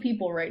 2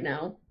 people right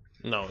now.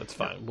 No, it's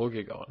fine. We'll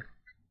get going.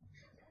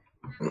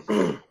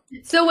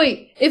 So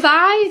wait, if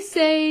I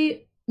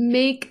say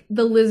make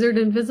the lizard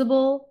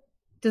invisible,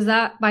 does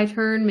that by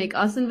turn make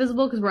us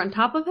invisible because we're on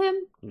top of him?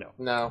 No.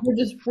 No.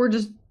 We're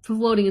just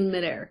floating in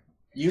midair.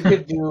 You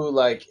could do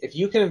like if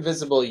you can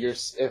invisible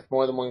if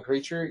more than one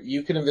creature,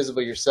 you can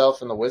invisible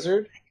yourself and the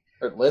wizard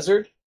or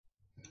lizard,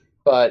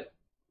 but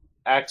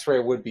X-ray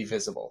would be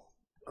visible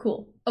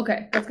Cool.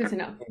 Okay, that's good to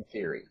know. in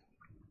theory.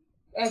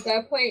 At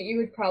that point, you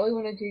would probably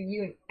want to do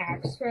you an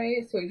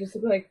X-ray, so it just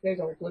looks like there's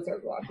a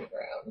lizard walking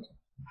around.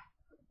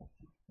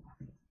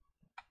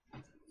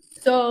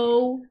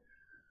 So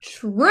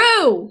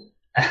true.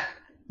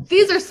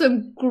 These are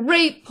some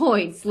great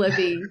points,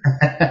 Libby.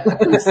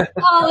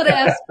 Solid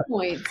ass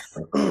points.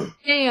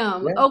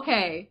 Damn. Yeah.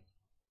 Okay.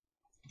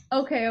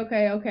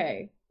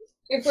 Okay.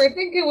 If we're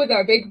thinking with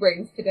our big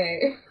brains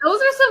today.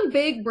 Those are some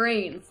big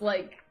brains.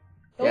 Like,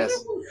 those Yes.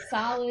 are some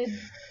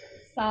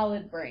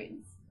solid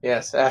brains.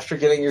 Yes, after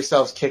getting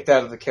yourselves kicked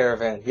out of the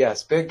caravan.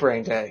 Yes, big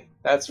brain day.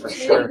 That's for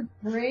sure.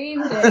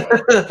 Brain day.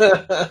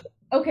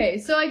 Okay,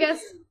 so I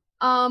guess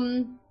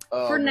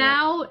for man.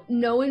 now,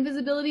 no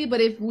invisibility,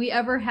 but if we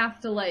ever have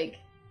to like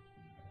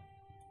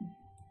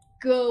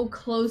go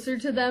closer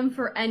to them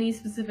for any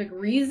specific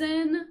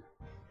reason,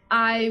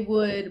 I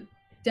would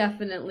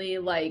definitely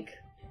like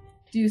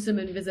do some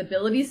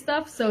invisibility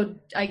stuff. So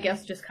I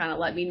guess just kind of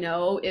let me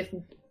know if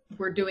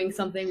we're doing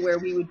something where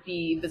we would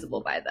be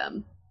visible by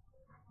them.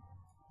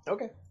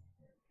 Okay.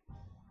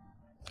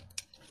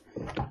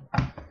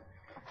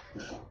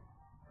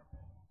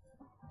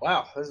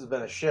 Wow, this has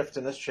been a shift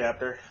in this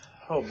chapter.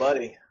 Oh,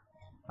 buddy.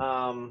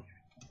 All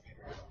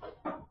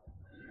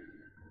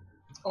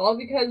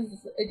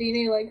because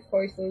Adine likes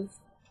horses.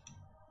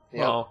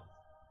 Yeah. Well,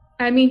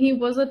 I mean, he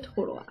was a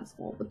total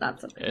asshole, but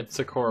that's okay. it's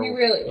Sakura, He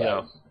really you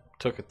know, was.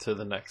 took it to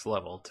the next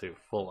level to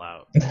full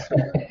out.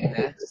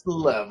 Next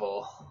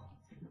level.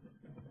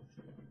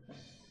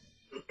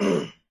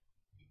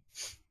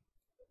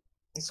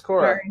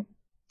 Sakura, Sorry.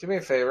 do me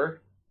a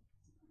favor.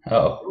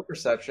 Oh, Roll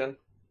perception.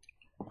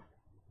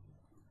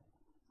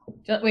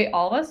 Wait,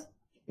 all of us?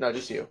 No,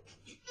 just you.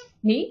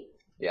 Me?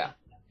 Yeah.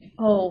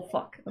 Oh,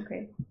 fuck.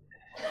 Okay.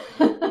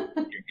 you're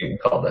getting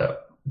called out.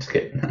 Just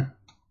kidding.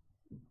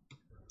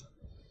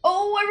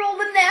 Oh, I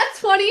rolled a nat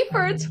 20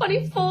 for a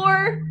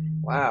 24.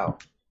 Wow.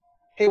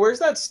 Hey, where's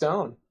that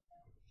stone?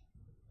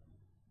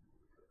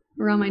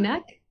 Around my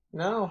neck?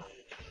 No.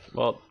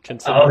 Well,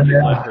 considering you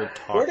yeah. let her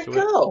talk Where'd it to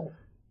go?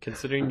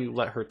 considering you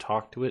let her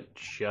talk to it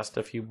just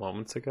a few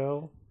moments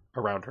ago,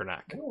 around her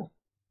neck.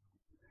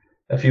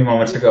 A few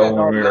moments ago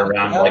when we were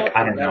around, like,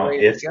 I don't know,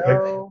 it's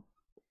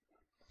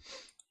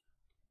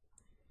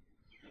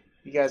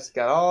You guys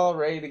got all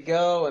ready to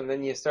go, and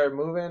then you started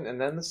moving, and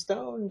then the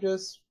stone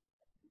just...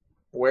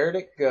 Where'd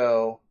it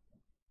go?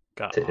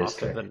 Got To off of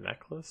Ister. the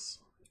necklace.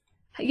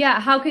 Yeah,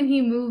 how can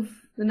he move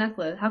the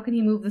necklace? How can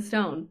he move the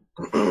stone?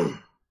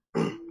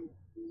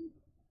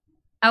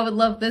 I would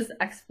love this There's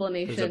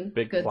explanation. a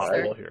big Good plot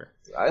sir. hole here.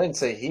 I didn't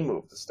say he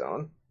moved the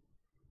stone.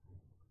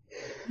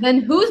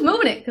 Then who's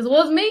moving it? Because it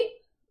wasn't me?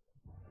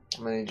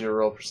 I'm gonna need you to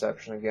roll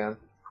perception again.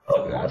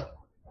 Oh, God.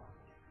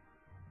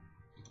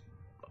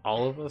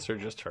 All of us or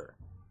just her?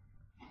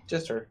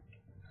 Just her.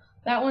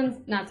 That one's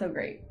not so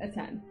great. A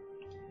 10.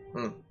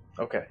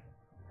 Okay.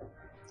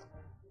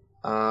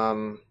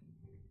 You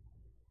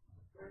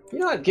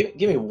know what? Give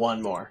me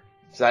one more.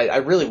 'Cause I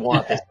really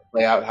want this to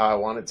play out how I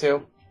want it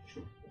to.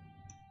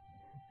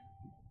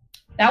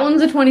 That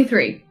one's a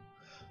 23.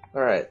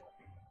 All right.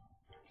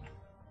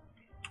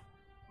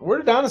 Where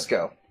did Adonis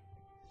go?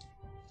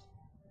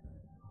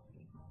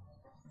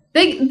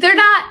 They're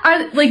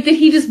not, like, did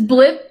he just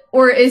blip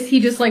or is he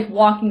just, like,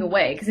 walking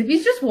away? Because if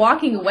he's just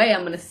walking away,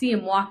 I'm going to see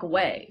him walk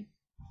away.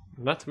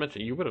 Not to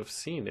mention, you would have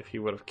seen if he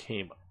would have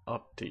came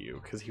up to you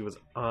because he was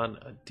on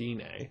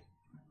Adine.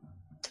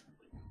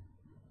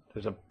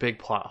 There's a big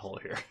plot hole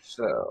here.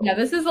 So Yeah,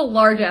 this is a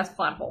large ass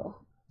plot hole.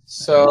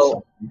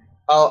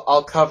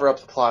 I'll cover up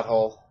the plot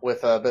hole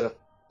with a bit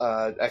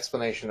of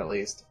explanation at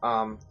least.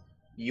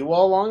 You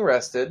all long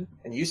rested,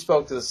 and you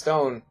spoke to the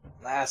stone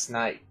last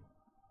night.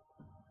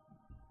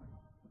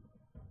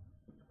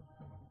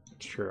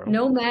 True.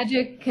 No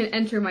magic can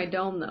enter my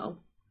dome, though.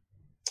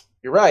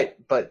 You're right,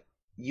 but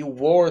you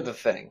wore the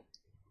thing.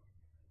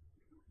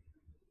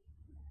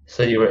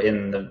 So you were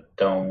in the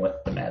dome with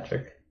the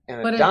magic.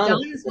 And But Adonis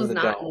Adonis in was the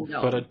not dome. in the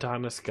dome. But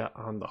Adonis got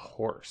on the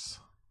horse.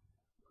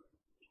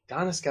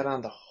 Adonis got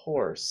on the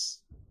horse.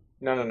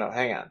 No,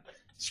 hang on.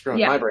 Screwing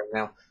Yeah. my brain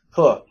now.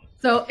 Huh.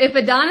 So if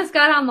Adonis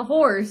got on the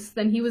horse,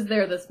 then he was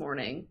there this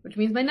morning, which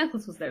means my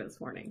necklace was there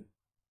this morning.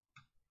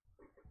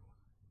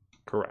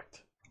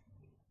 Correct.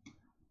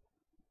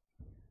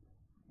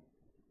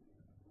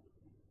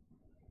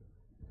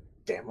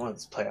 Damn, I want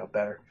this to play out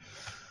better.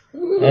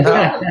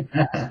 Yeah.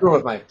 Screw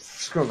with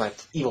my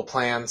evil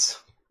plans.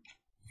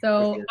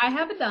 So Okay. I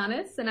have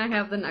Adonis and I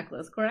have the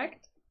necklace,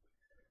 correct?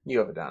 You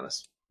have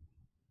Adonis.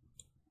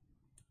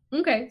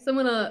 Okay, so I'm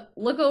gonna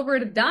look over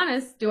at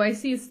Adonis. Do I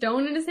see a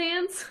stone in his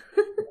hands?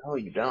 No,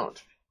 you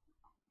don't.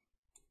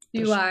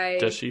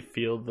 Does she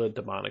feel the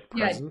demonic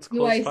Yeah, presence do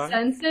close I by?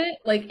 sense it,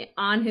 like,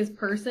 on his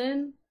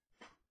person?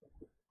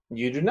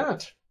 You do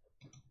not.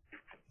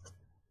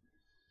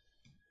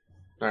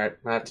 All right,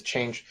 I have to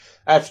change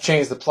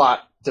the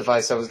plot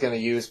device I was going to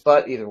use,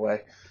 but either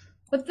way.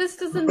 But this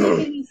doesn't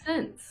make any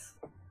sense.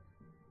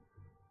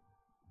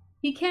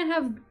 He can't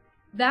have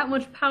that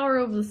much power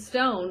over the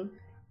stone.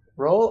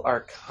 Roll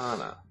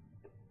Arcana.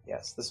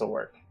 Yes, this will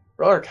work.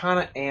 Roll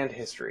Arcana and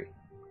History.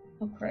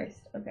 Oh,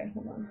 Christ. Okay,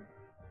 hold on.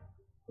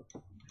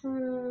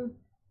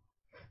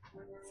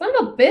 Son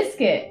of a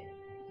biscuit.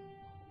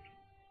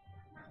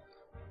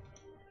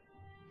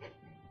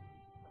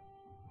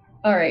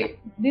 Alright,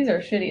 these are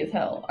shitty as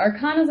hell.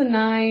 Arcana's a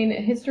 9,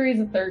 History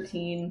is a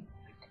 13.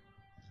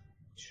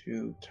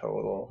 2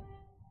 total.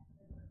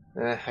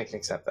 I can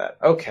accept that.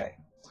 Okay.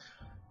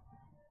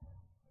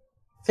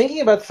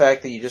 Thinking about the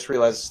fact that you just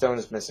realized the stone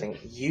is missing,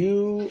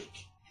 you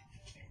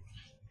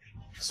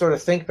sort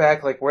of think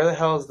back, like, where the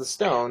hell is the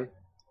stone?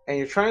 And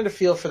you're trying to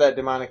feel for that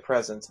demonic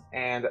presence.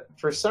 And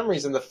for some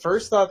reason, the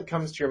first thought that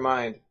comes to your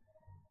mind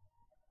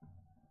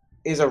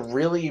is a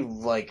really,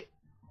 like,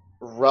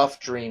 rough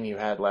dream you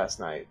had last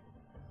night.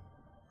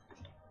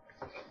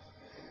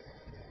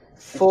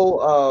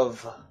 Full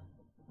of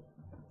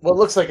what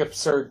looks like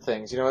absurd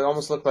things. You know, it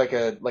almost looked like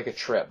a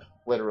trip,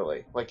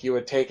 literally. Like you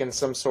had taken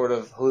some sort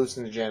of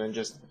hallucinogen and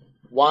just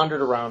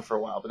wandered around for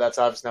a while. But that's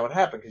obviously not what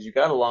happened, because you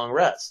got a long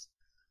rest.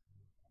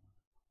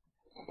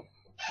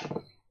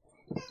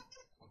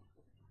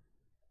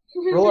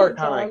 Roll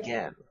Arcana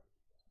again.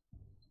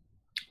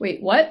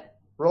 Wait, what?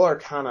 Roll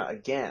Arcana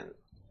again.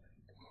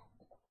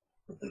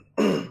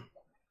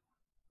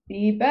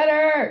 Be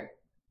better!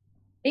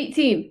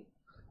 18.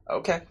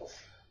 Okay.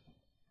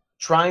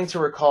 Trying to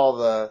recall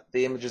the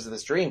images of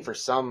this dream for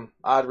some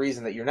odd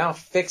reason that you're now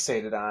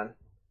fixated on.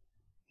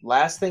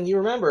 Last thing you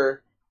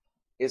remember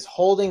is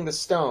holding the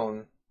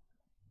stone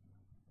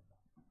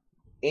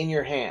in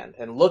your hand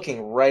and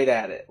looking right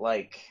at it,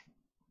 like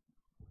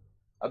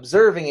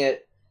observing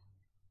it,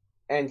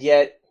 and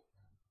yet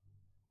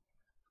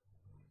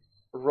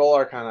roll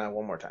Arcana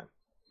one more time.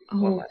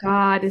 Oh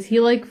god, is he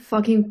like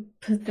fucking...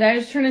 Did I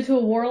just turn into a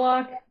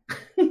warlock?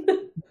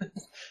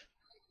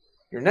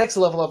 Your next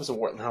level up is a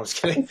warlock. No, I was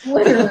kidding. It's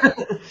literally...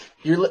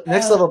 Your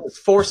next level up is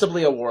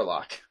forcibly a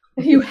warlock.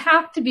 You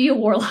have to be a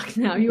warlock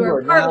now. You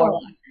are part now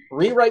warlock.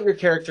 Rewrite your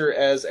character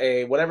as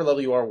a whatever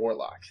level you are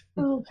warlock.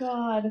 Oh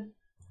god.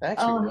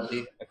 Actually,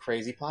 really a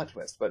crazy plot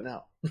twist, but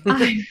no.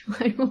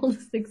 I rolled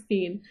a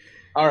 16.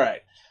 All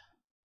right.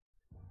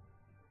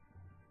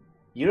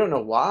 You don't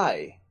know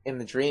why in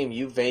the dream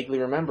you vaguely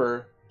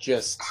remember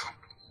just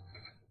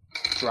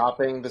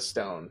dropping the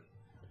stone.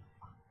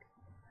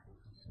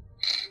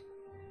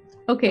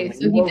 Okay, When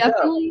so you he woke up-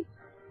 definitely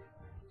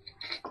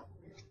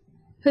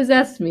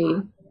possessed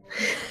me.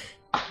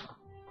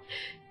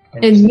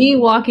 And me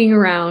walking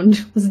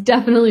around was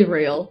definitely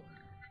real.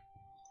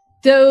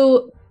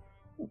 So,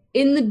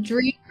 in the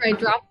dream where I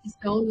dropped the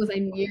stone, was I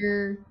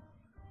near,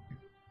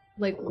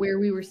 like, where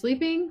we were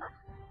sleeping?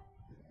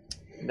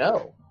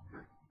 No.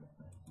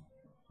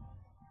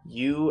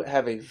 You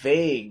have a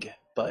vague,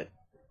 but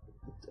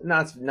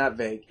not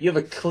vague. You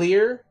have a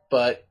clear,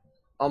 but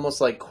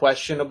almost like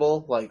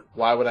questionable, like,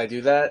 why would I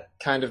do that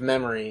kind of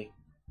memory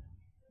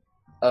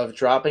of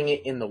dropping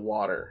it in the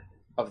water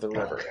of the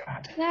river.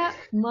 That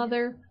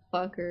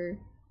motherfucker.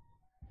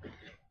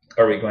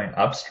 Are we going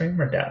upstream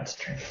or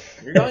downstream?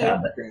 You're going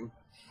upstream.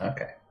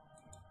 Okay.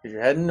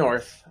 You're heading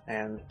north,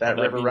 and that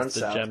river means runs the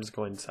south. gem's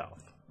going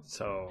south.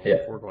 So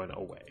Yeah. we're going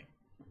away.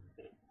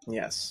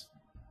 Yes.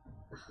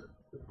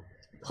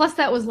 Plus,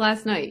 that was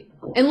last night.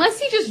 Unless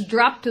he just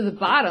dropped to the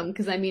bottom,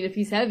 because, I mean, if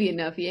he's heavy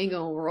enough, he ain't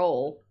gonna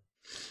roll.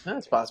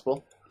 That's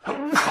possible.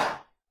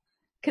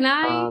 Can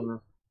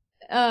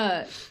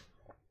I,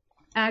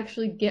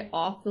 actually get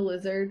off the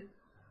lizard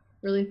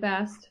really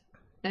fast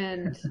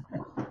and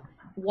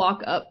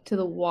walk up to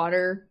the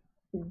water,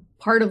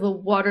 part of the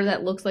water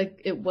that looks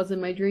like it was in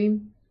my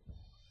dream?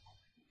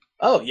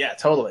 Oh, yeah,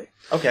 totally.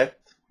 Okay.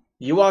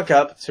 You walk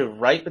up to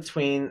right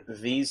between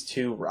these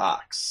two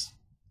rocks.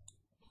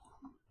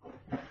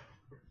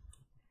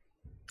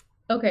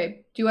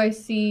 Okay, do I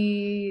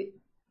see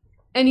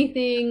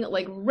anything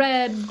like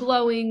red,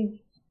 glowing,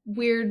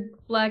 weird,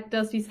 black,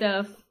 dusty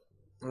stuff?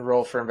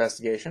 Roll for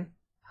investigation.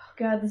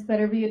 God, this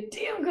better be a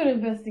damn good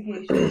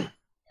investigation.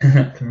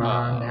 Come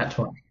on, nat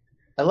 20.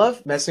 I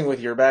love messing with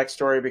your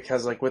backstory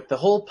because, like, with the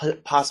whole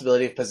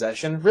possibility of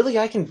possession, really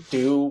I can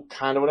do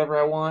kind of whatever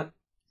I want.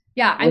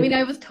 Yeah, I mean,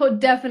 I was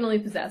definitely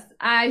possessed.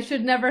 I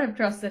should never have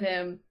trusted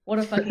him. What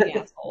a fucking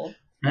asshole.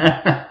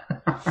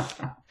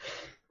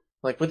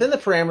 Like, within the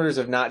parameters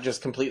of not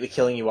just completely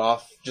killing you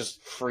off,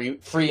 just free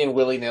and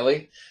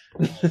willy-nilly.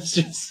 It's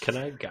just... Can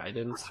I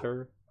guidance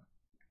her?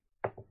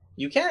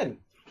 You can.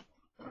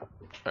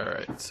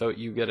 Alright, so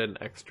you get an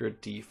extra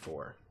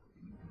D4.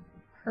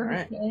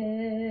 Perfect.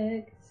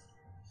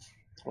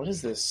 What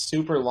is this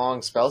super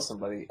long spell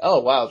somebody? Oh,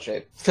 wild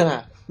shape.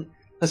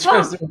 Let's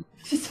Oh. try to...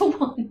 Just a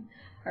one.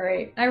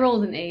 Alright, I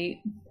rolled an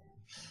 8.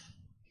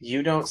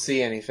 You don't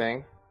see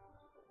anything.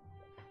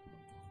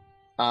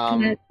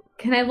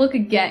 Can I look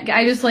again?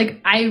 I just,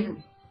 like, I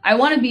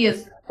want to be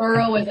as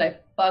thorough as I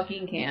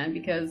fucking can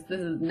because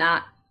this is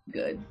not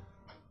good.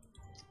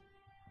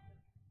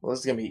 Well,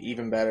 this is going to be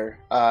even better.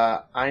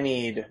 I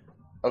need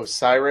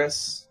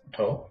Osiris,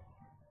 Oh.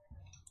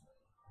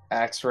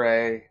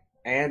 Axray,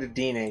 and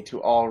Adine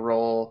to all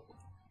roll.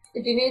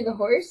 Did you need the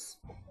horse?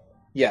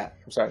 Yeah,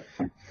 I'm sorry.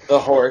 The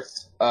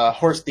horse,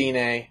 Horse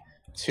Dine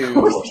to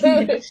Horse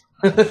Dine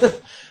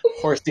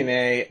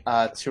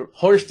to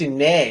Horse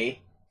Dine.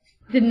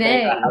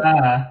 Danae.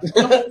 Ah.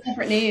 A whole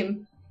separate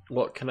name.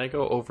 Well, can I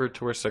go over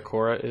to where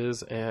Sakura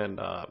is and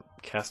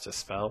cast a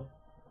spell?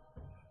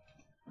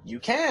 You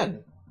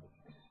can,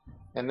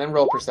 and then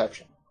roll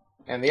perception,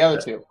 and the other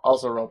two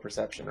also roll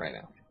perception right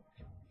now.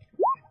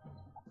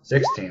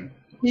 16.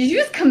 Did you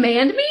just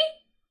command me?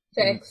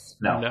 6.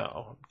 No.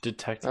 No.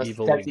 Detect That's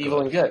evil detect and evil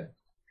good. and good.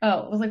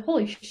 Oh, I was like,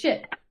 holy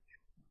shit.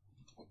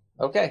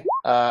 Okay,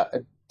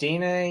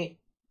 Adine,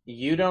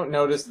 you don't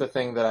notice the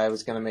thing that I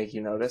was going to make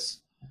you notice.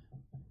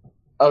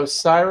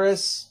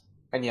 Osiris,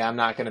 and yeah, I'm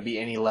not going to be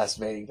any less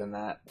vague than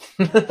that.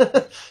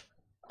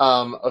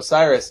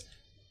 Osiris,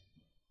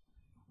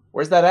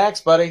 where's that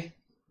axe, buddy?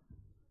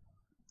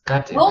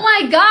 God damn Oh it.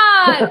 my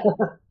god!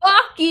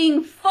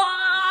 Fucking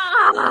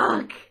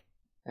fuck!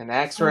 And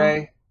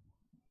Axray,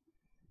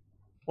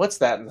 what's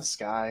that in the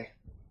sky?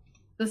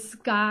 The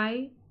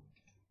sky.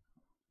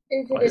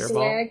 Is it a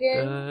Fireball.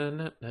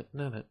 dragon?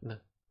 Na.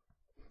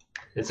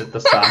 Is it the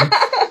sun?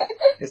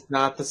 It's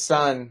not the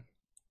sun.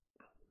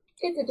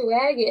 It's a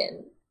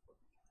dragon.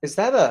 Is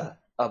that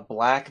a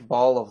black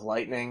ball of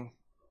lightning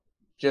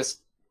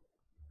just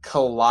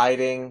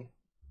colliding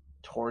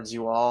towards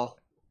you all?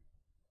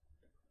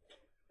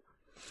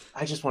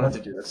 I just wanted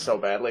to do this so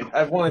badly.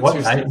 I've wanted What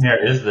to.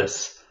 nightmare is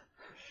this?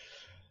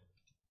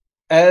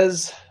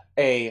 As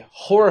a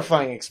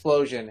horrifying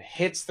explosion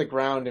hits the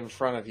ground in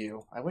front of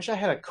you, I wish I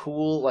had a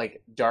cool,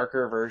 like,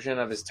 darker version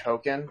of his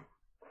token.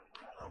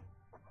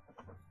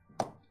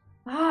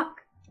 Fuck.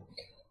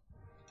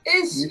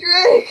 It's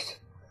strict!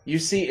 You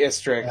see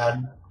Istrix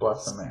God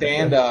bless him, man.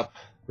 stand up.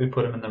 We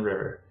put him in the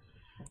river.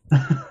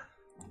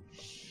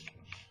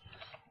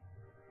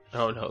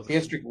 Oh no.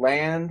 Istrix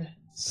land,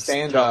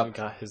 stand Stone up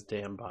got his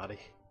damn body.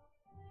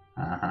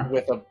 Uh-huh.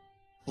 with a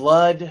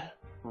blood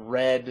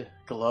red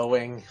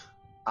glowing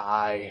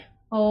eye.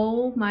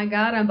 Oh my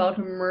god, I'm about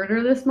to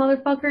murder this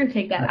motherfucker and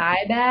take that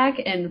eye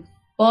back and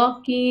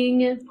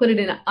fucking put it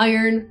in an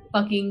iron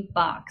fucking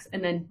box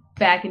and then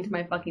back into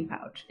my fucking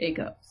pouch. It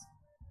goes.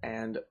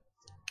 And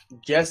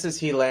just as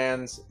he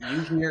lands,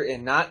 you hear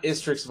in not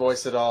Istrix's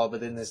voice at all,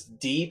 but in this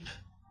deep,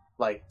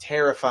 like,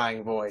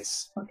 terrifying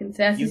voice, Fucking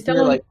sassy you stone.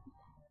 hear, like,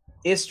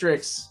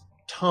 Istrix's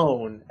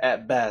tone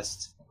at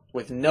best,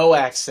 with no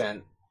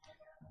accent,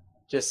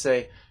 just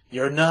say,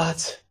 "You're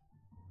not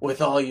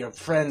with all your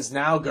friends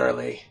now,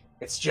 girly.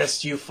 It's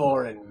just you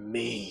four and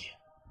me."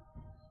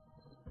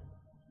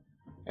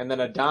 And then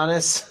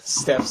Adonis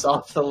steps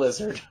off the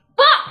lizard,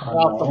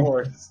 off the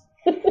horse,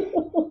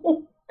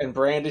 and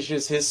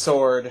brandishes his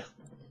sword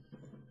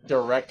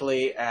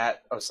directly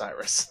at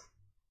Osiris.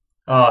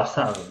 Oh,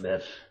 son of a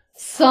bitch.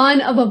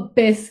 Son of a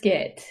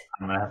biscuit.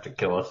 I'm gonna have to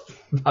kill us.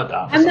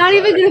 Adonis. I'm not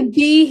even sorry. gonna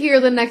be here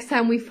the next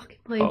time we fucking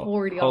play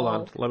Horde, y'all. Hold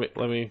on.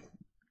 Let me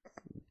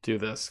do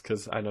this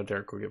because I know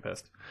Derek will get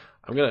pissed.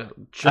 I'm gonna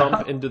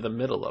jump into the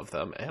middle of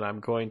them and I'm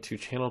going to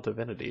channel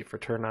divinity for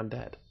turn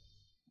undead.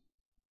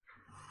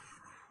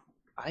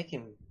 I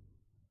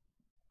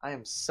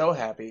am so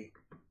happy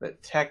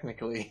that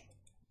technically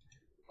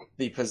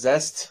the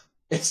possessed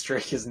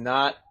Istrix is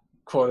not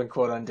quote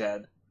unquote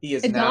undead. He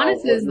is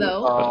Adonis now is,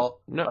 though.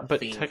 call No, a but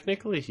fiend.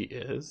 technically he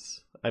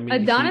is. I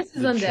mean, Adonis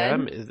is the undead.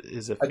 gem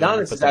is a fiend,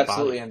 Adonis but is the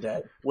absolutely body,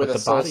 undead but with a the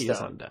soul body is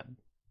stone. undead.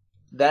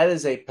 That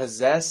is a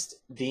possessed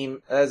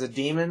demon. That is a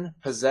demon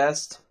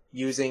possessed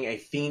using a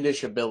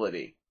fiendish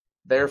ability.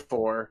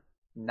 Therefore,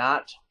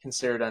 not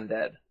considered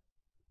undead.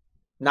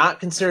 Not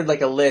considered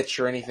like a lich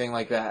or anything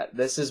like that.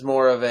 This is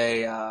more of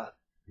a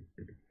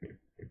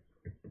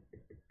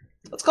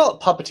let's call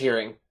it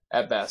puppeteering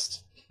at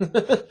best.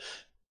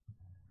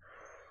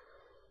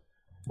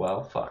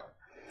 Well, fuck.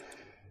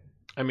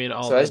 I mean,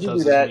 all So that as you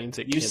does do that, means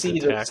it you can't see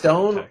the attack or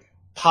stone- attack.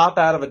 Pop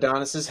out of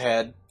Adonis's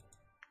head.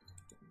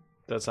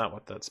 That's not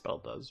what that spell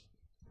does.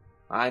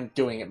 I'm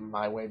doing it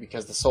my way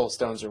because the soul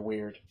stones are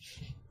weird.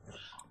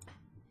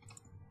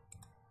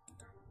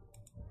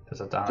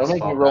 Does Adonis Don't make me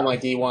fall roll down? my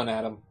D1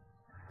 at him.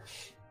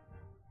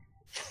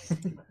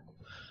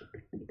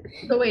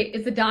 So wait,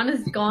 is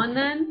Adonis gone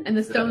then? And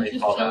the that stone's make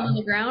just fall chilling down? on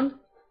the ground?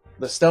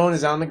 The stone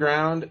is on the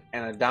ground,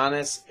 and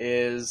Adonis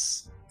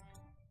is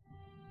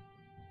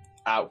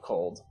out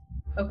cold.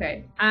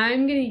 Okay,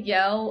 I'm gonna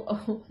yell.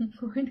 Oh, I'm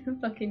going to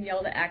fucking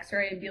yell to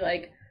Axray and be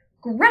like,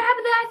 "Grab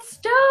that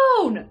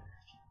stone!"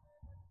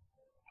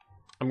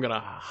 I'm gonna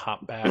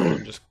hop back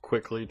and just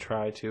quickly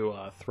try to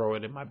throw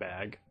it in my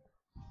bag.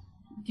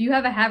 Do you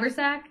have a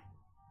haversack?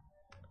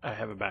 I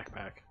have a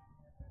backpack.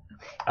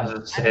 I was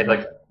gonna say,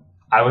 like,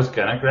 I was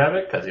gonna grab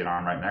it because, you know,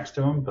 I'm right next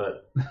to him,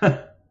 but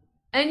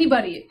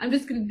Anybody?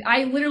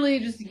 I literally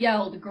just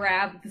yelled,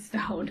 "Grab the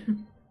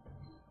stone!"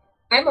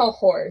 I'm a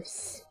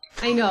horse.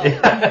 I know.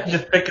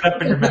 just pick it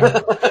up in your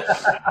mouth.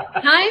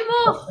 I'm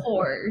a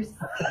horse.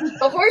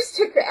 The horse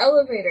took the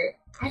elevator.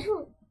 I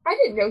don't I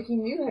didn't know he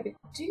knew how to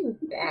do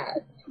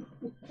that.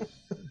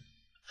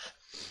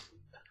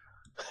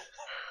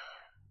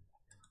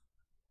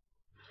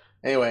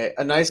 Anyway,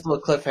 a nice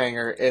little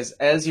cliffhanger is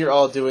as you're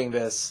all doing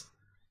this,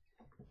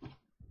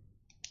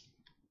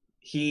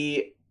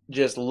 he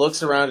just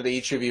looks around at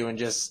each of you and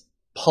just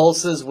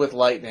pulses with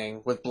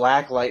lightning, with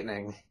black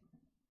lightning,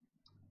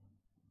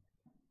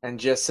 and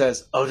just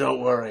says, "Oh,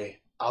 don't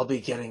worry, I'll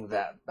be getting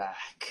that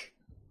back."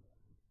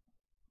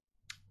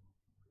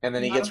 And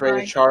then he gets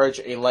ready to charge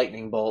a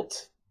lightning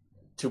bolt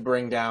to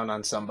bring down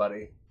on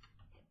somebody.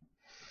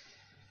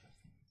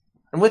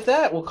 And with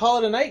that, we'll call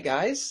it a night,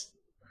 guys.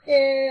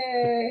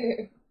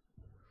 Yay!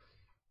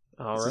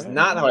 All This right. is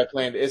not how I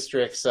planned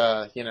Istrix's,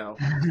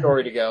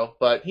 story to go,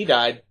 but he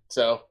died,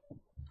 so.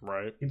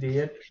 Right. You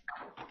did.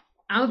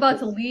 I'm about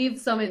to leave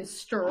some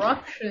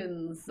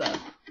instructions,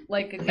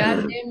 like a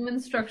goddamn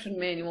instruction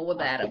manual with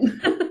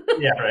Adam.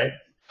 Yeah, right.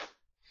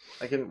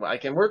 I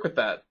can work with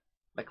that.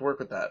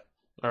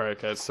 All right,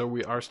 guys. So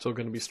we are still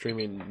going to be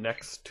streaming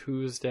next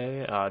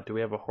Tuesday. Do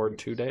we have a Horde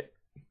 2 date?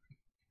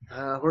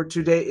 Horde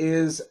 2 Day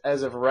is,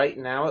 as of right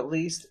now at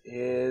least,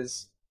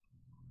 is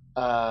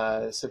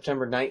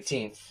September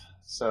 19th.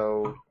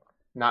 So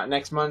not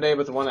next Monday,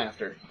 but the one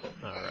after.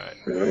 All right.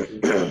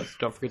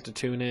 Don't forget to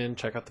tune in,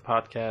 check out the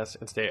podcast,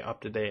 and stay up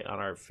to date on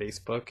our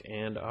Facebook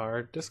and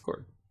our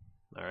Discord.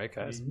 All right,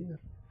 guys.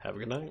 Have a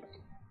good night.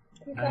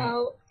 Peace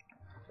out.